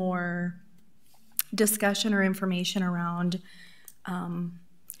little more discussion or information around in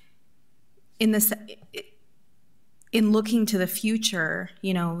looking to the future.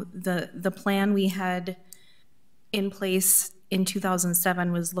 The plan we had in place in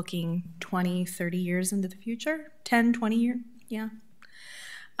 2007 was looking 20, 30 years into the future, 10, 20 years, yeah.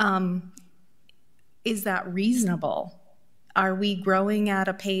 Is that reasonable? Are we growing at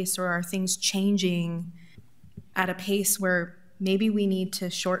a pace, or are things changing at a pace where maybe we need to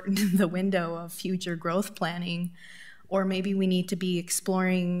shorten the window of future growth planning, or maybe we need to be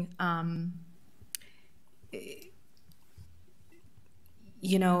exploring some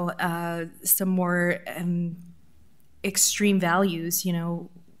more extreme values.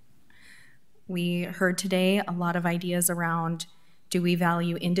 We heard today a lot of ideas around, do we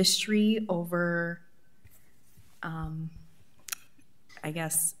value industry over,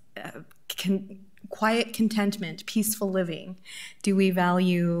 quiet contentment, peaceful living? Do we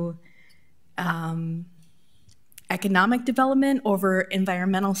value economic development over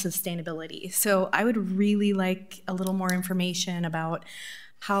environmental sustainability? So I would really like a little more information about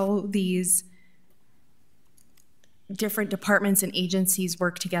how these different departments and agencies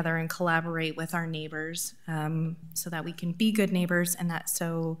work together and collaborate with our neighbors, so that we can be good neighbors, and that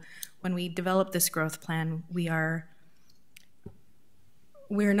so when we develop this growth plan, we're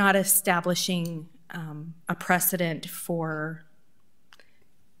not establishing a precedent for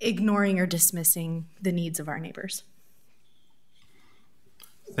ignoring or dismissing the needs of our neighbors.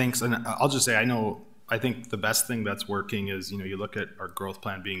 Thanks, and I'll just say, I think the best thing that's working is, you look at our growth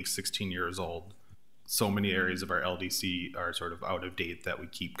plan being 16 years old. So many areas of our LDC are sort of out of date that we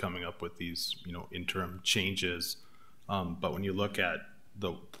keep coming up with these, interim changes. But when you look at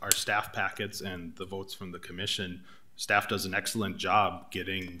our staff packets and the votes from the commission, staff does an excellent job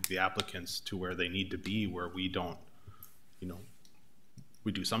getting the applicants to where they need to be, where we don't,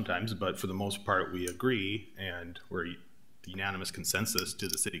 we do sometimes, but for the most part we agree, and we're unanimous consensus to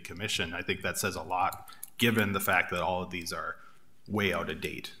the city commission. I think that says a lot, given the fact that all of these are way out of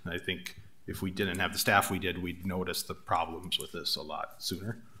date. I think if we didn't have the staff we did, we'd notice the problems with this a lot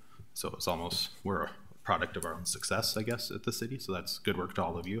sooner. So it's almost, we're product of our own success, I guess, at the city. So that's good work to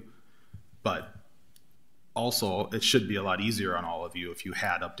all of you. But also, it should be a lot easier on all of you if you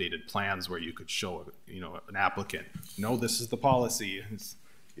had updated plans where you could show, you know, an applicant, no, this is the policy.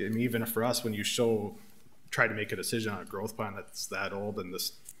 I mean, even for us, when you try to make a decision on a growth plan that's that old and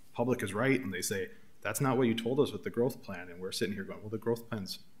this public is right, and they say, that's not what you told us with the growth plan. And we're sitting here going, well, the growth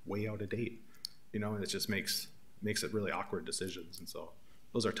plan's way out of date, you know, and it just makes it really awkward decisions. And so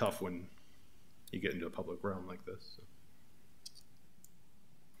those are tough when you get into a public realm like this. So.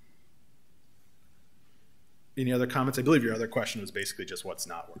 Any other comments? I believe your other question was basically just what's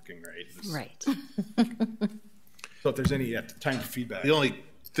not working, right? Right. So if there's any time for feedback. The only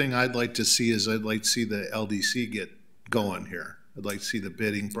thing I'd like to see is I'd like to see the LDC get going here. I'd like to see the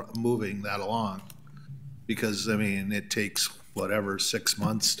bidding moving that along. Because, I mean, it takes, whatever, 6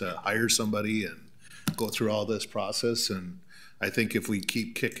 months to hire somebody and go through all this process. And I think if we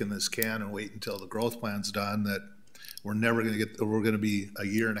keep kicking this can and wait until the growth plan's done, that we're never going to we're going to be a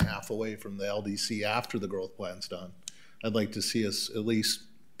year and a half away from the LDC after the growth plan's done. I'd like to see us at least,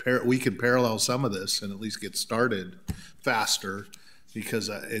 we can parallel some of this and at least get started faster, because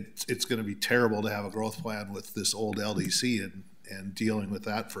it's going to be terrible to have a growth plan with this old LDC and dealing with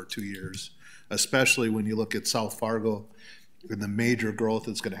that for 2 years, especially when you look at South Fargo and the major growth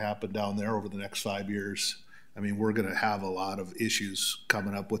that's going to happen down there over the next 5 years. I mean, we're going to have a lot of issues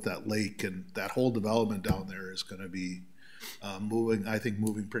coming up with that lake, and that whole development down there is going to be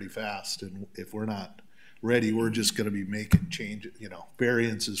moving pretty fast. And if we're not ready, we're just going to be making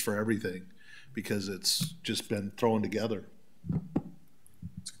variances for everything, because it's just been thrown together.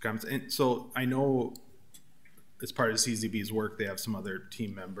 And so I know as part of CZB's work, they have some other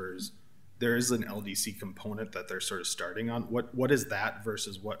team members. There is an LDC component that they're sort of starting on. What is that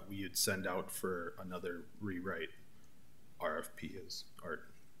versus what we would send out for another rewrite RFP is, Art?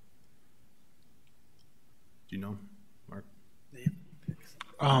 Do you know, Mark?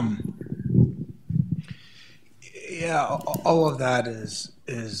 Yeah, all of that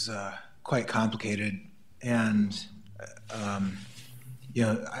is quite complicated, and you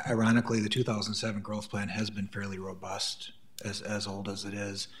know, ironically, the 2007 growth plan has been fairly robust, as old as it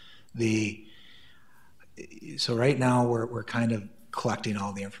is. So right now we're kind of collecting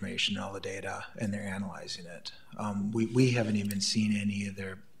all the information, all the data, and they're analyzing it. We haven't even seen any of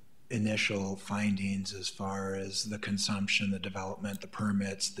their initial findings as far as the consumption, the development, the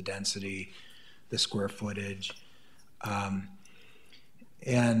permits, the density, the square footage. And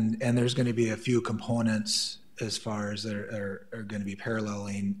there's going to be a few components as far as that are going to be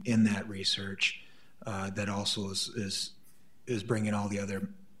paralleling in that research that also is bringing all the other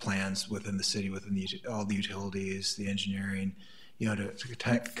plans within the city, within all the utilities, the engineering, you know, to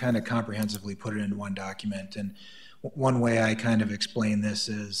kind of comprehensively put it into one document. And one way I kind of explain this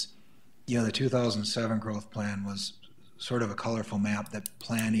is, you know, the 2007 growth plan was sort of a colorful map that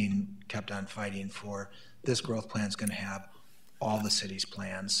planning kept on fighting for. This growth plan is going to have all the city's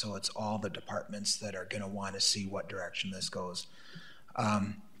plans, so it's all the departments that are going to want to see what direction this goes.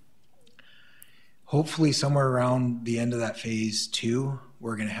 Hopefully somewhere around the end of that phase 2,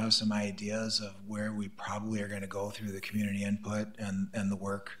 we're going to have some ideas of where we probably are going to go through the community input and the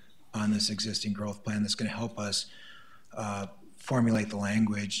work on this existing growth plan that's going to help us formulate the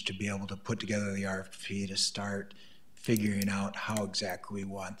language to be able to put together the RFP to start figuring out how exactly we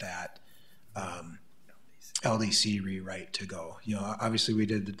want that LDC rewrite to go. You know, obviously we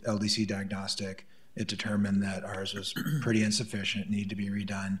did the LDC diagnostic. It determined that ours was pretty insufficient, needed to be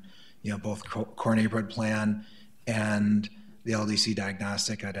redone. You know, both core neighborhood plan and the LDC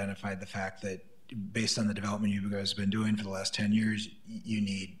diagnostic identified the fact that based on the development you guys have been doing for the last 10 years, you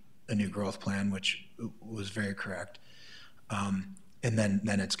need a new growth plan, which was very correct. And then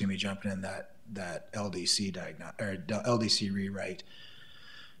it's going to be jumping in that LDC LDC rewrite.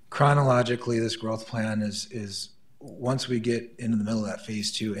 Chronologically, this growth plan is once we get into the middle of that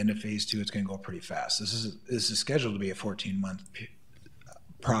phase 2, end of phase 2, it's going to go pretty fast. This is scheduled to be a 14-month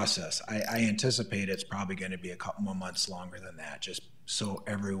process. I anticipate it's probably going to be a couple more months longer than that, just so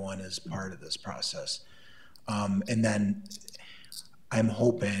everyone is part of this process. And then I'm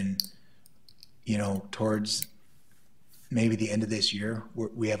hoping, you know, towards maybe the end of this year,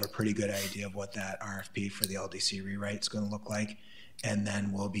 we have a pretty good idea of what that RFP for the LDC rewrite is going to look like. And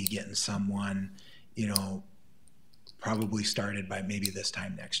then we'll be getting someone, you know, probably started by maybe this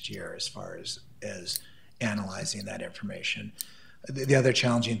time next year as far as analyzing that information. The other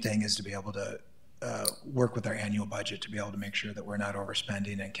challenging thing is to be able to work with our annual budget to be able to make sure that we're not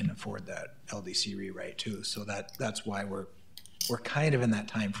overspending and can afford that LDC rewrite too. So that's why we're kind of in that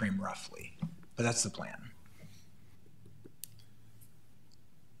time frame roughly, but that's the plan.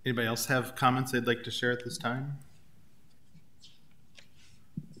 Anybody else have comments they'd like to share at this time?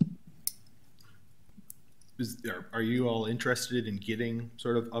 Are you all interested in getting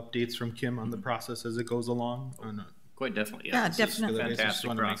sort of updates from Kim on the process as it goes along? Quite definitely, Yeah, yeah. This is definitely. a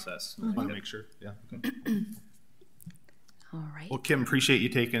fantastic process. Want to make sure, yeah. Okay. All right. Well, Kim, appreciate you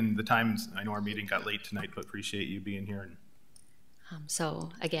taking the time. I know our meeting got late tonight, but appreciate you being here.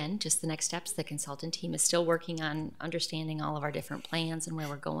 So again, just the next steps, the consultant team is still working on understanding all of our different plans and where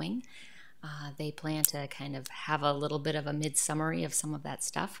we're going. They plan to kind of have a little bit of a mid-summary of some of that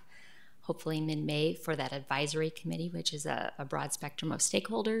stuff, hopefully mid-May for that advisory committee, which is a broad spectrum of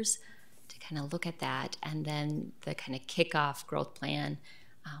stakeholders to kind of look at that. And then the kind of kickoff growth plan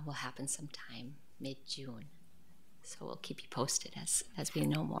will happen sometime mid-June. So we'll keep you posted as we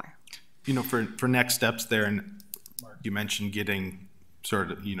know more. You know, for next steps there, and you mentioned getting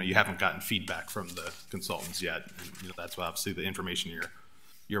sort of, you haven't gotten feedback from the consultants yet. And, that's obviously the information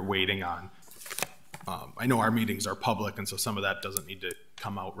you're waiting on. I know our meetings are public, and so some of that doesn't need to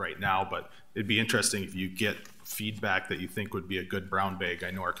come out right now, but it'd be interesting if you get feedback that you think would be a good brown bag.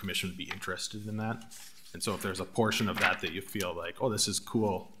 I know our commission would be interested in that. And so if there's a portion of that you feel like, oh, this is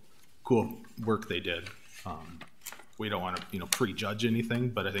cool work they did. We don't want to, prejudge anything,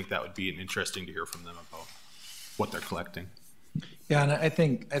 but I think that would be interesting to hear from them about what they're collecting. Yeah, and I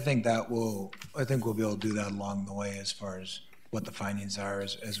think we'll be able to do that along the way as far as what the findings are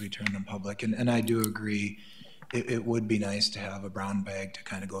as we turn them public. And I do agree, it would be nice to have a brown bag to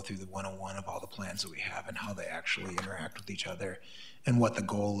kind of go through the 101 of all the plans that we have and how they actually interact with each other and what the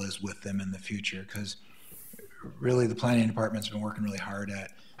goal is with them in the future. Because really the planning department's been working really hard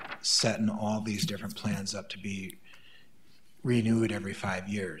at setting all these different plans up to be renewed every 5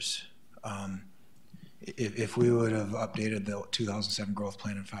 years. If we would have updated the 2007 growth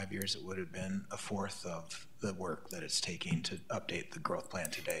plan in 5 years, it would have been a fourth of the work that it's taking to update the growth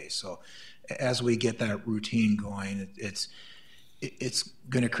plan today. So as we get that routine going, it's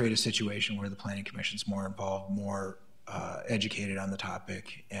going to create a situation where the planning commission's more involved, more educated on the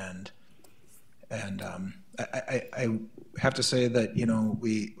topic. And I have to say that,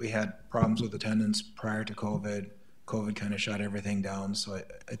 we had problems with attendance prior to COVID. COVID kind of shut everything down, so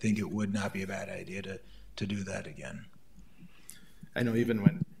I think it would not be a bad idea to do that again. I know even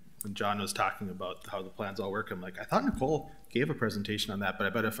when John was talking about how the plans all work, I'm like, I thought Nicole gave a presentation on that, but I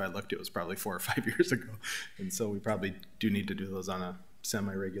bet if I looked, it was probably 4 or 5 years ago. And so we probably do need to do those on a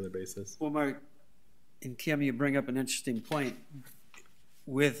semi-regular basis. Well, Mark and Kim, you bring up an interesting point.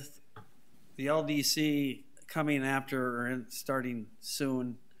 With the LDC coming after or starting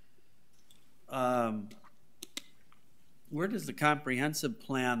soon, where does the comprehensive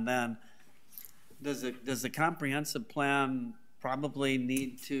plan then, does the comprehensive plan probably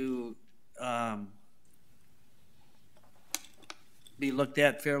need to be looked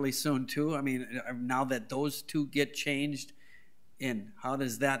at fairly soon too? I mean, now that those two get changed, and how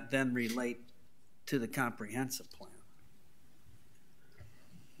does that then relate to the comprehensive plan?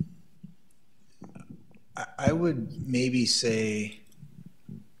 I would maybe say,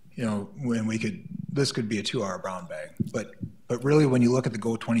 when this could be a 2-hour brown bag, but really when you look at the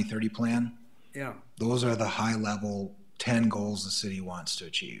Go 2030 plan, yeah, those are the high level 10 goals the city wants to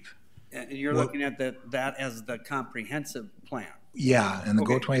achieve. And you're looking at that as the comprehensive plan. Yeah, and the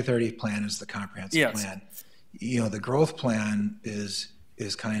Go 2030 plan is the comprehensive plan. The growth plan is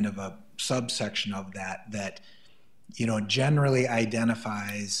kind of a subsection of that generally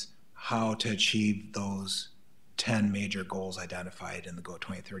identifies how to achieve those 10 major goals identified in the Go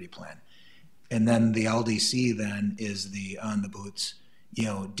 2030 plan. And then the LDC then is the on the boots,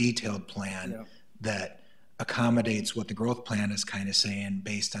 detailed plan that accommodates what the growth plan is kind of saying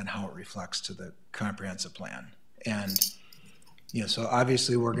based on how it reflects to the comprehensive plan. And, so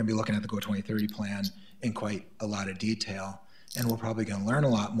obviously we're going to be looking at the Go 2030 plan in quite a lot of detail, and we're probably going to learn a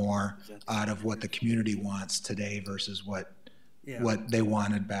lot more out of what the community wants today versus what they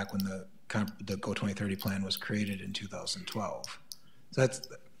wanted back when the Go 2030 plan was created in 2012. So that's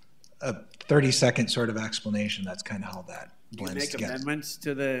a 30-second sort of explanation. That's kind of how that blends together. Do you make amendments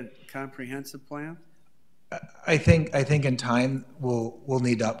to the comprehensive plan? I think in time we'll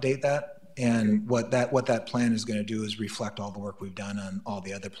need to update that, and what that plan is going to do is reflect all the work we've done on all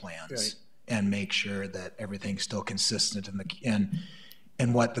the other plans, and make sure that everything's still consistent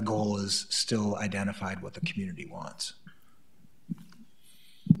and what the goal is still identified, what the community wants.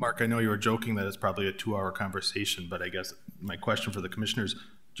 Mark, I know you were joking that it's probably a 2-hour conversation, but I guess my question for the commissioners,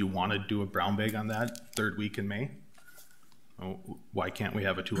 do you want to do a brown bag on that third week in May? Why can't we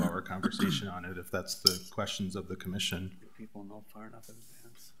have a 2-hour conversation on it if that's the questions of the commission? People know far enough in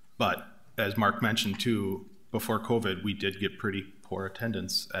advance. But as Mark mentioned too, before COVID, we did get pretty poor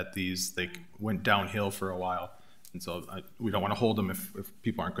attendance at these. They went downhill for a while. And so we don't want to hold them if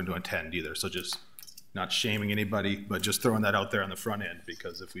people aren't going to attend either. So just not shaming anybody, but just throwing that out there on the front end,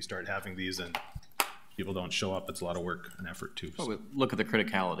 because if we start having these and people don't show up, it's a lot of work and effort too. Well, look at the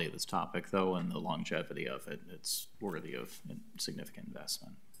criticality of this topic though, and the longevity of it. It's worthy of significant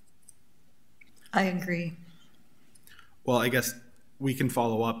investment. I agree. Well, I guess we can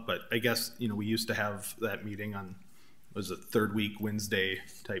follow up, but I guess, you know, we used to have that meeting on, was it third week Wednesday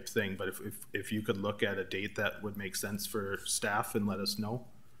type thing, but if you could look at a date that would make sense for staff and let us know,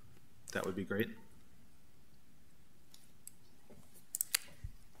 that would be great.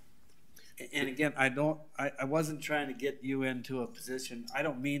 And again, I wasn't trying to get you into a position. I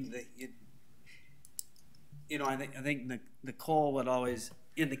don't mean that I think Nicole would always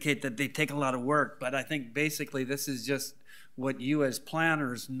indicate that they take a lot of work, but I think basically this is just what you as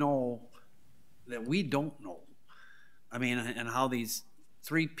planners know that we don't know. I mean, and how these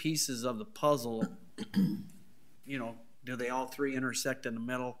three pieces of the puzzle, you know, do they all three intersect in the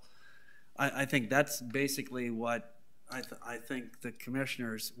middle? I think that's basically what I think the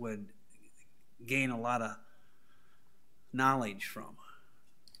commissioners would gain a lot of knowledge from.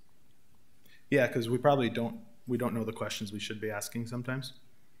 Yeah, because we probably don't know the questions we should be asking sometimes.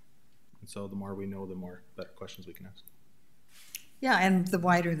 And so the more we know, the more better questions we can ask. Yeah, and the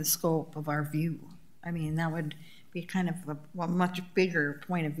wider the scope of our view. I mean, that would be kind of a much bigger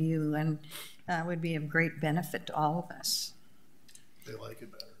point of view, and would be of great benefit to all of us. They like it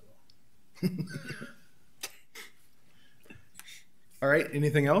better though. All right,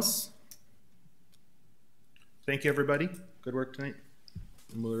 anything else? Thank you, everybody. Good work tonight.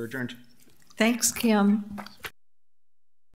 And we're adjourned. Thanks, Kim.